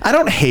I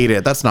don't hate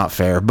it. That's not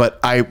fair.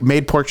 But I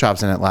made pork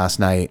chops in it last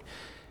night,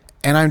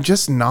 and I'm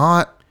just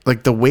not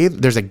like the way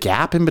there's a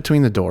gap in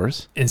between the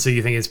doors. And so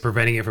you think it's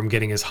preventing it from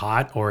getting as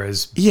hot or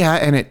as... Yeah,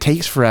 and it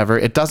takes forever.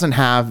 It doesn't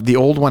have... The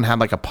old one had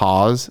like a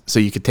pause, so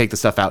you could take the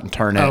stuff out and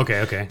turn it. Oh,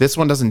 okay. This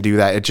one doesn't do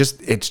that.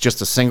 It's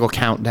just a single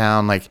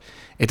countdown. Like,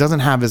 it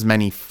doesn't have as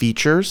many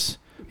features,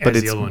 but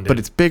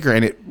it's bigger.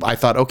 And I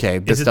thought, okay,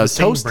 this does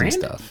toast and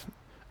stuff.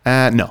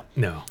 No.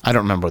 I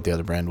don't remember what the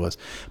other brand was,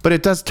 but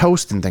it does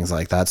toast and things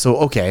like that. So,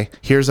 okay,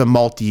 here's a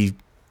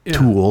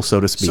multi-tool,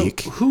 so to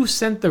speak. So who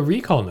sent the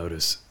recall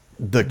notice?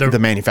 The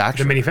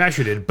manufacturer. The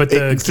manufacturer did, but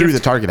through the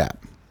Target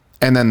app.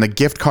 And then the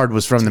gift card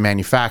was from the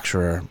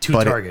manufacturer. To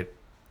Target.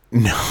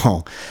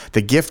 No,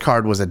 the gift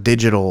card was a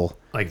digital...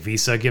 Like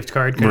Visa gift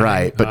card?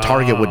 Right, but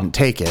Target wouldn't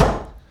take it.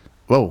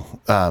 Whoa,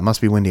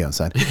 must be windy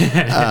outside.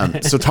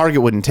 So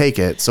Target wouldn't take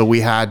it, so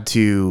we had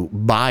to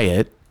buy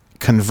it,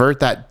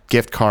 convert that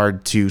gift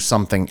card to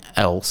something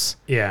else.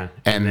 Yeah.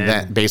 And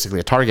then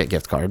basically a Target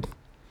gift card.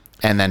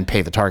 And then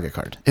pay the Target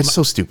card. It's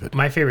so stupid.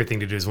 My favorite thing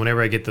to do is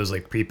whenever I get those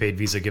like prepaid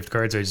Visa gift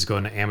cards, I just go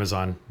into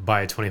Amazon,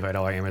 buy a $25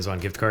 Amazon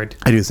gift card.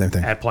 I do the same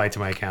thing. Apply it to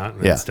my account,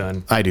 and it's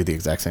done. I do the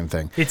exact same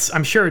thing.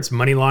 I'm sure it's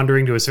money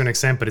laundering to a certain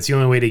extent, but it's the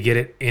only way to get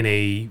it in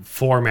a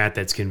format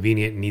that's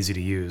convenient and easy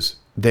to use.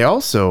 They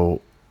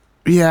also,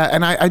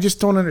 and I just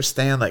don't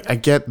understand. Like, I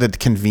get the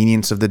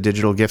convenience of the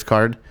digital gift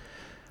card,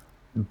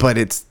 but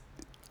it's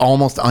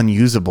almost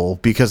unusable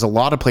because a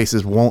lot of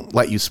places won't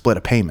let you split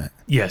a payment.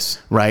 Yes.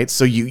 Right.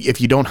 So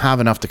if you don't have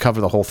enough to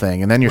cover the whole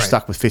thing, and then you're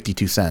stuck with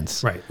 52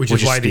 cents. Right. Which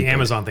is why the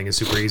Amazon thing is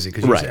super easy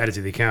because you just add it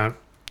to the account.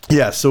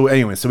 Yeah. So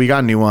anyway, we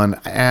got a new one.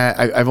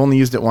 I've only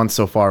used it once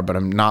so far, but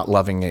I'm not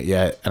loving it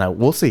yet. And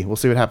we'll see. We'll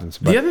see what happens.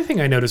 But the other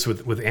thing I noticed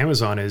with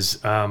Amazon is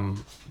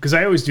because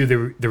I always do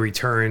the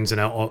returns and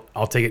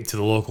I'll take it to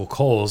the local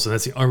Kohl's, and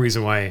that's the only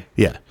reason why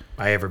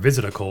I ever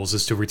visit a Kohl's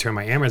is to return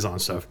my Amazon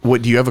stuff.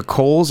 What do you have, a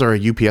Kohl's or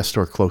a UPS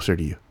store closer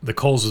to you? The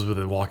Kohl's is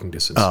within walking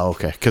distance. Oh,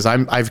 okay. Because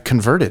I've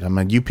converted. I'm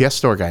a UPS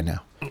store guy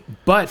now.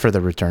 But for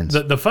the returns,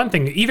 the fun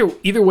thing,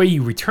 either way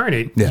you return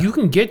it, you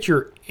can get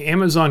your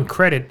Amazon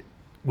credit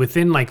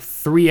within like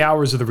 3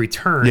 hours of the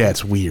return. Yeah,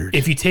 it's weird.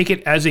 If you take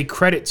it as a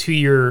credit to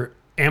your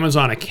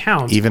Amazon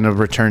account, even a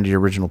return to your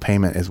original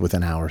payment is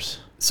within hours.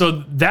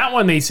 So that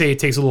one they say it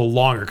takes a little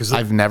longer because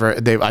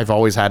I've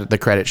always had the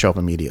credit show up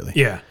immediately.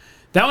 Yeah.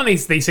 That one, they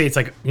say it's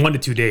like 1 to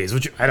 2 days,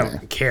 which I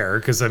don't care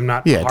because I'm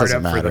not hard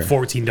up for the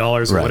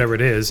 $14 or whatever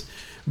it is.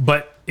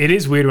 But it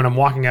is weird when I'm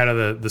walking out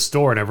of the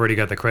store and I've already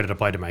got the credit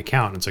applied to my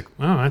account. And it's like,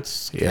 oh,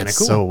 that's kind of cool.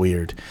 It's so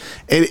weird.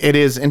 It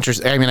is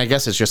interesting. I mean, I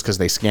guess it's just because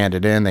they scanned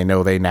it in. They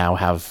know they now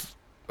have,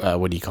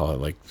 what do you call it?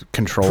 Like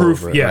control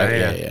over it.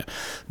 Yeah.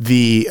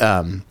 The,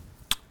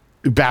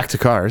 back to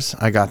cars,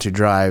 I got to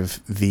drive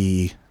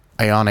the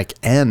Ioniq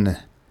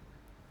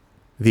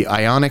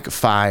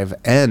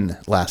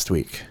 5N last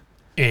week.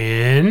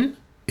 And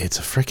it's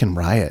a freaking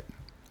riot.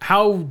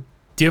 How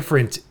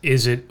different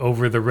is it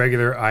over the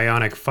regular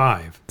Ioniq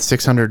 5?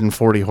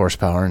 640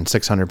 horsepower and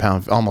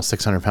 600 almost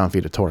 600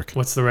 pound-feet of torque.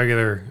 What's the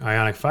regular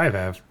Ioniq 5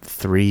 have?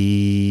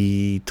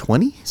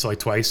 320. So like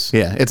twice.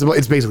 Yeah,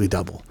 it's basically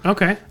double.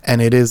 Okay.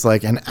 And it is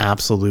like an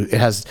absolute.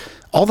 It has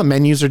all the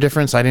menus are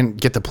different, so I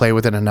didn't get to play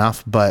with it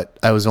enough. But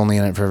I was only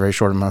in it for a very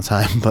short amount of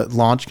time. But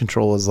launch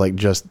control is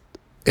like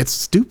it's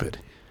stupid.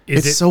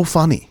 It's so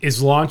funny.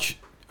 Is launch?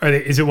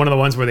 Is it one of the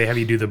ones where they have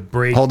you do the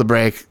brake, hold the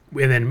brake,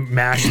 and then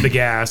mash the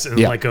gas and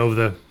let go of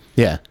the?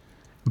 Yeah,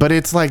 but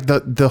it's like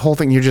the whole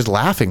thing. You're just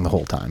laughing the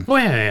whole time.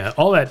 Well, yeah.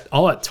 All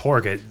that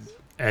torque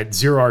at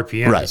 0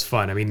 RPM is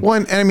fun. I mean,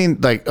 and I mean,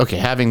 like, okay,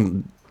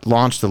 having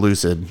launched the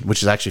Lucid,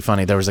 which is actually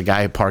funny. There was a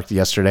guy parked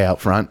yesterday out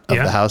front of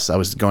the house. I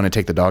was going to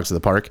take the dogs to the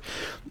park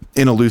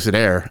in a Lucid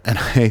Air, and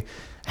I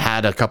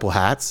had a couple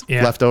hats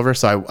left over.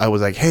 So I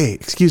was like, hey,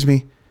 excuse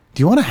me,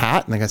 do you want a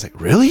hat? And the guy's like,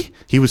 really?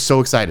 He was so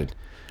excited.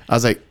 I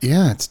was like,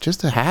 yeah, it's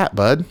just a hat,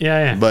 bud.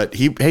 Yeah. But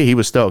he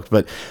was stoked.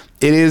 But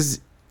it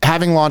is,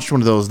 having launched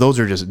one of those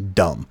are just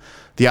dumb.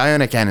 The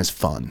Ioniq N is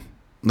fun.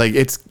 Like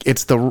it's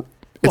a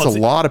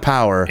lot of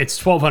power.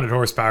 It's 1,200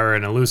 horsepower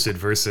in a Lucid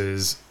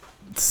versus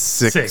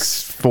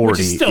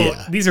 640. Still,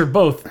 these are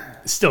both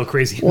still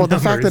crazy. Well, numbers.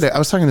 the fact that I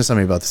was talking to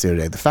somebody about this the other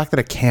day, the fact that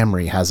a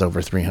Camry has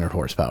over 300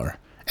 horsepower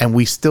and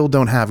we still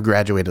don't have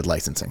graduated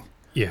licensing,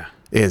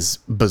 is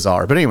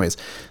bizarre. But anyways,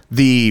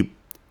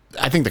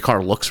 I think the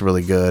car looks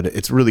really good.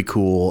 It's really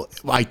cool.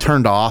 I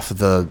turned off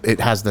it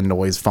has the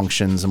noise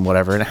functions and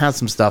whatever, and it has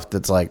some stuff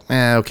that's like,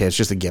 okay, it's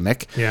just a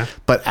gimmick. Yeah.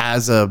 But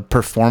as a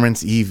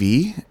performance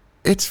EV,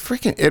 it's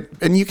freaking it,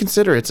 and you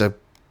consider it's a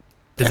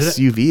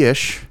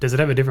SUV-ish. Does it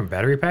have a different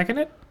battery pack in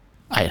it?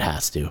 It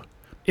has to.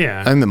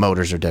 Yeah. And the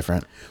motors are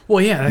different.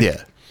 Well, yeah.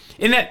 Yeah.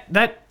 And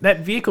that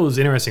vehicle is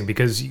interesting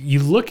because you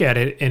look at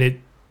it and it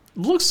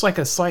looks like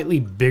a slightly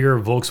bigger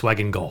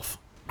Volkswagen Golf.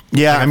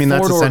 Yeah, like I mean,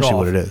 that's four-door essentially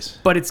Golf, what it is.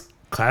 But it's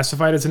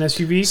classified as an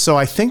SUV. So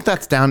I think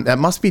that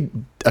must be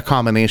a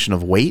combination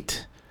of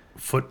weight,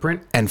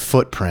 footprint,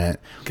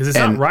 because it's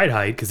not ride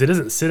height because it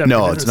doesn't sit up.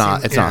 No, it's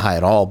not. It's not high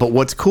at all. But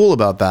what's cool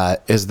about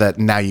that is that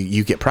now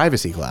you get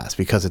privacy glass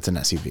because it's an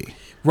SUV.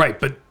 Right,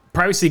 but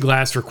privacy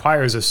glass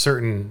requires a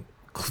certain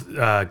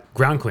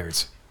ground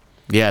clearance.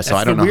 Yeah, so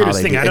I don't know how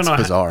they do it. It's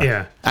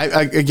bizarre.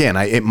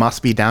 It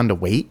must be down to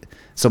weight.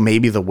 So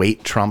maybe the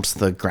weight trumps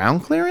the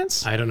ground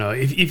clearance? I don't know.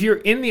 If you're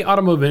in the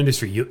automotive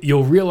industry,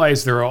 you'll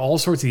realize there are all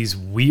sorts of these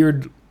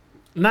weird,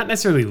 not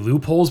necessarily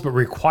loopholes, but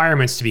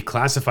requirements to be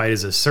classified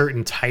as a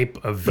certain type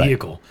of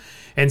vehicle. Right.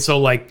 And so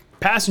like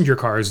passenger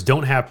cars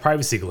don't have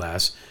privacy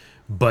glass,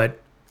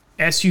 but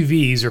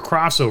SUVs or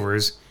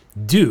crossovers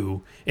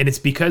do. And it's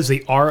because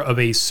they are of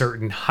a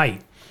certain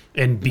height.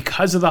 And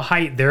because of the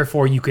height,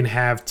 therefore, you can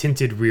have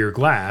tinted rear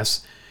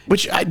glass.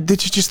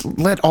 Did you just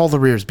let all the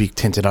rears be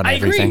tinted on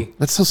everything? Agree.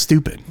 That's so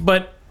stupid.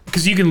 But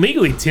because you can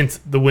legally tint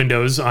the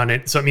windows on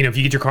it. So, I mean, if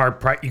you get your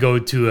car, you go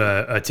to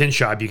a tint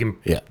shop, you can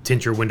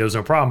tint your windows,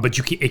 no problem. But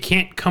it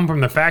can't come from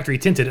the factory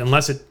tinted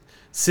unless it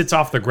sits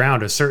off the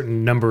ground a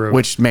certain number of...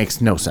 Which makes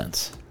no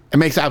sense. It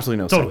makes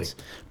absolutely no sense.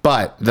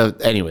 But,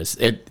 anyways,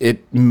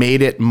 it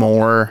made it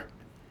more,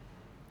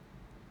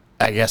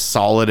 I guess,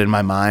 solid in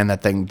my mind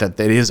that it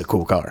is a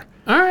cool car.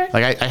 All right.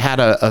 Like, I had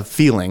a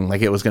feeling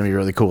like it was going to be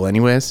really cool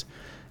anyways.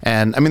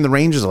 And I mean, the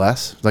range is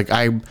less. Like,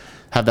 I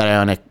have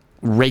that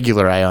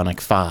regular Ioniq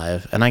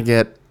 5, and I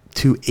get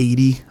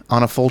 280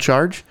 on a full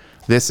charge.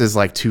 This is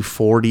like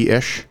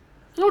 240-ish.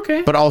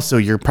 Okay. But also,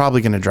 you're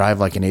probably going to drive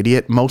like an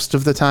idiot most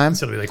of the time.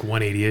 So it'll be like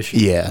 180-ish.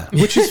 Yeah,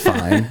 which is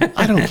fine.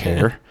 I don't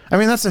care. I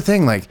mean, that's the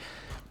thing. Like,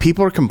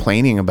 people are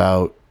complaining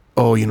about,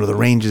 the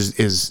range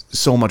is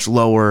so much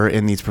lower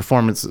in these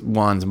performance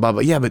ones and blah, blah.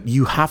 Yeah, but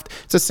you have to.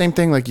 It's the same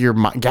thing like your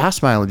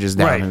gas mileage is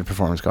down in a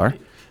performance car.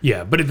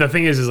 Yeah, but the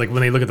thing is like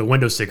when they look at the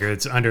window sticker,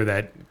 it's under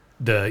the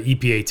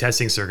EPA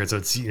testing circuit, so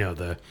it's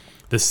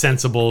the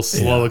sensible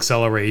slow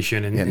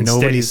acceleration and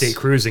steady state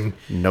cruising.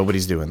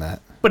 Nobody's doing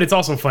that. But it's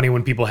also funny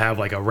when people have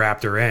like a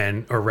Raptor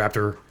N or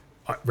Raptor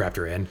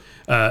N,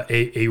 a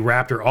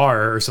Raptor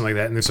R or something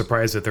like that, and they're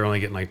surprised that they're only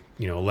getting like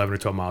 11 or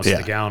 12 miles to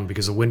the gallon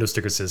because the window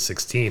sticker says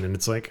 16, and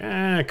it's like,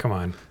 come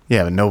on.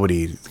 Yeah, but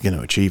nobody's going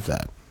to achieve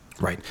that.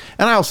 Right.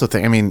 And I also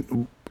think, I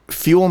mean,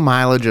 fuel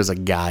mileage as a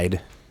guide,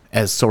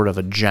 as sort of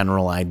a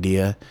general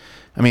idea.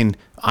 I mean,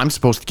 I'm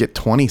supposed to get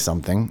 20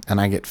 something and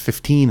I get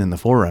 15 in the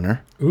 4Runner.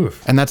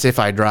 Oof. And that's if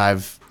I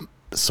drive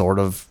sort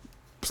of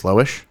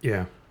slowish.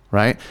 Yeah.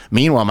 Right?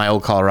 Meanwhile, my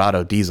old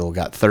Colorado diesel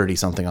got 30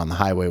 something on the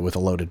highway with a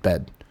loaded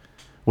bed,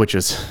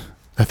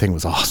 that thing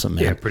was awesome,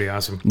 man. Yeah, pretty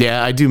awesome.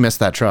 Yeah, I do miss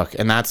that truck.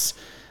 And that's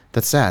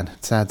sad.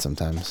 It's sad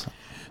sometimes.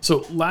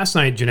 So last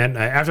night, Jeanette and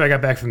I, after I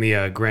got back from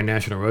the Grand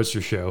National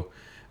Roadster Show,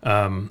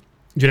 Jeanette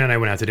and I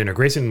went out to dinner.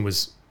 Grayson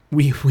was,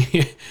 we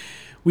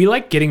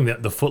like getting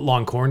the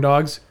footlong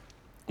Corndogs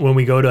when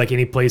we go to like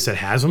any place that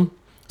has them.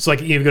 So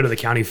like you go to the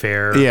county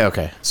fair. Yeah,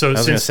 okay. So I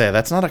was going to say,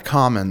 that's not a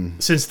common...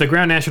 Since the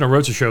Grand National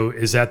Roadster Show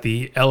is at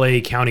the LA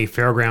County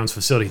Fairgrounds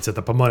facility, it's at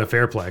the Pomona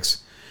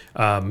Fairplex,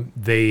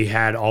 they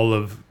had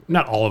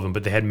not all of them,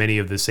 but they had many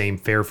of the same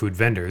fair food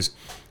vendors.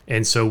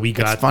 And so we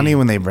got... It's funny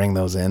when they bring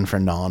those in for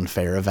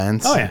non-fair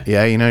events. Oh, yeah.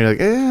 Yeah, you're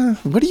like,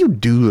 what do you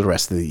do the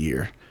rest of the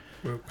year?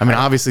 I mean,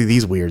 obviously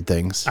these weird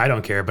things. I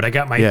don't care, but I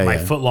got my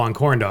footlong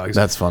corn dogs.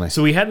 That's funny.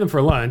 So we had them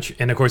for lunch,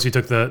 and of course we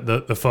took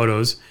the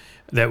photos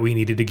that we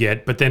needed to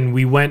get. But then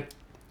we went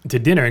to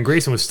dinner, and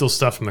Grayson was still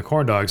stuffed from the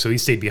corn dogs, so he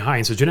stayed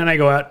behind. So Jen and I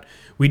go out,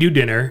 we do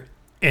dinner,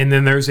 and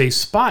then there's a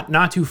spot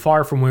not too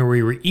far from where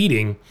we were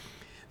eating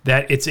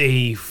that it's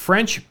a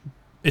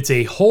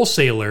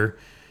wholesaler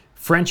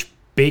French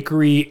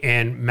bakery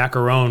and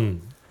macaron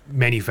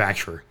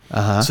manufacturer.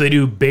 So they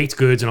do baked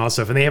goods and all that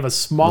stuff, and they have a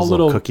small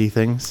little cookie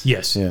things.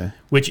 Yes. Yeah.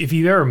 Which if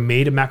you've ever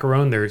made a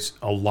macaron, there's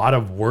a lot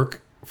of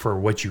work for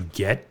what you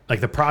get.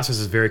 Like the process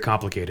is very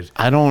complicated.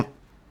 I don't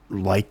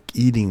like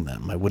eating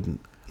them. I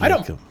wouldn't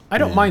I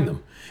don't mind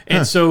them.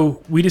 And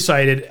so we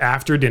decided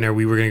after dinner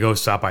we were going to go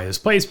stop by this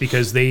place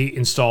because they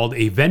installed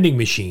a vending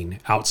machine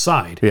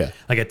outside. Yeah.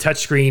 Like a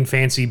touchscreen,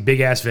 fancy,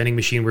 big-ass vending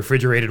machine,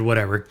 refrigerated,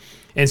 whatever.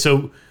 And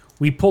so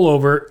we pull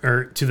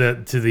over to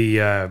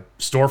the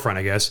storefront,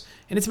 I guess,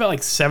 and it's about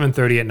like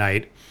 7:30 at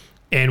night.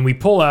 And we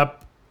pull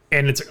up,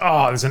 and it's like,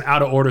 oh, there's an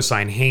out-of-order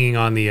sign hanging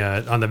on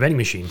the vending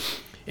machine.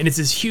 And it's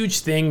this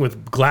huge thing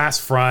with glass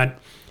front.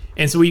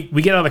 And so we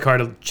get out of the car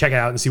to check it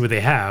out and see what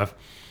they have.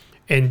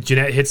 And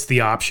Jeanette hits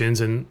the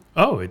options, and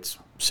it's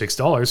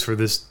 $6 for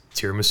this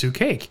tiramisu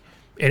cake,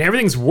 and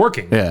everything's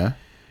working. Yeah.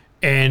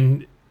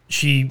 And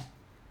she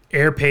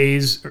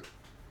pays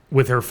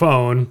with her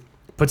phone,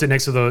 puts it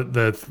next to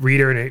the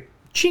reader, and it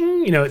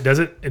ching, it does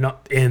it in the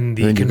And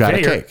then you got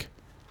a cake.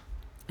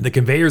 The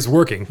conveyor's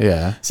working.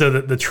 Yeah. So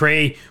the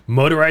tray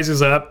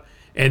motorizes up,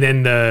 and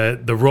then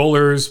the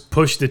rollers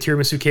push the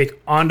tiramisu cake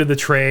onto the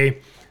tray.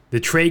 The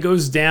tray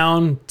goes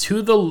down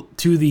to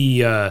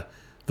the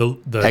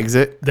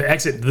exit? The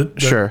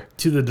exit. Sure.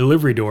 To the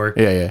delivery door.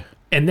 Yeah.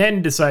 And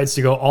then decides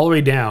to go all the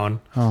way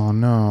down. Oh,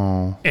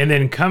 no. And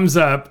then comes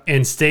up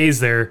and stays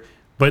there,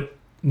 but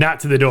not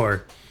to the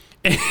door.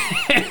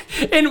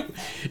 And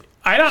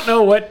I don't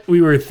know what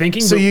we were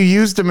thinking. So you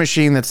used a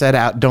machine that said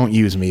out, don't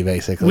use me,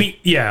 basically.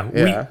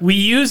 We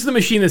used the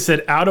machine that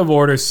said out of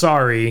order,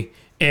 sorry.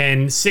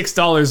 And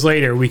 $6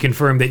 later, we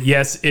confirmed that,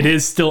 yes, it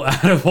is still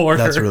out of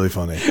order. That's really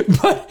funny.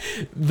 But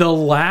the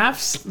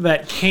laughs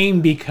that came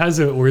because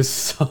of it were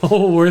so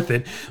worth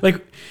it. Like,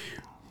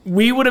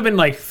 we would have been,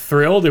 like,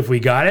 thrilled if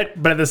we got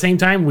it. But at the same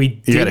time, we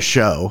did. You got a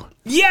show.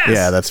 Yes!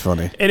 Yeah, that's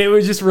funny. And it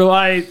was just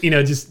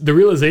just the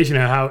realization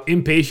of how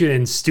impatient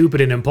and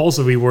stupid and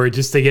impulsive we were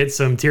just to get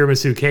some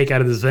tiramisu cake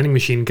out of this vending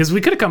machine. Because we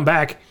could have come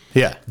back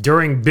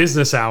during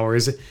business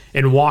hours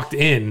and walked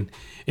in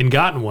and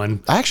gotten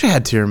one. I actually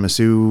had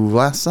tiramisu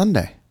last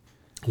Sunday.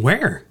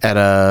 Where? At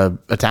a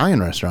Italian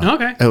restaurant.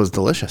 Okay. It was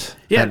delicious.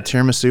 Yeah. I had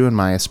tiramisu in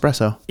my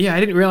espresso. Yeah, I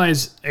didn't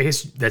realize. I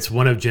guess that's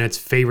one of Jeanette's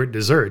favorite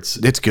desserts.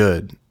 It's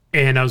good.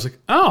 And I was like,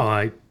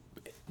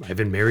 I've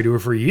been married to her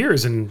for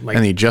years, and like.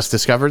 And you just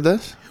discovered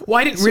this? Well,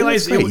 I didn't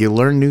realize you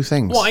learn new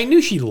things. Well, I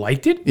knew she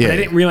liked it, but I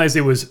didn't realize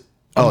it was.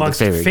 The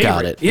favorite.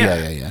 Got it.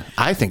 Yeah.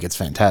 I think it's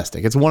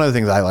fantastic. It's one of the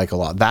things I like a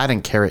lot. That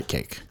and carrot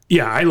cake.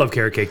 Yeah, I love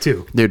carrot cake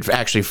too. Dude,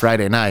 actually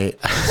Friday night,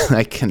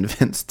 I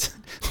convinced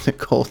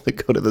Nicole to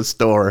go to the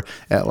store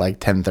at like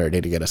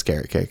 10:30 to get us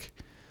carrot cake.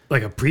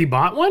 Like a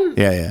pre-bought one?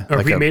 Yeah. Or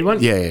like pre-made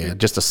one? Yeah.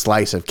 Just a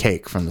slice of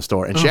cake from the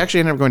store. And she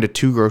actually ended up going to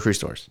 2 grocery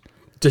stores.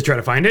 To try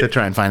to find it? To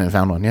try and find it and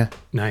found one, yeah.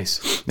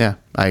 Nice. Yeah.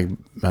 I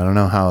don't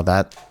know how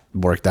that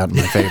worked out in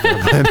my favor.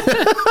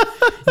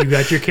 But you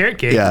got your carrot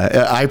cake.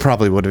 Yeah, I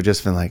probably would have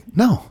just been like,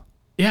 no.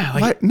 Yeah.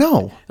 Like, what?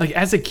 No. Like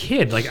as a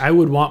kid, like I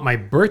would want my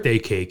birthday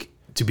cake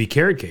to be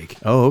carrot cake.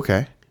 Oh,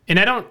 okay. And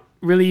I don't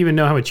really even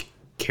know how much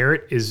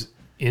carrot is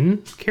in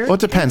carrot. Well,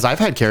 it depends. I've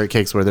had carrot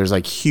cakes where there's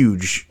like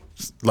huge,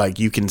 like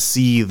you can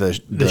see the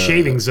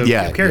shavings of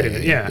carrot in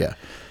it. Yeah.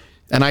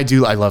 And I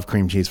love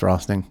cream cheese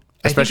frosting,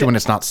 especially when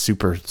it's not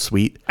super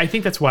sweet. I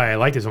think that's why I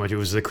liked it so much. It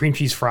was the cream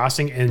cheese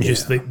frosting and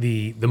just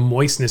the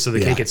moistness of the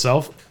cake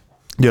itself.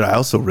 Dude, I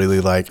also really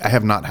I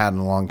have not had in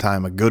a long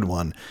time a good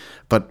one,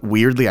 but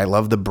weirdly, I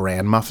love the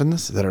bran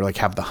muffins that are like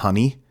have the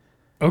honey.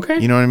 Okay.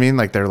 You know what I mean?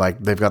 Like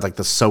they've got like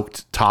the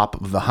soaked top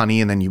of the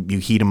honey, and then you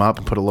heat them up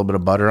and put a little bit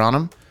of butter on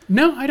them.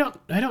 No, I don't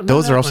know.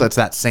 Those are also, it's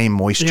that same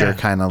moisture,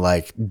 kind of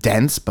like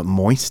dense but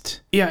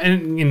moist. Yeah,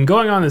 and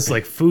going on this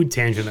like food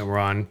tangent that we're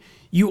on,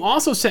 you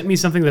also sent me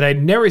something that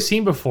I'd never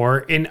seen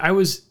before, and I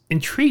was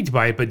intrigued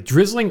by it, but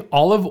drizzling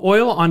olive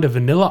oil onto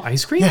vanilla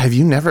ice cream? Yeah, have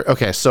you never?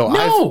 Okay, so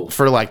No.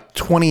 for like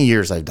 20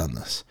 years I've done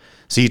this.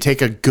 So you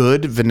take a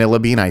good vanilla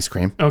bean ice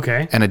cream.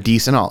 Okay. And a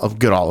decent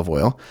good olive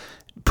oil.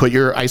 Put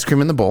your ice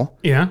cream in the bowl.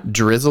 Yeah.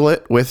 Drizzle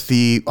it with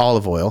the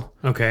olive oil.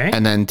 Okay.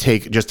 And then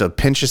take just a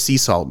pinch of sea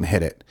salt and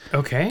hit it.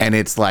 Okay. And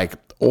it's like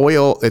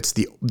oil. It's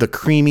the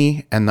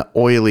creamy and the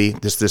oily,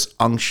 this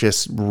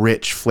unctuous,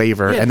 rich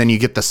flavor. Yeah. And then you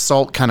get the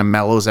salt kind of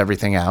mellows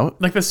everything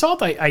out. Like the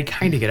salt, I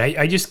kind of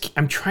get.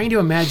 I'm trying to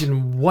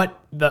imagine what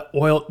the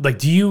oil, like,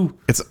 do you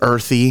It's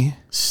earthy.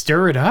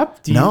 stir it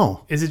up?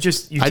 No. Is it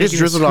just, I just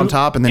drizzle it on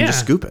top and then just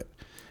scoop it.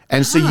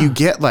 And so you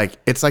get like,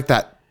 it's like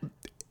that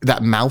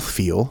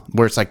mouthfeel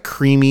where it's like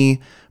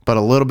creamy, but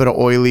a little bit of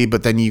oily,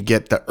 but then you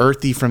get the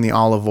earthy from the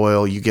olive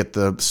oil. You get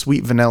the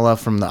sweet vanilla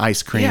from the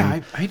ice cream.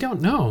 Yeah, I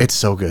don't know. It's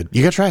so good.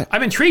 You gotta try it.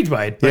 I'm intrigued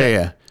by it. But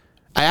Yeah.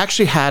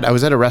 I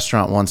was at a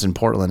restaurant once in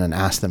Portland and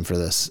asked them for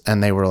this,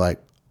 and they were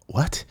like,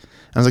 what?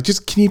 I was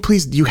like, can you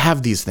please, you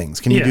have these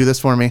things. Can you do this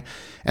for me?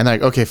 And they're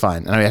like, okay,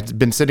 fine. And I had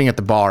been sitting at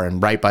the bar,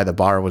 and right by the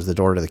bar was the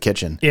door to the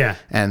kitchen. Yeah.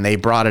 And they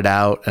brought it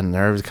out, and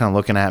they're kind of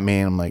looking at me,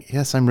 and I'm like,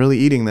 yes, I'm really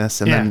eating this.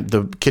 And then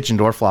the kitchen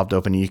door flopped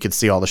open, and you could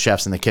see all the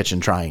chefs in the kitchen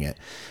trying it.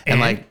 And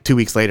like 2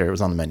 weeks later, it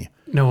was on the menu.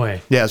 No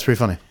way. Yeah, it's pretty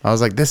funny. I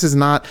was like, this is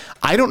not,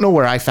 I don't know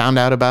where I found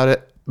out about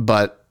it,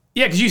 but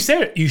Yeah, because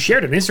you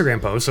shared an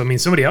Instagram post. So I mean,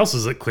 somebody else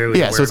is clearly.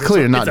 yeah, aware so it's of it.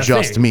 clear It's not a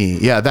just thing. me.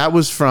 Yeah, that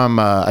was from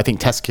I think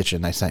Test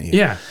Kitchen I sent you.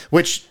 Yeah.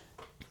 Which,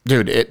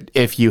 dude,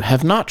 if you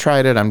have not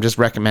tried it, I'm just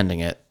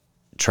recommending it.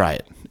 Try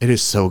it. It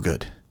is so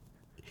good.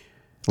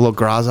 A little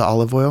Graza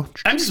olive oil.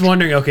 I'm just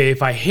wondering, okay,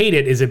 if I hate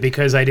it, is it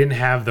because I didn't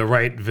have the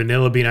right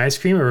vanilla bean ice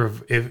cream, or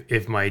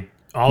if my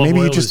olive oil Maybe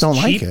you just is don't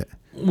cheap? like it.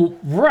 Well,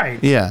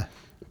 right. Yeah.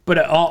 But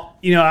I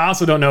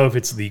also don't know if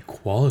it's the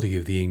quality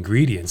of the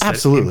ingredients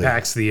Absolutely. that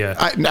impacts the...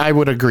 I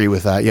would agree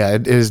with that. Yeah,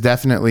 it is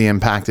definitely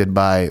impacted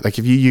by, like,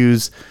 if you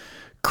use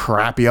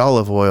crappy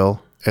olive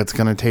oil, it's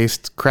going to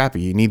taste crappy.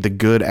 You need the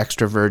good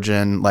extra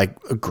virgin, like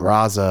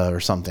Graza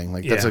or something.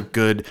 Like, that's a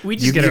good...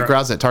 You can get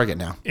Graza at Target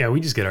now. Yeah, we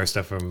just get our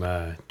stuff from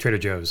Trader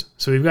Joe's.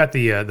 So we've got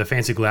the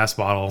fancy glass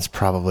bottle. It's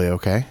probably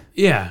okay.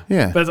 Yeah.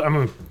 Yeah. But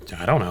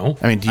I don't know.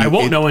 I mean, I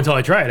won't know until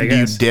I try it, I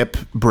guess. Do you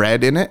dip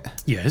bread in it?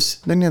 Yes.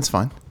 Then that's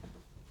fine.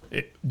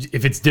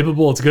 If it's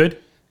dippable, it's good?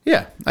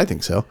 Yeah, I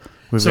think so.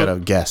 We've got a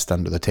guest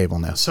under the table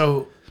now.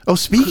 So... Oh,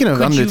 speaking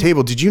of under the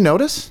table, did you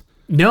notice?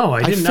 No,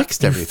 I didn't.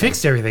 Fixed everything. You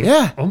fixed everything?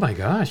 Yeah. Oh my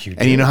gosh, you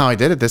did. And you know how I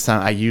did it this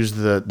time? I used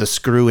the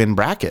screw-in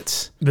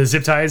brackets. The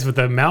zip ties with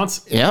the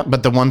mounts? Yeah,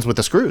 but the ones with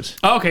the screws.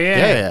 Oh, okay,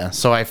 Yeah.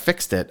 So I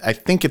fixed it. I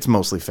think it's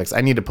mostly fixed.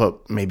 I need to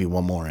put maybe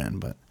one more in,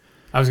 but...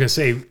 I was going to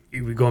say,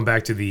 going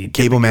back to the...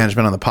 Cable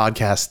management on the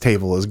podcast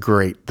table is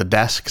great. The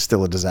desk,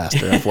 still a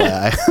disaster,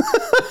 FYI.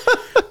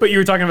 But you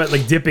were talking about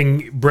like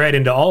dipping bread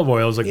into olive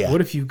oil. I was like, Yeah.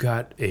 what if you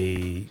got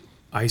a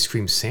ice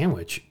cream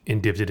sandwich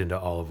and dipped it into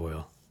olive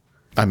oil?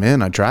 I'm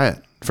in. I'd try it,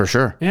 for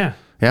sure. Yeah.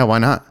 Yeah, why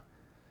not?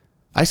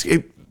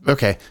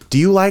 Okay. Do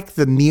you like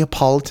the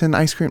Neapolitan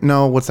ice cream?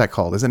 No, what's that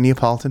called? Is it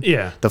Neapolitan?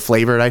 Yeah. The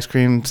flavored ice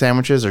cream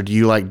sandwiches, or do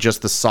you like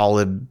just the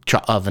solid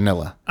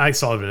vanilla? I like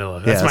solid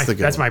vanilla.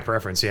 That's my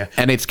preference, yeah.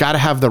 And it's got to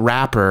have the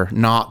wrapper,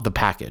 not the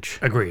package.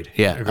 Agreed.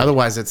 Yeah. Agreed.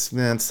 Otherwise, it's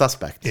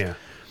suspect. Yeah.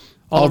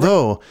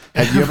 Although,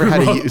 have you ever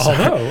had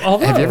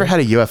have you ever had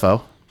a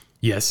UFO?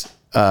 Yes.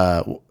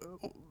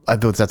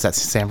 That's that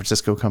San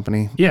Francisco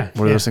company. Yeah.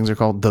 What are those things are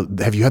called?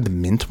 Have you had the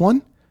mint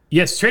one?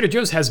 Yes, Trader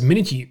Joe's has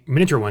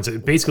miniature ones.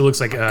 It basically looks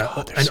like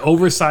an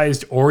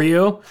oversized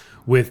Oreo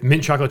with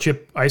mint chocolate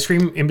chip ice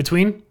cream in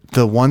between.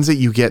 The ones that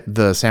you get,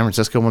 the San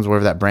Francisco ones,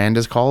 whatever that brand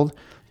is called,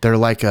 they're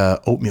like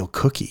a oatmeal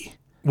cookie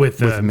with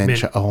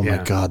mint. Oh my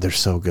God, they're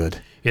so good.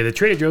 Yeah, the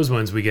Trader Joe's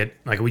ones we get,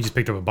 like we just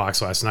picked up a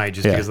box last night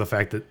just because of the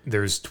fact that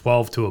there's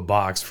 12 to a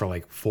box for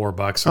like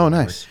 $4. Oh,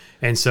 nice.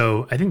 And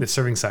so I think the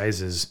serving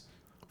size is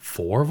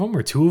 4 of them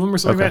or 2 of them or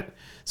something like that.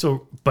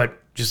 So, but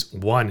just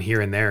one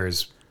here and there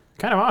is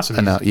kind of awesome.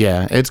 And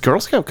it's Girl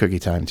Scout cookie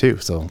time too,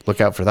 so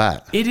look out for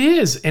that. It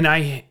is, and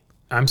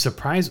I'm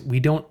surprised we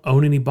don't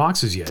own any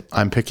boxes yet.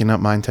 I'm picking up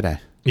mine today.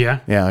 Yeah?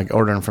 Yeah, I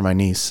ordered them for my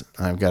niece.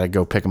 I've got to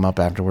go pick them up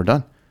after we're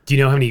done. Do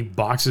you know how many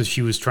boxes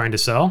she was trying to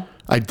sell?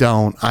 I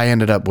don't. I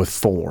ended up with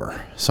 4,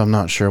 so I'm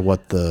not sure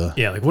what the...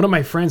 Yeah, like one of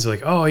my friends are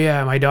like, oh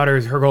yeah, my daughter,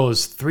 her goal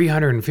is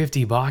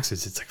 350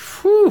 boxes. It's like,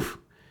 whew.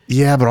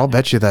 Yeah, but I'll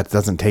bet you that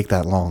doesn't take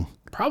that long.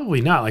 Probably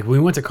not. Like when we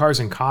went to Cars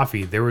and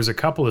Coffee, there was a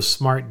couple of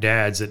smart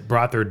dads that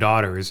brought their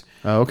daughters.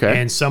 Oh, okay.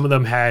 And some of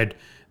them had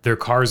their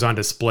cars on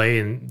display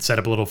and set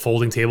up a little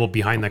folding table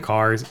behind the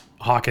cars,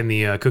 hawking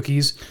the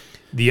cookies.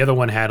 The other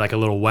one had like a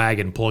little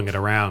wagon pulling it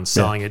around,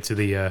 selling it to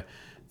the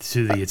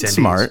attendees.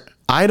 Smart.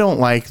 I don't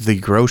like the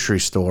grocery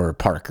store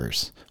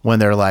parkers when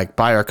they're like,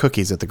 buy our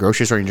cookies at the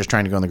grocery store and you're just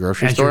trying to go in the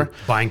grocery And store. you're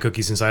buying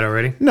cookies inside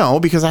already? No,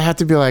 because I have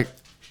to be like,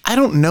 I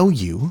don't know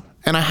you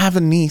and I have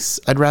a niece.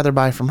 I'd rather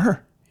buy from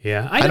her.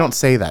 Yeah. I don't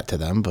say that to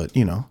them, but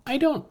you know. I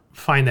don't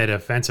find that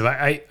offensive.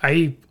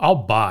 I'll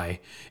buy.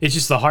 It's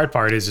just the hard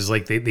part is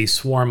like they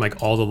swarm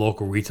like all the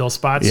local retail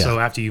spots. Yeah. So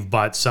after you've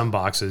bought some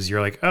boxes,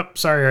 you're like, oh,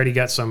 sorry, I already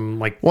got some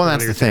like Well,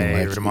 that's the thing. today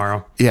Like, or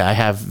tomorrow. Yeah, I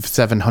have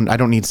 700. I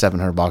don't need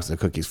 700 boxes of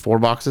cookies. 4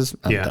 boxes,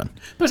 I'm done.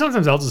 But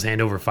sometimes I'll just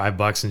hand over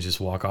 $5 and just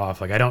walk off.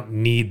 Like I don't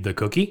need the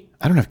cookie.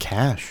 I don't have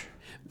cash.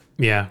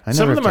 Yeah. I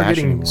Some never of them have are cash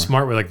getting anymore.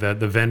 smart with like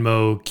the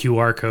Venmo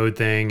QR code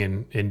thing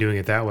and doing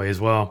it that way as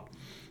well.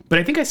 But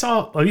I think I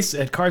saw, at least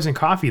at Cars and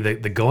Coffee,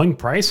 the going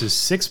price is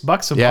 $6 a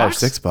box. Yeah,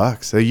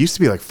 $6. It used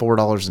to be like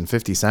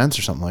 $4.50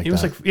 or something like that. It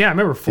was like, I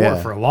remember 4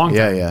 for a long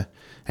time. Yeah.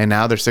 And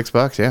now they're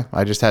 $6. Yeah.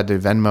 I just had to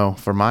Venmo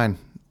for mine.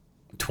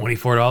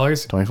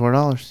 $24?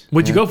 $24.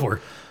 What'd you go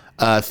for?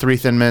 3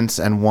 Thin Mints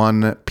and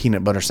 1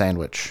 peanut butter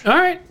sandwich. All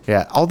right.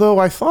 Yeah. Although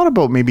I thought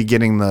about maybe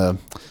getting the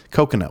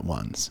coconut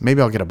ones. Maybe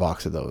I'll get a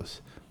box of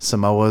those.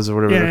 Samoas or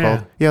whatever they're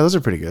called. Yeah, those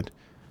are pretty good.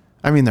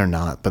 I mean, they're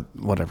not, but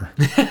whatever.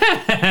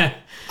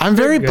 I'm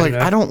very like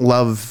enough. I don't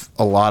love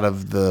a lot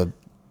of the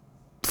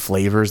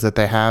flavors that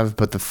they have,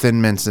 but the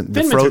Thin Mints,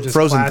 the frozen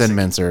classic. Thin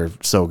Mints are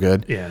so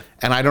good. Yeah.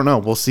 And I don't know.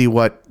 We'll see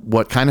what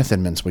kind of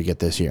Thin Mints we get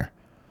this year.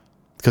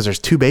 Because there's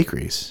 2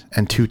 bakeries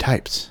and 2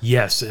 types.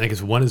 Yes, and I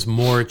guess one is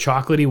more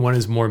chocolatey, one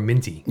is more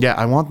minty. Yeah,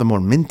 I want the more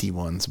minty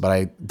ones,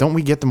 but don't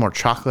we get the more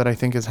chocolate, I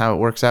think is how it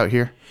works out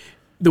here.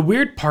 The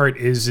weird part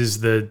is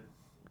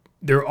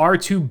there are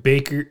 2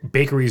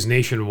 bakeries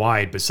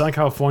nationwide, but Southern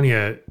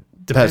California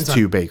depends on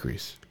 2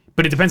 bakeries.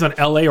 But it depends on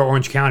LA or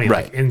Orange County.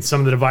 Right. Like in some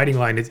of the dividing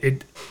line,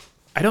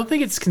 I don't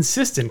think it's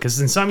consistent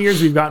because in some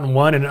years we've gotten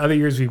one and in other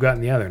years we've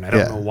gotten the other, and I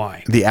don't know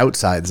why. The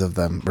outsides of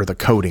them, or the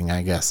coating,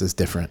 I guess, is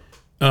different.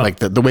 Like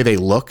the way they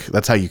look,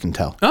 that's how you can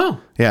tell. Oh.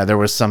 Yeah, there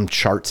was some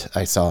chart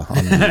I saw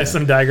on the,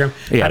 some diagram.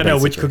 Yeah, I don't know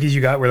which basically. cookies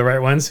you got were the right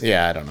ones.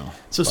 Yeah, I don't know.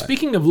 So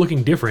speaking of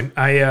looking different,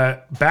 I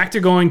back to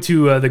going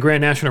to the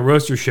Grand National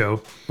Roadster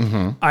Show.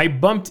 I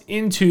bumped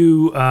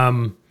into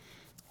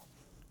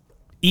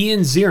Ian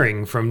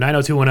Ziering from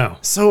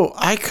 90210. So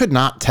I could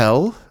not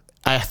tell.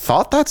 I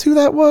thought that's who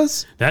that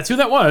was, That's who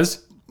that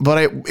was. but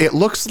it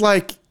looks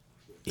like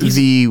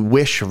the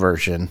Wish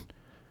version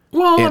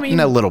Well, I mean, in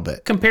a little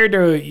bit. compared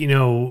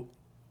to,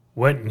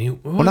 well,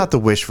 Not the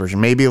Wish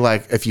version. Maybe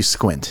like if you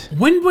squint.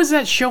 when was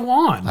that show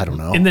on? I don't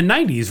know. In the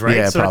 90s, right?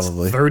 Yeah, so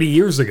probably. That's 30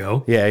 years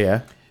ago. Yeah,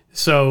 yeah.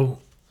 So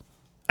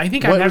I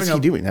think What I'm was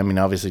having he doing? I mean,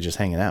 obviously just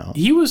hanging out.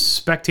 He was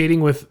spectating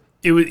with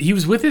he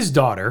was with his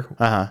daughter,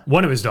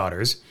 one of his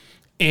daughters,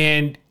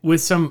 and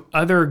with some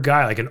other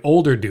guy, like an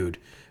older dude.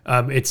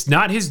 It's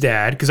not his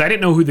dad, because I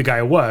didn't know who the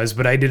guy was,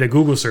 but I did a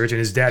Google search and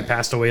his dad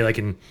passed away like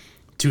in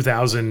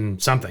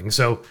 2000 something.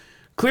 So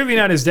clearly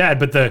not his dad,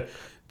 but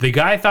the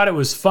guy thought it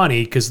was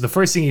funny because the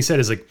first thing he said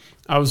is like,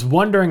 I was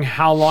wondering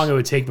how long it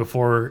would take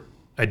before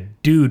a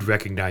dude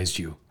recognized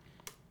you.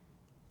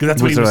 Because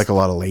that's what Was he there was like a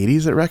lot of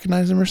ladies that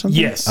recognized him or something?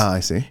 Yes. Oh,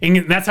 I see.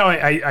 And that's how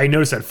I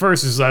noticed at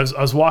first is I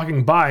was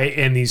walking by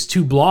and these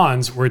two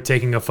blondes were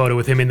taking a photo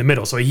with him in the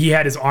middle. So he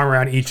had his arm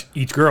around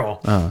each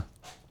girl.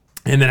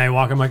 And then I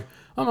walk, I'm like,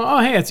 oh,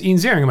 hey, it's Ian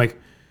Ziering. I'm like,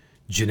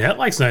 Jeanette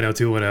likes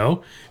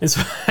 90210. And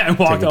so I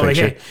walked out like,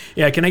 hey,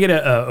 yeah, can I get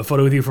a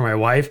photo with you for my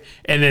wife?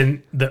 And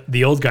then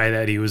the old guy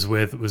that he was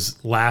with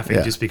was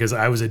laughing just because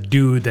I was a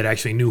dude that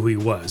actually knew who he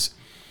was.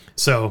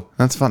 So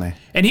That's funny.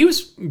 and he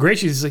was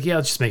gracious. He's like, yeah,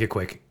 let's just make it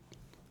quick.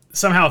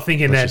 Somehow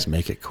thinking Let's that just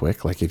make it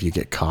quick. Like if you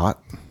get caught.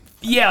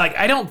 yeah, like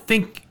I don't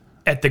think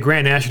at the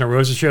Grand National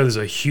Roadster Show there's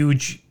a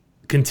huge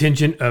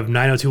contingent of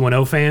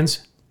 90210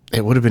 fans.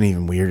 It would have been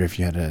even weird if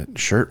you had a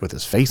shirt with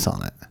his face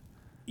on it.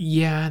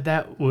 Yeah,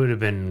 that would have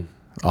been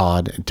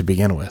Odd to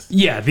begin with.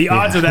 yeah. The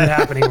odds of that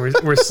happening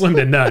were slim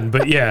to none.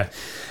 But yeah,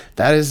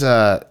 That is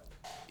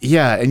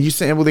yeah, and you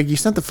say, well, like you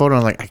sent the photo,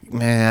 and I'm like,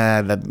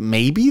 man,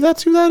 maybe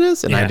that's who that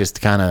is, and I Yeah.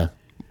 just kind of.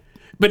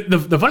 but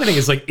the funny thing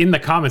is like in the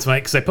comments,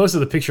 because I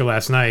posted the picture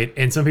last night,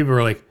 and some people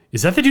were like,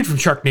 "Is that the dude from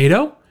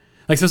Sharknado?"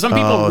 Like so, some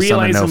people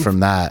realize know him from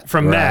that.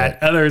 From Right.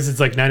 that, others it's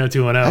like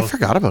 90210. I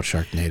forgot about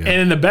Sharknado. And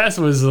then the best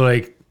was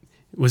like,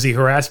 was he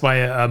harassed by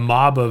a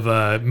mob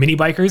of mini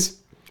bikers?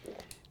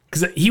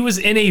 Because he was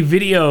in a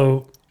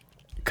video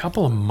a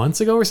couple of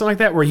months ago or something like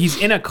that, where he's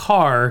in a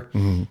car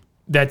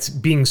that's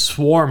being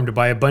swarmed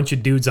by a bunch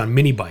of dudes on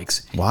mini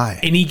bikes. Why?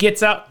 And he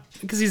gets out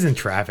because he's in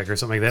traffic or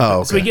something like that.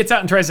 Oh, So he okay. gets out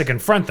and tries to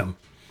confront them.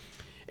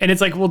 And it's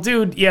like, well,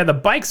 dude, yeah, the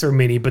bikes are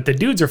mini, but the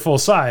dudes are full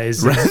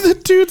size. The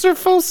dudes are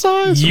full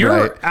size.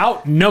 You're Right.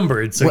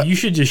 outnumbered, so you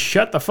should just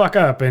shut the fuck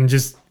up and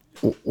just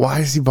Why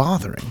is he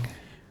bothering?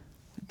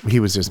 He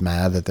was just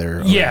mad that they're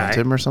around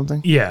him or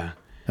something? yeah.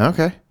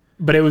 Okay.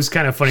 But it was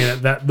kind of funny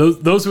that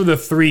those were the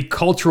three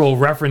cultural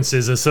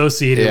references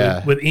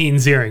associated with Ian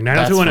Ziering.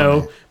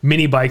 90210,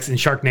 mini bikes, and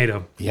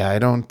Sharknado. Yeah, I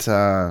don't.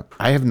 I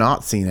have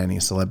not seen any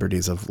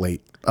celebrities of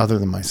late, other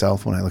than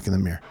myself when I look in the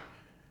mirror.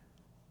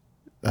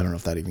 I don't know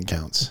if that even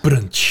counts.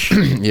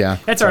 Yeah.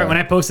 That's all right. When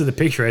I posted the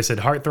picture, I said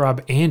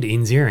Heartthrob and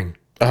Ian Ziering.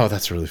 Oh,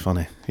 that's really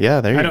funny.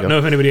 Yeah, there you go. I don't know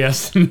if anybody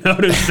else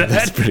noticed that.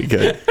 That's pretty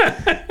good.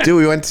 Dude,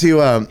 we went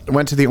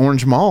to the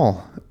Orange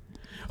Mall.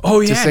 Oh,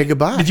 yeah. To say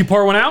goodbye. Did you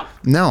pour one out?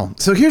 No.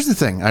 So here's the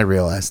thing I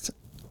realized.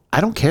 I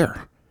don't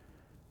care.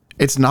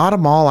 It's not a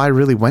mall I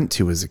really went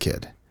to as a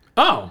kid.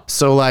 Oh.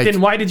 So like,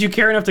 Then why did you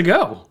care enough to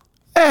go?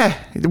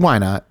 why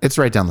not? It's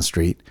right down the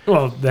street.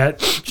 Well,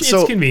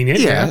 it's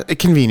convenient. Yeah,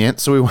 convenient.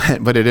 So we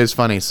went, but it is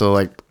funny. So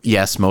like,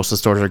 yes, most of the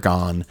stores are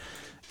gone.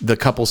 The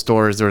couple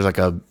stores, there was like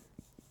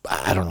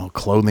I don't know,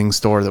 clothing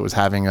store that was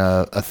having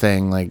a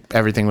thing. Like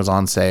everything was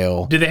on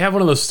sale. Did they have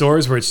one of those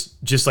stores where it's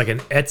just like an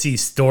Etsy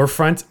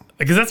storefront?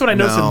 Because that's what I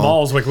noticed in No.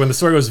 malls. Like when the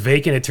store goes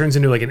vacant, it turns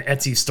into like an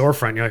Etsy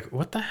storefront. You're like,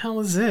 what the hell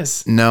is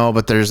this? No,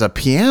 but there's a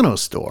piano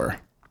store,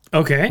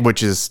 Okay.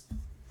 which is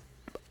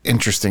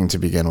interesting to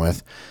begin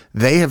with.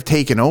 They have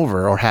taken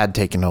over or had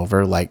taken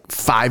over like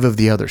 5 of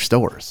the other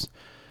stores.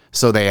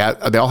 So they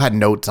all had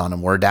notes on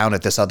them. We're down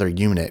at this other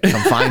unit.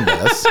 Come find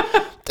us.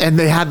 And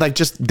they had they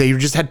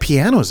just had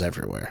pianos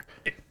everywhere.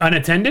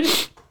 Unattended?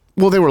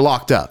 Well, they were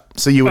locked up,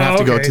 so you would have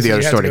to go okay, to the so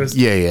other you store. had to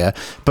go- Yeah.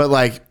 But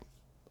like,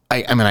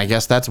 I mean, I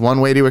guess that's one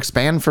way to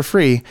expand for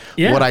free.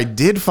 Yeah. What I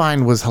did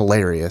find was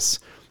hilarious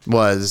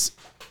was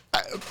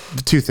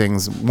 2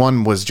 things.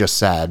 One was just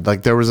sad.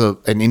 Like there was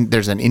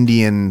there's an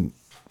Indian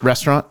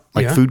restaurant,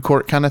 like Yeah. food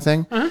court kind of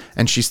thing,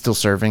 and she's still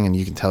serving, and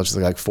you can tell she's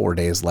like 4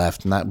 days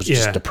left, and that was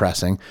just Yeah.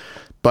 depressing.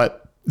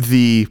 But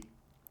the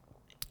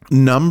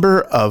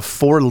number of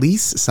for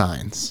lease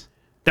signs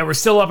That were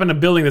still up in a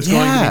building that's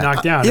going to be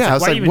knocked down. Yeah,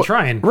 It's like, why are you even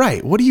trying?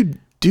 Right. What are you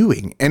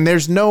doing? And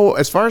there's no,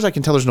 as far as I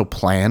can tell, there's no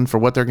plan for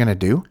what they're going to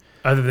do.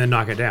 Other than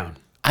knock it down.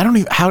 I don't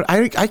even,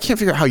 I can't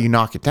figure out how you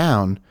knock it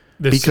down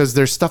because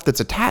there's stuff that's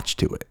attached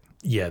to it.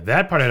 Yeah,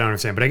 that part I don't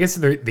understand. But I guess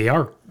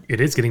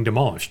it is getting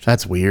demolished.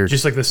 That's weird.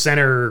 Just like the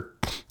center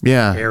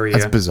yeah. area.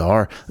 That's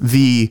bizarre.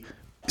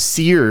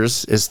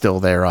 Sears is still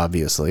there,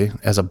 obviously,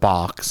 as a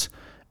box.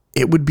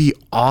 It would be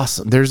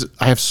awesome.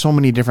 I have so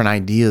many different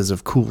ideas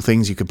of cool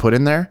things you could put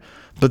in there,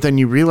 but then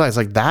you realize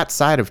like that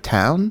side of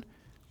town,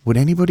 would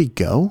anybody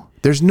go?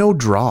 There's no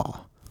draw.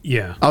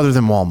 Yeah. Other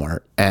than Walmart.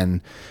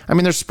 And I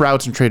mean, there's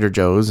Sprouts and Trader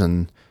Joe's,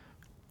 and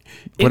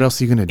what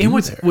else are you going to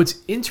do there? What's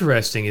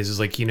interesting is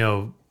like, you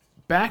know,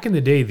 back in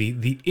the day,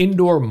 the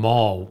indoor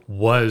mall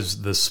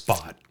was the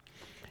spot.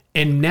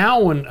 And now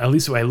when, at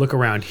least when I look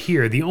around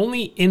here, the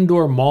only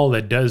indoor mall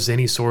that does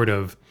any sort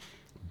of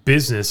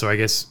business, or I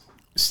guess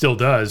still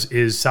does,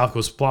 is South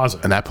Coast Plaza.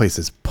 And that place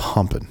is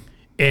pumping.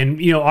 And,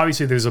 you know,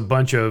 obviously there's a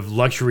bunch of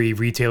luxury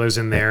retailers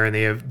in there, and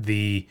they have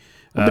the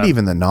but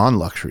even the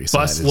non-luxury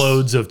side bus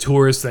loads of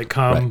tourists that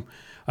come.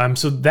 Right.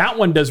 So that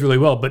one does really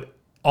well. But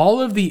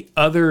all of the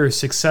other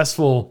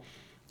successful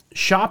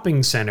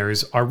shopping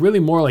centers are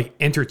really more like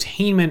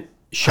entertainment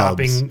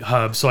shopping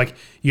hubs. So like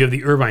you have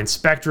the Irvine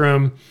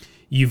Spectrum,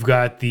 you've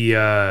got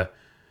the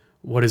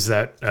what is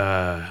that?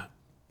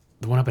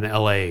 The one up in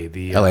LA,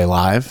 the LA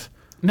Live.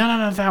 No,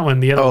 not that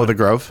one. The other one. The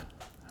Grove.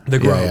 The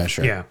Grove. Yeah,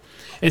 sure. Yeah.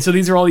 And so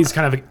these are all these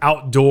kind of like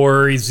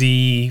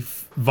outdoorsy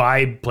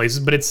vibe places,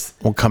 but it's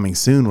coming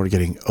soon. We're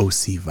getting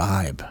OC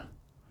Vibe.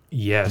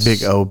 Yes.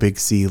 Big O, big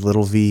C,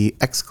 little V,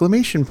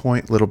 exclamation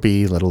point, little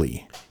B, little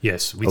E.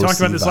 Yes. We talked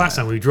about this last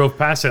time. We drove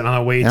past it on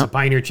our way to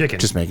Pioneer Chicken.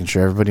 Just making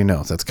sure everybody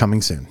knows that's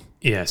coming soon.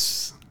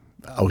 Yes.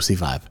 OC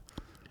Vibe.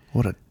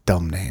 What a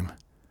dumb name.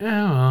 Oh,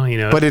 well, you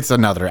know. But it's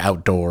another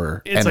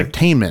outdoor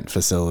entertainment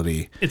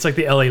facility. It's like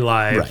the LA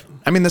Live. Right.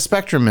 I mean, the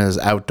Spectrum is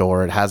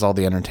outdoor. It has all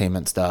the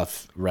entertainment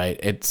stuff, right?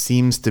 It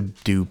seems to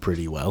do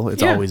pretty well.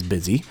 It's always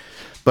busy.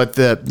 But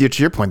to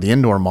your point, the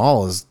indoor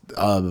mall is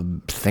a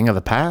thing of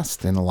the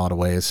past in a lot of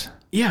ways.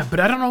 Yeah, but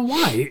I don't know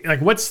why.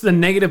 Like, what's the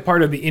negative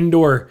part of the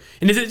indoor?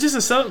 And is it just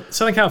a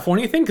Southern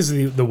California thing because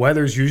the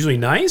weather's usually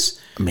nice?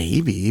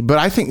 Maybe. But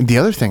I think the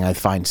other thing I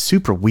find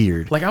super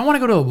weird. Like, I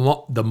want to go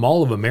to the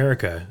Mall of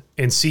America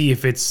and see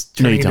if it's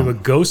turning into a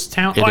ghost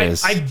town. It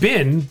is. I've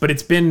been, but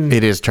it's been...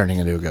 It is turning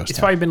into a ghost town. It's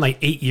probably been like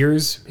 8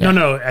 years. Yeah.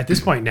 No, at this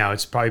point now,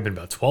 it's probably been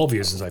about 12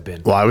 years since I've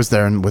been. Well, I was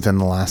there within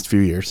the last few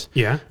years.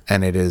 Yeah.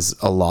 And it is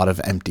a lot of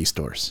empty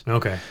stores.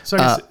 Okay. So I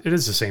guess it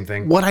is the same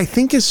thing. What I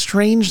think is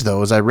strange,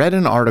 though, is I read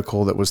an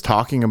article that was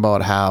talking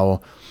about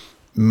how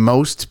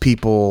most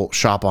people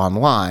shop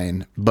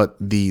online, but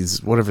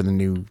these, whatever the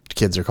new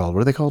kids are called,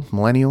 what are they called?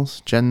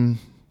 Millennials? Gen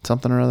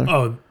something or other?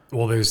 Oh,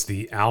 well, there's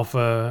the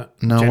Alpha.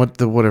 No,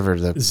 whatever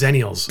the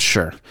Zennials.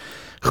 Sure,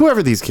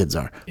 whoever these kids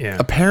are. Yeah.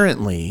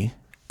 Apparently,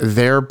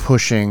 they're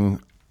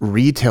pushing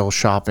retail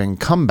shopping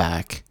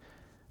comeback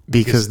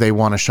because they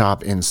want to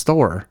shop in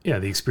store. Yeah,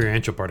 the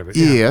experiential part of it.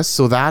 Yeah. Yes,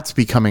 so that's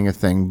becoming a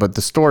thing. But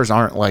the stores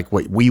aren't like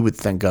what we would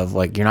think of.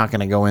 Like you're not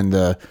going to go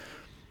into,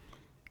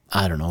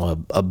 I don't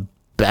know, a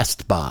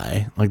Best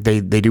Buy. Like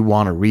they do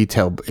want a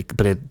retail,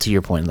 but to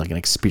your point, like an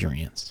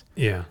experience.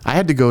 Yeah. I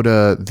had to go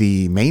to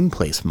the Main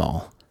Place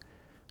Mall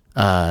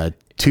 2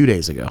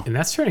 days ago. And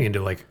that's turning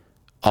into like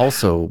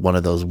also one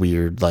of those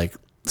weird like.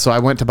 So I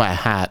went to buy a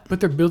hat. But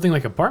they're building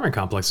like apartment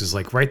complexes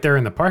like right there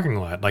in the parking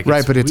lot. Like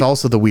right, but it's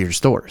also the weird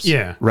stores.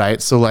 Yeah.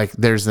 Right. So like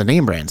there's the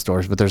name brand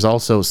stores, but there's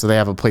also they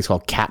have a place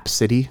called Cap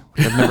City,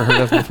 which I've never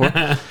heard of before.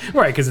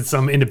 Right, because it's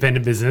some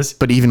independent business.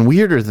 But even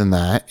weirder than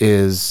that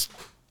is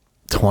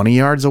 20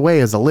 yards away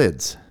is a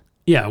Lids.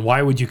 Yeah,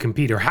 why would you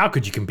compete, or how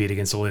could you compete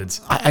against the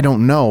Lids? I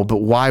don't know, but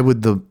why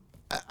would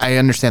I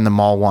understand the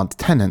mall wants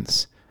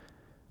tenants,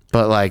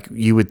 but like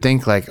you would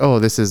think like, oh,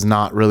 this is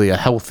not really a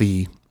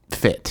healthy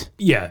fit.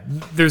 Yeah,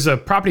 there's a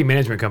property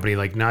management company,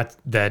 like not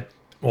that,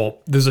 well,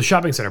 there's a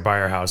shopping center by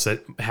our house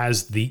that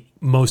has the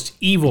most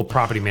evil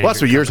property management. Well,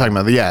 that's what you're talking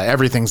about. Yeah,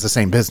 everything's the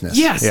same business.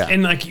 Yes, yeah.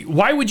 And like,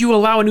 why would you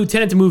allow a new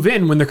tenant to move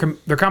in when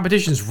their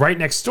competition's right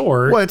next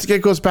door? Well,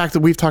 it goes back to,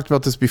 we've talked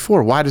about this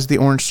before. Why does the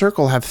Orange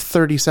Circle have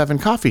 37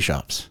 coffee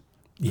shops?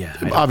 Yeah.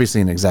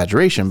 Obviously an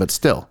exaggeration, but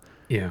still.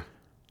 Yeah.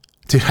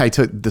 Dude, I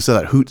took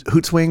that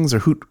Hoot Swings or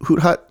Hoot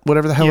Hut,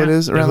 whatever the hell it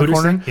is around the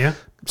corner. Thing? Yeah.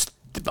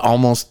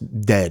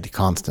 Almost dead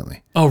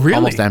constly. Oh, really?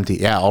 Almost empty.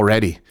 Yeah,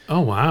 already.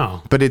 Oh,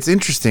 wow. But it's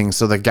interesting.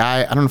 So the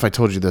guy, I don't know if I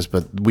told you this,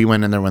 but we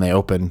went in there when they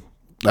opened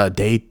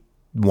day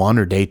 1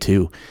 or day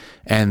 2.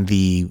 And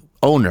the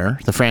owner,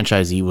 the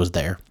franchisee, was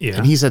there. Yeah.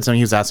 And he said something.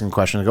 He was asking a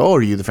question. I go, oh,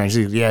 are you the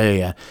franchisee?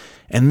 Yeah.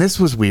 And this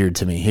was weird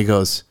to me. He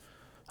goes,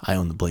 I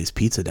own the Blaze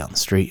Pizza down the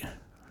street.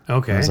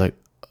 Okay. And I was like,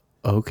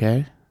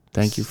 okay.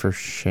 Thank you for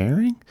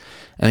sharing.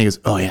 And he goes,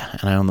 oh, yeah.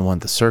 And I own the one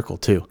at the Circle,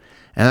 too.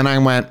 And then I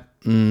went,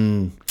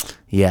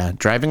 yeah,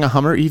 driving a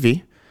Hummer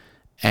EV.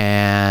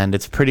 And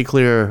it's pretty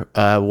clear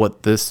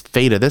what this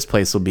fate of this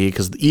place will be,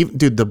 because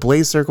dude, the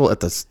Blaze Circle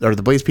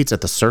the Blaze Pizza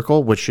at the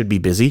Circle, which should be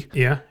busy,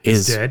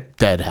 is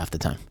dead half the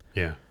time.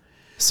 Yeah.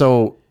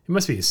 So it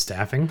must be his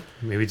staffing.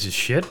 Maybe it's just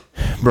shit.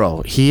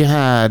 Bro,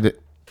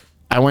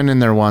 I went in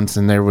there once,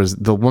 and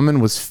the woman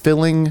was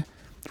filling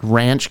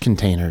ranch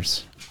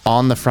containers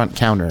on the front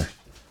counter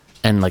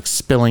and like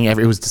spilling it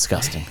was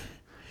disgusting.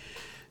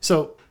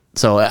 So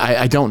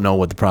I don't know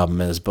what the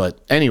problem is, but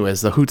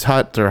anyways, the Hoots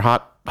Hut or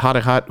Hot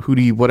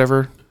Hootie,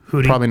 whatever,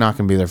 probably not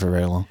going to be there for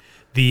very long.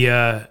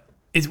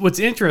 what's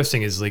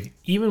interesting is like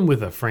even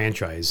with a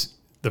franchise,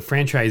 the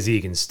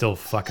franchisee can still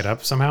fuck it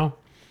up somehow.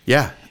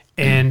 Yeah.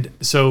 And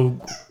so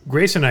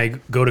Grace and I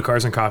go to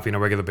Cars and Coffee on a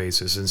regular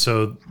basis. And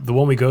so the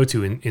one we go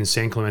to in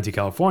San Clemente,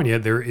 California,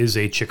 there is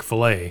a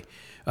Chick-fil-A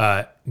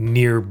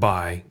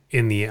nearby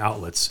in the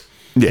outlets.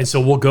 Yeah. And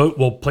so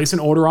we'll place an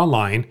order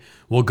online.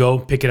 We'll go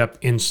pick it up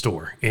in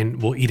store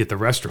and we'll eat at the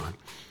restaurant.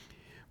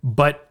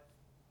 But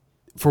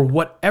for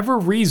whatever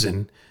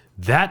reason,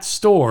 that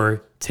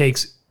store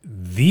takes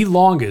the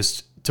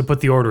longest to put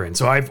the order in.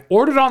 So I've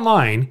ordered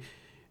online.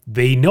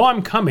 They know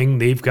I'm coming.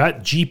 They've got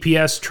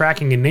GPS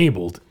tracking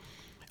enabled.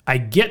 I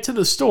get to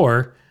the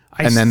store.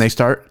 And then they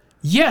start?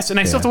 Yes, and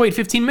I still have to wait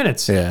 15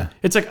 minutes. Yeah.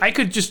 It's like I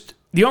could just...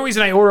 The only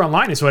reason I order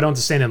online is so I don't have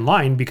to stand in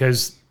line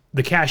because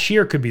the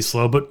cashier could be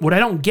slow. But what I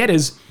don't get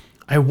is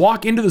I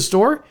walk into the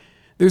store,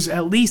 there's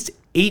at least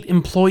 8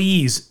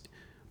 employees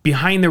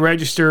behind the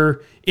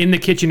register, in the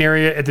kitchen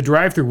area, at the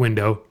drive-thru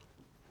window.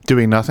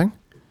 Doing nothing?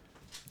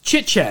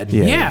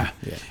 Chit-chatting, yeah.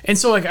 And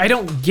so like I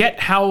don't get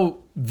how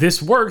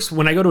this works.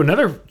 When I go to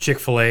another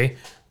Chick-fil-A,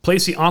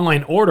 place the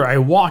online order, I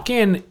walk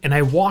in and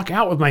I walk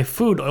out with my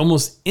food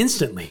almost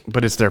instantly.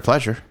 But it's their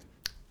pleasure.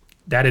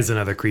 That is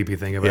another creepy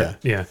thing about it.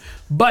 Yeah.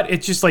 But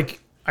it's just like,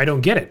 I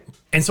don't get it.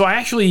 And so I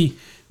actually,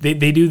 they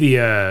do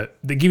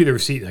they give you the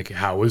receipt, like,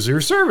 how was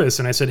your service?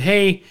 And I said,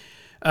 hey,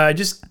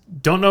 just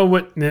don't know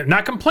what,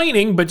 not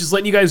complaining, but just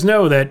letting you guys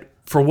know that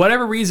for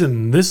whatever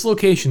reason, this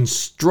location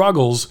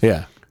struggles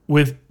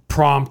with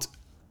prompt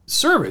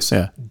service.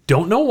 Yeah.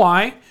 Don't know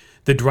why.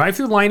 The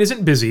drive-through line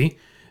isn't busy.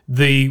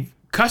 The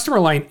customer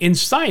line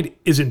inside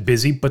isn't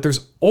busy, but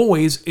there's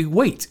always a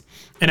wait.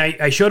 And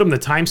I showed him the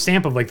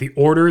timestamp of like the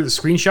order, the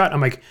screenshot.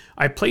 I'm like,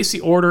 I placed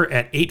the order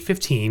at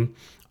 8:15.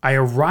 I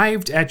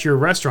arrived at your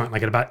restaurant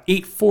like at about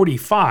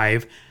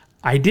 8:45.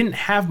 I didn't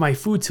have my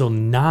food till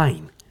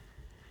 9.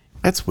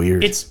 That's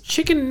weird. It's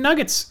chicken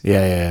nuggets.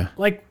 Yeah.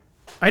 Like,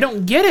 I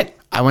don't get it.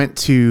 I went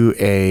to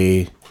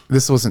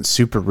this wasn't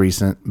super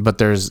recent, but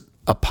there's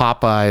a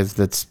Popeyes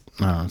that's,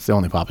 it's the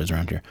only Popeyes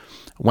around here.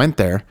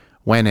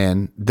 Went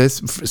in, this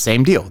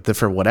same deal.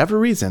 For whatever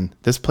reason,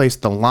 this place,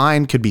 the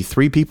line could be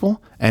 3 people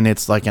and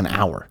it's like an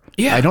hour.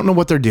 Yeah. I don't know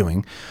what they're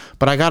doing,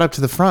 but I got up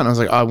to the front and I was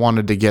like, I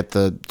wanted to get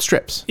the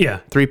strips.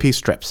 Yeah. 3-piece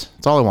strips.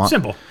 That's all I want.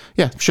 Simple.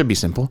 Yeah, should be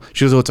simple.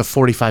 She goes, oh, it's a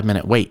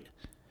 45-minute wait.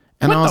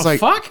 And what I was the like,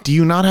 fuck? Do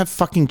you not have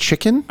fucking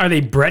chicken? Are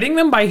they breading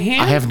them by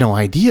hand? I have no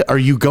idea. Are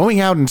you going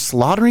out and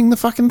slaughtering the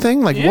fucking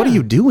thing? Like, what are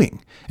you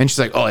doing? And she's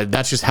like, oh,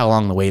 that's just how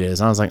long the wait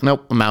is. And I was like,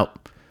 nope, I'm out.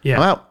 Yeah.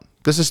 I'm out.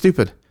 This is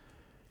stupid.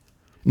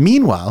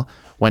 Meanwhile,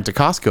 went to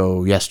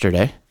Costco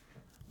yesterday.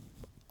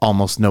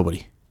 Almost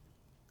nobody.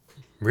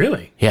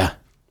 Really? Yeah.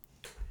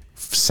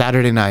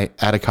 Saturday night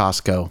at a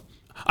Costco.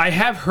 I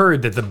have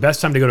heard that the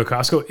best time to go to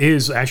Costco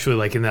is actually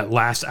like in that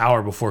last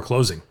hour before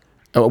closing.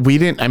 We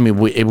didn't, I mean,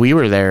 we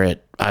were there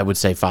at, I would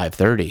say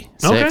 5:30,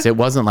 6. Okay. It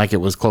wasn't like it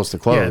was close to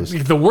close.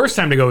 Yeah, the worst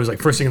time to go is like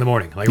first thing in the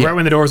morning. Like right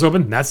when the doors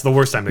open, that's the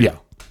worst time to go.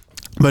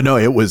 But no,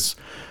 it was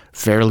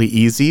fairly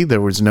easy.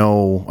 There was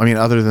no, I mean,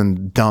 other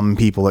than dumb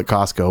people at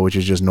Costco, which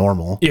is just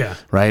normal. Yeah.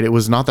 Right? It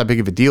was not that big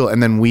of a deal.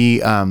 And then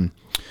we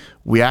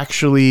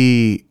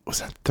actually, was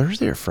that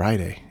Thursday or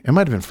Friday? It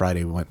might have been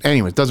Friday we went.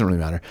 Anyway, it doesn't really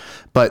matter.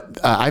 But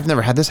I've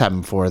never had this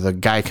happen before. The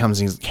guy comes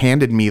and he's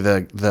handed me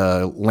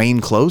the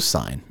lane closed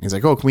sign. He's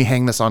like, oh, can we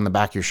hang this on the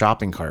back of your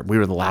shopping cart? We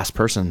were the last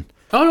person.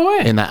 Oh, no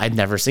way. And I'd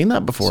never seen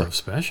that before. So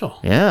special.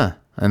 Yeah.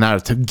 And I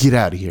to get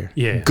out of here.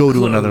 Yeah. Go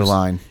to another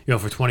line. You know,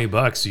 for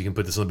 $20, you can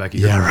put this on the back of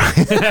your right.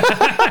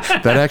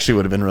 That actually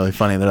would have been really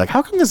funny. They're like,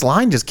 how come this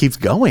line just keeps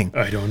going?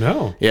 I don't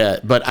know. Yeah.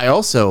 But I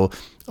also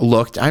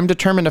looked, I'm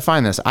determined to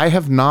find this. I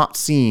have not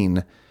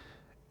seen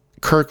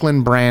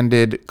Kirkland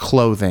branded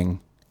clothing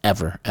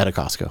ever at a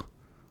Costco.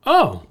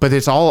 Oh. But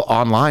it's all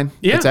online.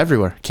 Yeah. It's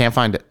everywhere. Can't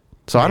find it.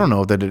 So I don't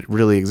know that it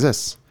really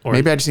exists. Or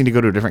maybe I just need to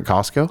go to a different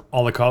Costco.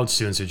 All the college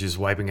students are just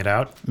wiping it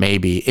out.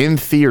 Maybe. In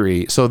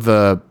theory. So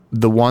the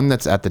one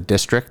that's at the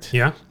district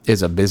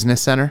is a business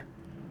center.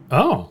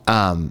 Oh.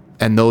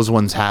 And those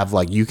ones have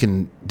like, you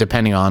can,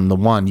 depending on the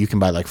one, you can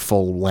buy like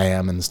full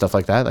lamb and stuff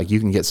like that. Like you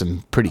can get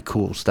some pretty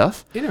cool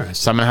stuff. Interesting.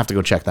 So I'm going to have to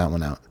go check that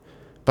one out.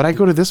 But I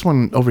go to this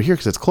one over here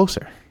because it's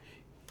closer.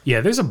 Yeah,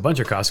 there's a bunch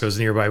of Costco's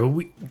nearby.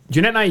 But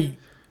Jeanette and I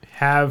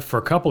have for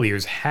a couple of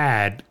years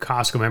had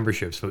Costco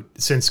memberships, but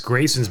since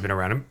Grayson's been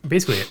around,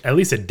 basically at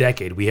least a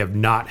decade, we have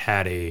not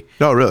had a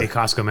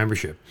Costco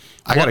membership.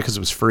 I got it because it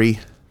was free.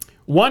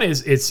 One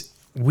is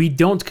we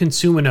don't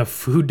consume enough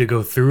food to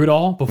go through it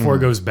all before it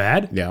goes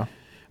bad. Yeah.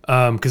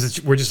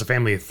 Because we're just a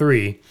family of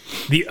 3.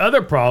 The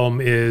other problem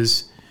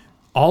is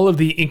all of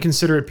the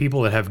inconsiderate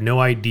people that have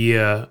no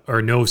idea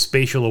or no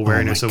spatial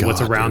awareness of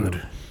what's around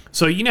them.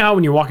 So you know how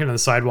when you're walking on the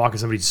sidewalk and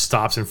somebody just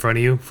stops in front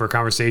of you for a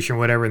conversation or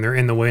whatever, and they're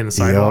in the way on the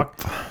sidewalk?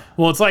 Yep.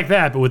 Well, it's like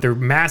that, but with their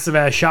massive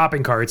ass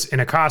shopping carts in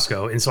a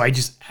Costco. And so I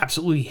just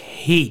absolutely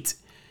hate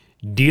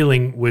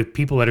dealing with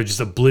people that are just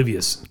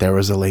oblivious. There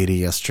was a lady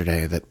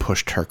yesterday that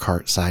pushed her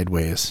cart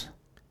sideways.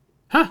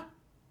 Huh?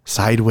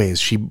 Sideways.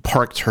 She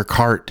parked her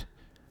cart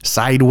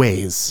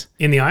sideways.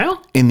 In the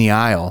aisle? In the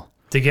aisle.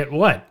 To get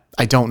what?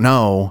 I don't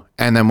know.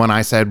 And then when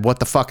I said, what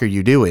the fuck are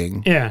you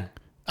doing? Yeah.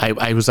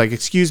 I was like,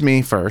 excuse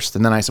me first.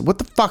 And then I said, what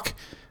the fuck?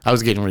 I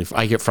was getting really,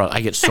 I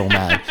get so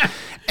mad.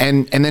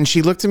 And then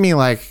she looked at me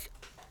like,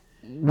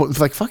 what,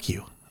 like, fuck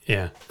you.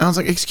 Yeah. And I was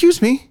like,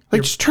 excuse me?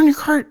 Like, just turn your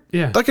cart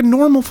like a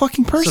normal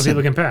fucking person. So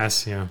people can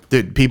pass, yeah.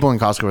 Dude, people in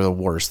Costco are the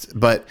worst.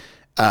 But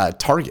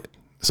Target.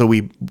 So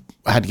we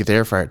had to get the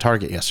air fryer at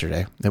Target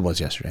yesterday. It was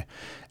yesterday.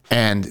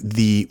 And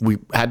we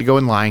had to go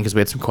in line because we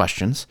had some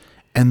questions.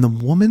 And the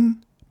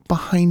woman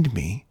behind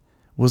me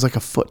was like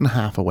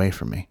 1.5 feet away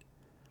from me.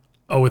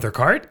 Oh, with her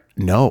cart?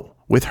 No,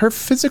 with her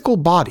physical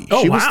body.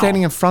 Oh, she was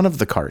standing in front of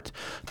the cart,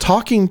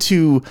 talking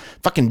to,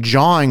 fucking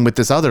jawing with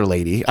this other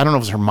lady. I don't know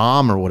if it was her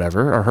mom or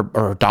whatever, or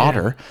her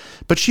daughter,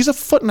 but she's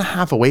 1.5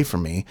 feet away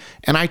from me.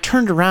 And I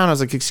turned around. I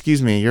was like,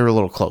 excuse me, you're a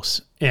little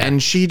close. Yeah.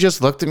 And she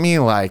just looked at me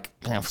like,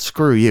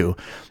 screw you.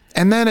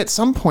 And then at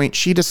some point,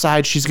 she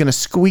decides she's going to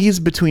squeeze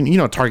between,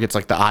 Target's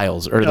like the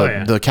aisles, or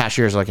the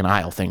cashier's like an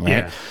aisle thing,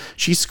 right? Yeah.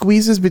 She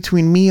squeezes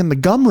between me and the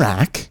gum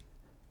rack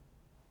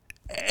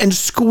and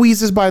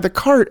squeezes by the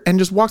cart and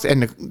just walks.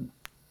 And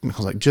I was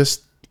like,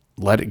 just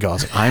let it go. I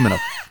was like, I'm going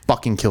to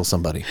fucking kill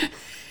somebody.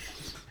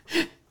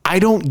 I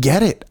don't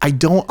get it. I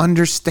don't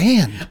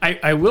understand.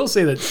 I will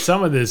say that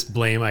some of this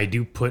blame I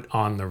do put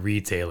on the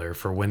retailer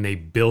for when they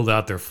build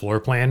out their floor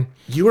plan.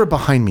 You are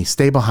behind me.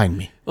 Stay behind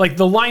me. Like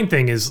the line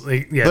thing is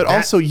like, yeah. But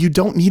also you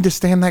don't need to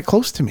stand that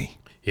close to me.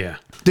 Yeah.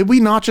 Did we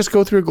not just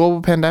go through a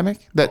global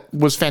pandemic that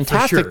was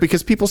fantastic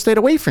because people stayed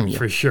away from you?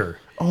 For sure.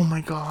 Oh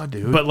my God,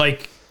 dude. But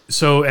like,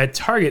 so at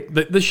Target,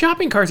 the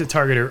shopping carts at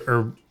Target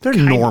are they're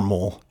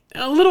normal.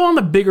 A little on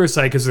the bigger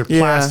side because they're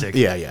plastic.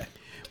 Yeah.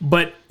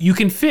 But you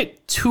can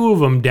fit 2 of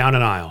them down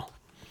an aisle.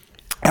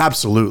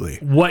 Absolutely.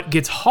 What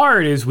gets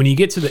hard is when you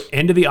get to the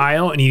end of the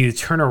aisle and you need to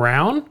turn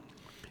around,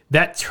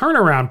 that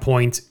turnaround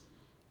point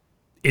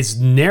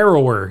is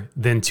narrower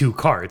than 2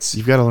 carts.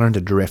 You've got to learn to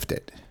drift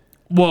it.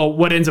 Well,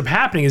 what ends up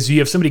happening is you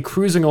have somebody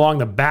cruising along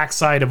the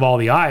backside of all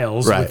the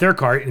aisles with their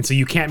cart, and so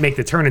you can't make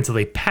the turn until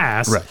they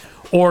pass. Right.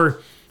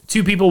 Or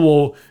 2 people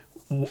will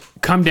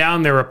come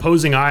down their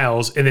opposing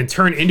aisles and then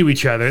turn into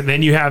each other.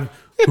 Then you have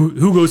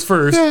who goes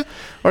first. Yeah.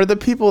 Or the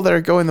people that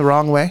are going the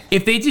wrong way.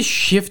 If they just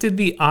shifted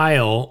the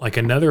aisle like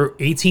another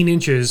 18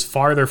 inches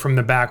farther from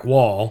the back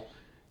wall,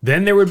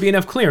 then there would be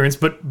enough clearance.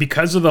 But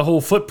because of the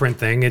whole footprint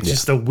thing, it's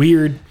just a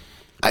weird...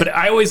 But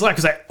I always laugh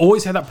because I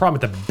always had that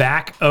problem at the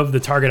back of the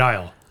Target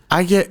aisle.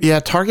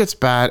 Target's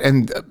bad,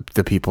 and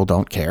the people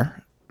don't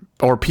care.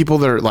 Or people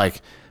that are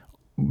like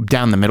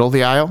down the middle of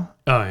the aisle.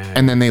 Oh, yeah.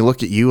 And then they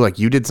look at you like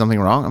you did something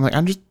wrong. I'm like,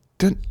 I'm just...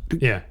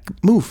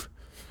 Move.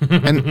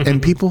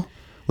 and people...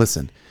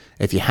 Listen,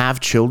 if you have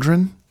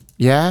children,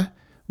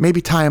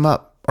 maybe tie them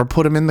up or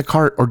put them in the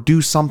cart or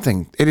do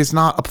something. It is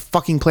not a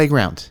fucking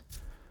playground.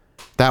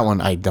 That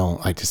one, I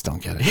just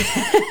don't get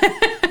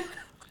it.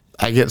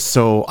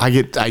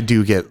 I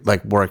do get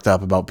like worked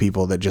up about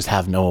people that just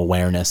have no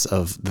awareness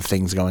of the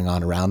things going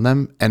on around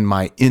them. And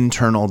my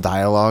internal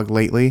dialogue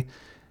lately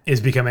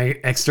is becoming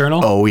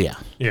external. Oh yeah.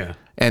 Yeah.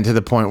 And to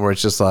the point where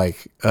it's just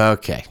like,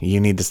 okay,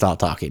 you need to stop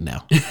talking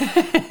now.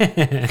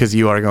 Because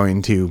you are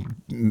going to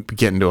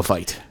get into a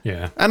fight.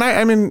 Yeah. And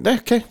I mean,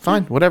 okay,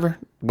 fine, whatever.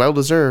 Well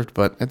deserved,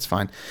 but it's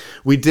fine.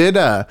 We did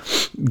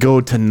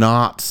go to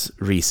Knott's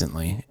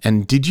recently.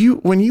 And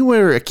when you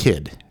were a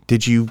kid,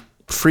 did you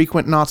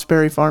frequent Knott's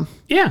Berry Farm?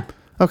 Yeah.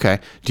 Okay.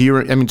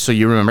 So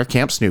you remember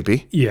Camp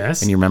Snoopy?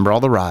 Yes. And you remember all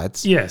the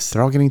rides? Yes.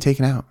 They're all getting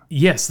taken out.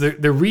 Yes. They're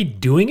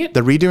redoing it?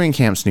 They're redoing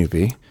Camp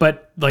Snoopy.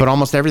 But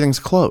almost everything's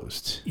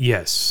closed.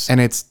 Yes. And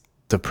it's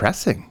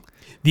depressing.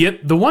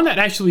 The one that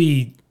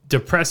actually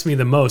depressed me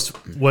the most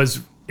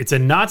was it's a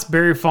Knott's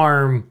Berry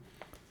Farm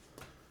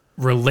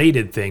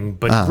related thing.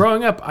 But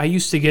growing up, I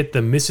used to get the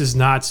Mrs.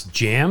 Knott's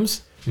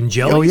jams and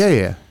jellies. Oh,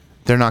 yeah.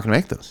 They're not going to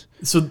make those.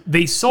 So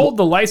they sold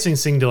the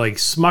licensing to like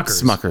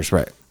Smuckers. Smuckers,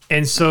 right.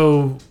 And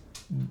so...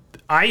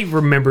 I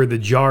remember the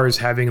jars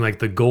having like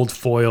the gold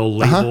foil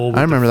label with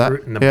I remember the fruit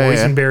that. and the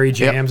boysenberry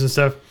jams and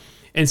stuff.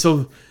 And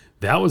so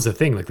that was the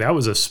thing. Like that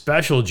was a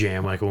special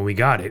jam like when we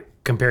got it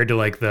compared to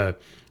like the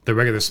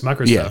regular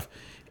Smucker stuff.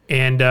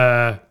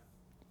 And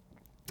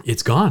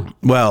it's gone.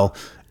 Well,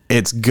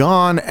 it's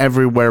gone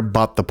everywhere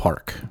but the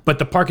park. But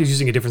the park is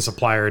using a different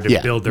supplier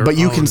to build their own. But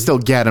you can still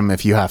get them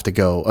if you have to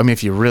go. I mean,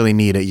 if you really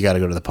need it, you got to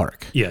go to the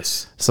park.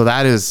 Yes. So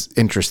that is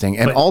interesting.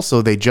 And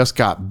also they just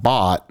got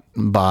bought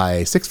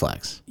by Six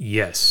Flags.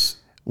 Yes.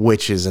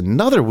 Which is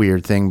another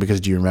weird thing because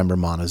do you remember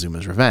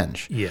Montezuma's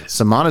Revenge? Yes.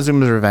 So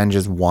Montezuma's Revenge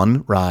is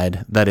one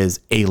ride that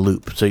is a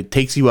loop. So it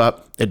takes you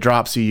up, it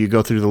drops you, you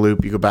go through the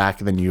loop, you go back,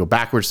 and then you go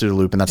backwards through the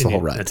loop, and that's the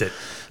whole ride. That's it.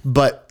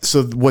 But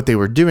so what they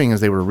were doing is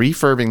they were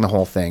refurbing the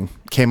whole thing,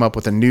 came up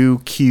with a new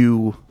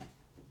queue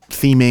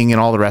theming and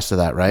all the rest of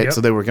that, right? Yep.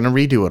 So they were going to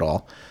redo it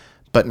all.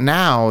 But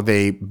now I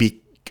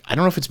don't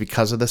know if it's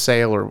because of the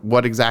sale or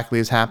what exactly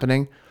is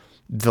happening.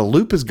 The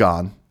loop is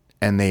gone.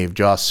 And they've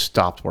just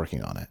stopped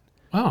working on it.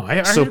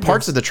 Oh, so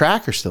parts of the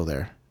track are still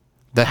there.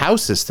 The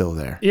house is still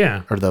there.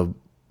 Yeah. Or the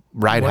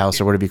ride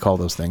house or whatever you call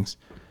those things.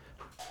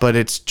 But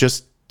it's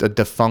just a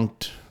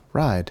defunct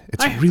ride.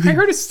 It's I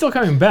heard it's still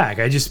coming back.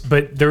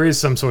 But there is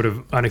some sort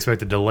of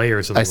unexpected delay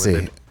or something. I see.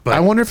 With it. But I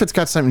wonder if it's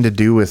got something to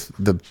do with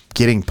the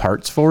getting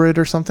parts for it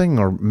or something,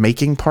 or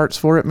making parts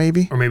for it,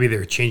 maybe. Or maybe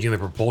they're changing the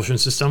propulsion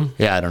system.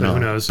 Yeah, I don't know. Who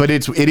knows? But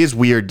it is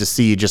weird to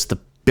see just the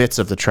bits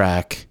of the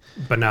track.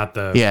 But not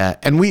the... Yeah,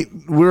 and we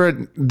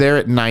were there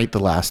at night the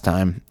last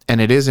time,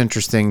 and it is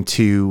interesting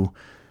to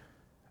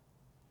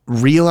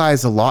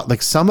realize a lot.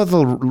 Like, some of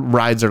the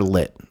rides are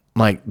lit.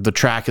 Like, the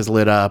track is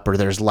lit up, or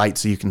there's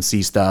lights so you can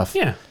see stuff.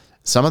 Yeah.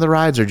 Some of the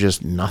rides are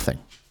just nothing.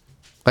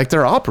 Like,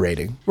 they're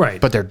operating. Right.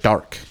 But they're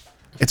dark.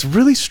 It's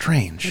really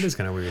strange. It is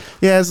kind of weird.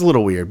 Yeah, it's a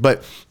little weird.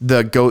 But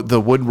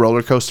the wood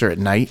roller coaster at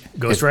night.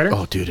 Ghost Rider?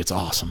 Oh, dude, it's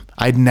awesome.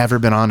 I'd never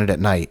been on it at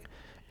night.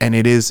 And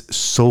it is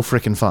so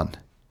freaking fun.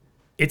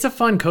 It's a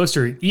fun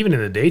coaster, even in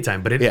the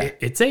daytime, but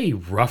it's a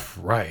rough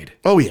ride.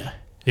 Oh, yeah.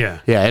 Yeah.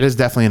 Yeah, it is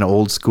definitely an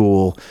old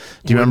school.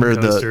 Do you remember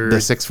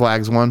the Six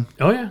Flags one?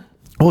 Oh, yeah.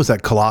 What was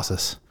that?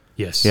 Colossus.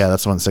 Yes. Yeah,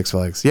 that's one, Six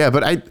Flags. Yeah,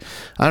 but I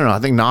don't know. I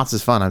think Knott's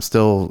is fun. I'm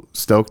still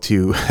stoked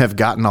to have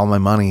gotten all my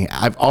money.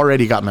 I've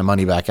already got my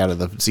money back out of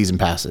the season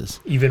passes.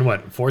 Even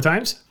what, 4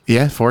 times?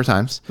 Yeah, 4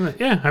 times.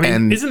 Yeah, I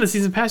mean, isn't the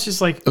season pass just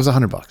like... It was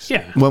 $100.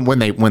 Yeah.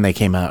 When they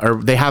came out,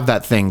 or they have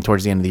that thing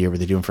towards the end of the year where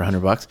they do them for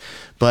 $100,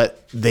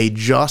 but they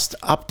just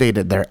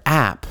updated their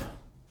app,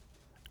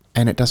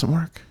 and it doesn't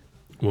work.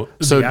 Well,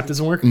 the app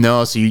doesn't work?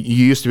 No, so you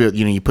used to be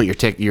able, you put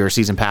your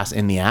season pass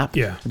in the app.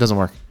 Yeah. It doesn't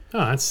work.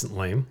 Oh, that's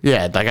lame.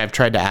 Yeah, like I've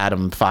tried to add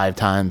them 5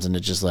 times, and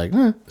it's just like,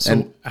 So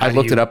and I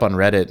looked it up on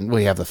Reddit, and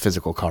we have the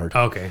physical card.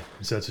 Okay,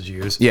 so that's what you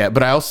use. Yeah,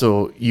 but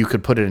you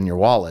could put it in your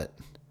wallet,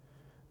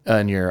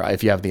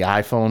 if you have the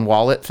iPhone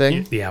wallet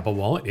thing. The Apple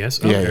Wallet, yes.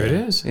 Oh, Yeah, there it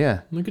yeah. is.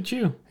 Yeah. Look at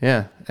you.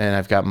 Yeah, and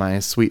I've got my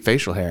sweet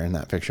facial hair in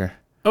that picture.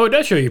 Oh, it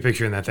does show you a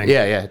picture in that thing.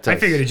 Yeah, yeah, it I does.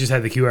 figured it just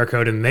had the QR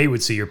code and they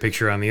would see your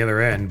picture on the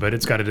other end, but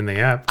it's got it in the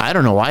app. I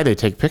don't know why they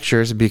take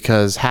pictures,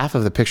 because half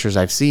of the pictures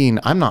I've seen,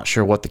 I'm not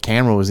sure what the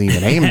camera was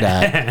even aimed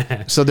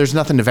at. So there's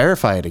nothing to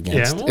verify it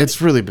against. Yeah, well, it's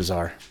really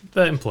bizarre.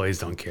 The employees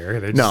don't care.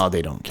 No,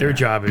 they don't care. Their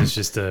job is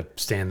just to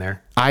stand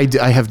there. I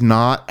have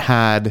not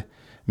had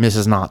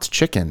Mrs. Knott's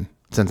chicken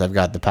since I've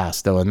got the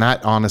pass, though, and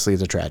that honestly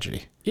is a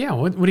tragedy. Yeah,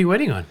 what are you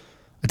waiting on?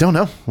 I don't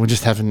know. We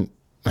just haven't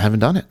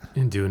done it.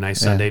 And do a nice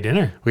Sunday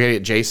dinner. We gotta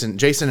get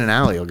Jason and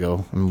Allie will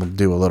go, and we'll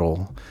do a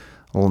little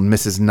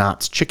Mrs.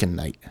 Knott's chicken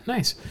night.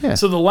 Nice. Yeah.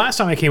 So the last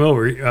time I came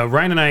over,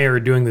 Ryan and I are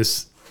doing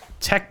this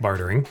tech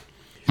bartering,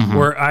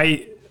 where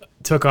I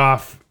took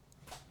off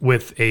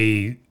with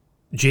a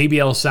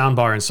JBL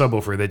soundbar and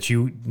subwoofer that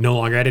you no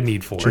longer had a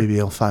need for.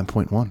 JBL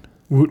 5.1.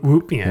 Whoop,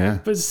 whoop, yeah,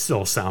 but it's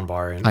still a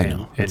soundbar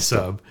and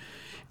sub.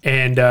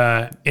 And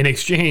in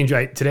exchange,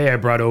 today I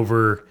brought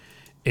over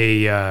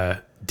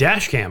a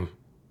dash cam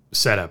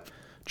setup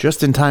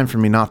Just in time for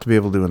me not to be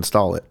able to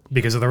install it.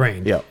 because of the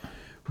rain. Yep.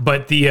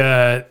 But the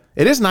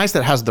It is nice that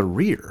it has the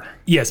rear.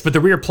 yes, but the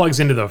rear plugs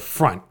into the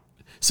front,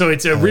 so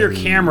it's a rear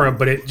camera.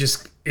 But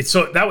it's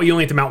so that way you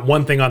only have to mount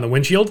one thing on the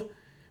windshield,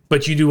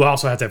 but you do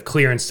also have to have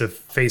clearance to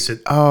face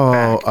it.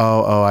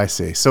 Oh, I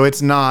see. So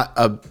it's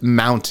not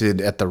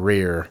mounted at the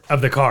rear.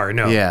 Of the car,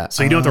 no. Yeah.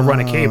 So you don't have to run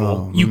a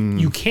cable.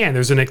 You can.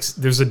 There's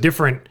a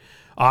different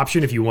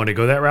option if you want to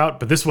go that route,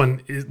 but this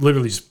one it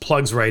literally just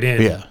plugs right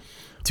in. Yeah.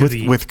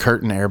 With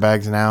curtain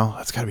airbags now,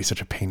 that's got to be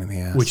such a pain in the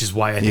ass. Which is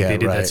why I think they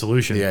did that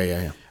solution.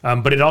 Yeah.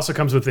 But it also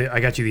comes with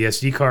I got you the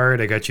SD card.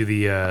 I got you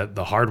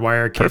the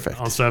hardwire kit Perfect.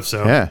 and stuff.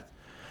 So Yeah.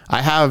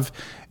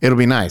 It'll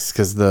be nice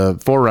because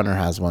the 4Runner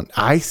has one.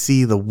 I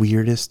see the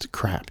weirdest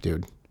crap,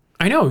 dude.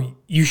 I know.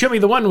 You showed me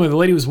the one where the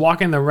lady was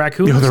walking the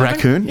raccoon. You know, or the something?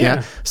 raccoon?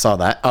 Yeah. Saw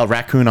that. A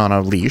raccoon on a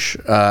leash.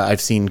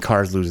 I've seen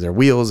cars lose their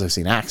wheels. I've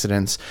seen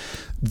accidents.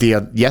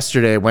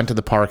 Yesterday, I went to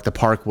the park. The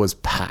park was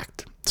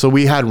packed. So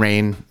we had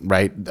rain,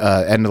 right?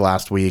 End of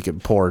last week.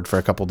 It poured for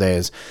a couple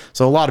days.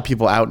 So a lot of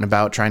people out and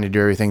about trying to do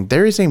everything.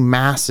 There is a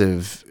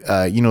massive,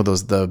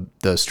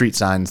 the street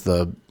signs,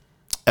 the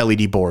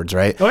LED boards,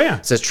 right? Oh, yeah.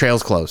 It says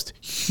trails closed.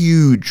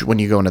 Huge when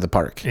you go into the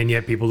park. And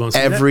yet people don't see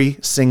Every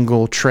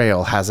single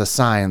trail has a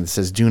sign that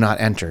says do not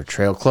enter,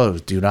 trail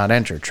closed, do not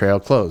enter,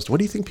 trail closed. What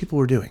do you think people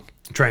were doing?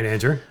 trying to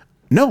enter.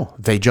 No,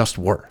 they just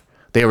were.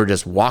 They were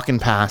just walking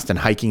past and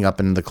hiking up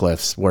into the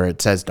cliffs where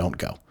it says don't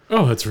go.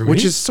 Oh, that's for me.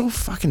 Which is so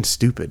fucking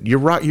stupid. You're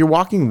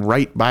walking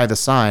right by the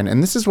sign,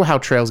 and this is how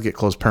trails get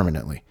closed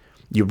permanently.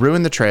 You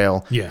ruin the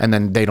trail, and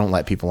then they don't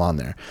let people on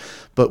there.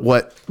 But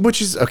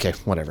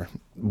whatever.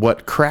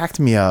 What cracked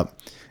me up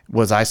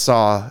was I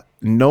saw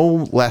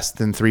no less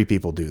than 3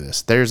 people do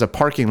this. There's a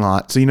parking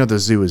lot. So you know the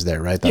zoo is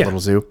there, right? That little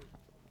zoo.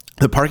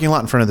 The parking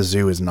lot in front of the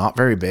zoo is not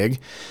very big,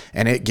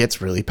 and it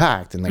gets really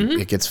packed, and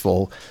it gets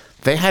full.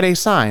 They had a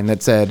sign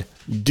that said,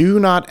 do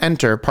not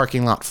enter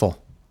parking lot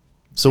full.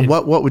 So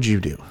what would you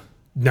do?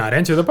 Not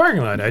enter the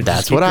parking lot.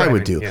 That's what I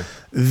would do. Yeah.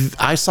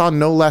 I saw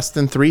no less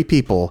than 3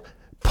 people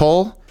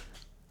pull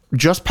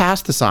just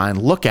past the sign,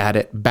 look at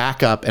it,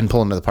 back up, and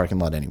pull into the parking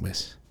lot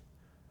anyways.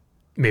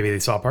 Maybe they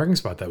saw a parking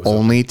spot that was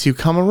only to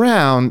come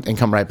around and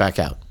come right back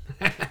out.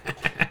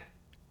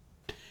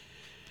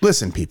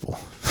 Listen, people,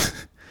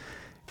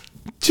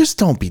 just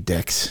don't be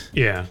dicks.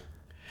 Yeah.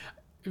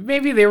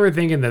 Maybe they were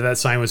thinking that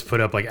sign was put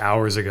up like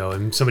hours ago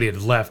and somebody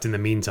had left in the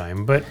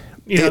meantime. But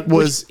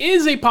which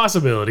is a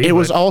possibility. It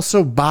was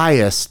also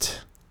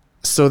biased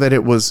so that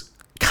it was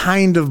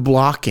kind of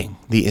blocking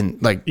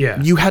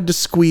you had to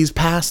squeeze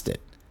past it.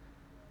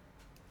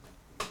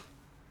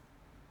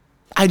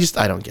 I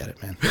don't get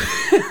it, man.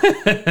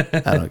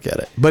 I don't get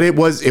it. But it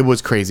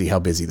was crazy how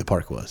busy the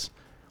park was.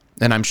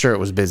 And I'm sure it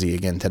was busy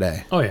again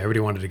today. Oh, yeah. Everybody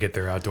wanted to get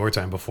their outdoor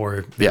time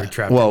before they were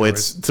trapped. Well,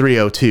 it's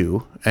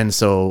 3:02. And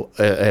so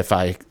if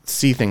I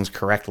see things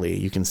correctly,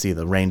 you can see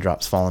the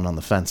raindrops falling on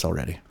the fence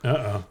already.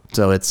 Uh-oh.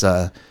 So it's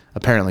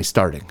apparently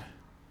starting.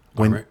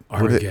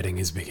 Armageddon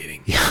is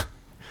beginning. Yeah.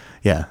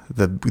 Yeah.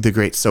 The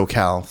great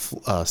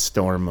SoCal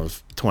storm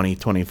of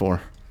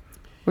 2024,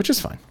 which is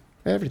fine.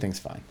 Everything's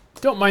fine.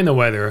 Don't mind the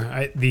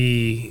weather.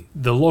 The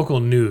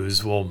local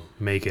news will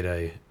make it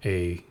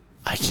a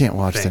I can't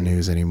watch the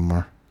news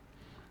anymore.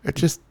 It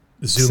just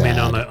zoom in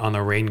on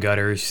the rain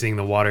gutters, seeing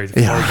the water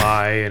flow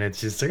by, and it's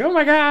just like, oh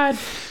my god.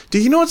 Do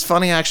you know what's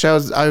funny?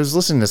 Actually, I was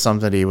listening to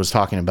somebody was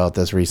talking about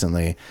this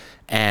recently,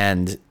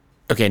 and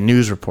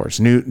news reports,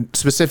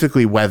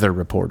 specifically weather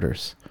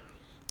reporters.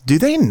 Do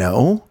they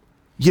know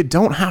you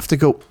don't have to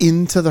go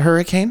into the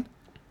hurricane?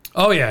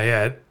 Oh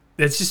yeah.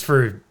 It's just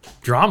for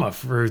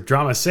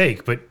drama's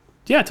sake, but.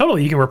 Yeah,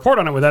 totally. You can report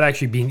on it without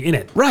actually being in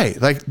it.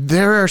 Right. Like,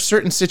 there are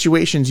certain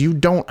situations you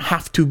don't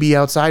have to be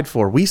outside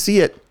for. We see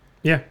it.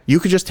 Yeah. You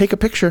could just take a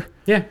picture.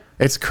 Yeah.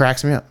 It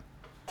cracks me up.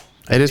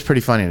 It is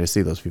pretty funny to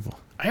see those people.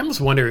 I almost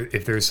wonder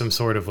if there's some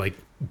sort of, like,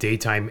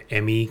 daytime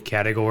Emmy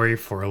category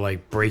for,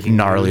 like, breaking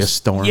gnarliest news.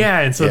 storm. Yeah,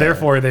 and so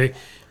therefore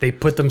they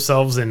put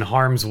themselves in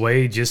harm's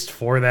way just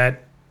for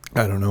that.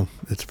 I don't know.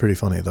 It's pretty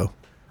funny, though.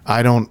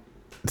 I don't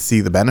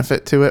see the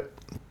benefit to it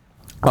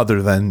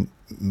other than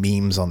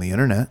memes on the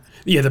internet.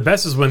 Yeah, the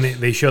best is when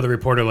they show the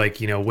reporter like,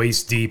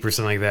 waist deep or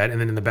something like that,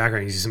 and then in the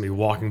background you see somebody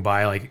walking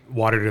by like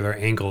water to their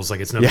ankles like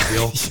it's no big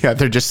deal. Yeah,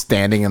 they're just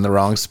standing in the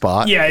wrong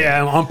spot.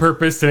 Yeah, on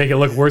purpose to make it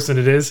look worse than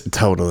it is.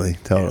 Totally.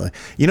 Yeah.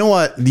 You know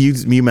what?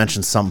 You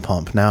mentioned sump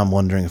pump. Now I'm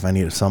wondering if I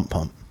need a sump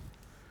pump.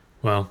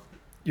 Well,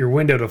 your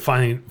window to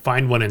find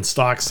one in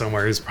stock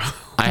somewhere is probably...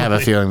 I have a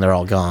feeling they're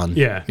all gone.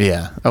 Yeah.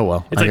 Oh,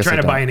 well. It's like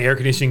trying to buy an air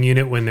conditioning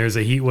unit when there's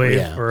a heat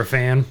wave or a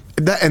fan.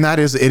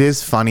 It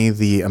is funny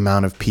the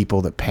amount of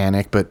people that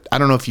panic, but I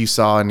don't know if you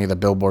saw any of the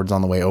billboards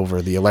on the way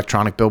over. The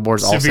electronic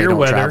billboards all say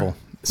don't travel.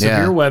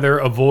 Severe weather,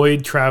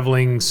 avoid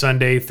traveling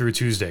Sunday through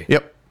Tuesday.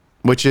 Yep.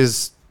 Which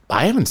is,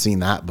 I haven't seen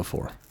that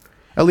before.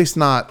 At least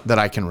not that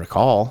I can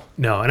recall.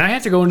 No, and I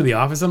have to go into the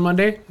office on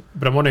Monday,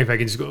 but I'm wondering if I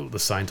can just go, the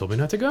sign told me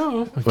not to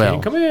go. I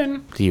can't come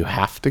in. Do you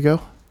have to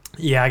go?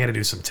 Yeah, I got to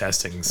do some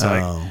testing. So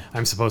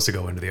I'm supposed to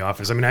go into the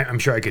office. I mean, I'm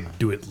sure I could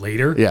do it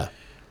later. Yeah.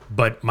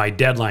 But my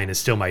deadline is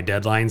still my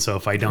deadline. So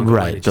if I don't go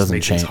in, it just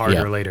makes things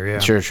harder later. Yeah.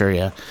 Sure.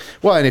 Yeah.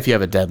 Well, and if you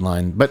have a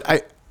deadline, but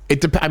I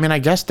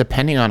guess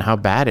depending on how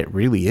bad it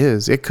really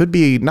is, it could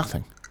be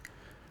nothing.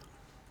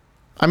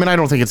 I mean, I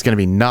don't think it's going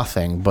to be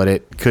nothing, but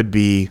it could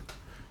be.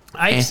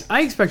 I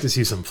expect to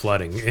see some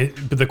flooding,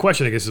 but the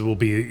question, I guess, will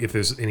be if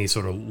there's any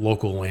sort of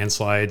local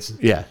landslides.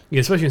 Yeah,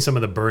 especially in some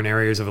of the burn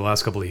areas over the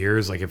last couple of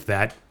years, like if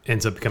that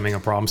ends up becoming a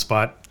problem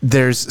spot.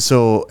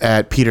 So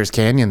at Peters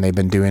Canyon, they've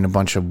been doing a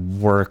bunch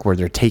of work where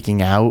they're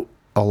taking out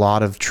a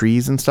lot of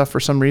trees and stuff for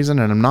some reason,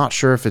 and I'm not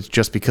sure if it's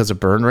just because of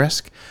burn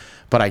risk,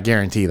 but I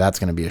guarantee that's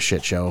going to be a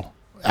shit show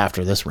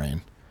after this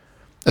rain,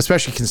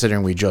 especially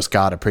considering we just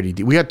got we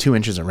got 2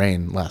 inches of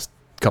rain last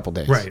couple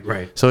days.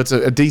 Right. So it's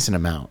a decent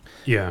amount.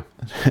 Yeah.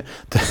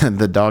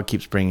 The dog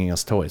keeps bringing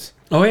us toys.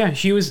 Oh yeah,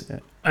 she was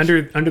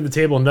under the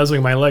table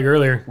nuzzling my leg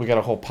earlier. We got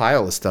a whole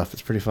pile of stuff.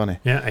 It's pretty funny.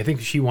 Yeah, I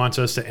think she wants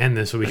us to end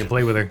this so we can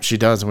play with her. She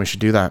does, and we should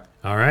do that.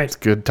 All right. It's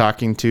good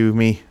talking to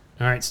me.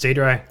 All right, stay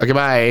dry. Okay,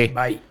 bye.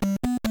 Bye.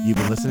 You've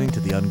been listening to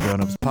the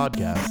unGROWN-UPS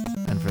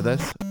podcast, and for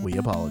this, we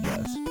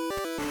apologize.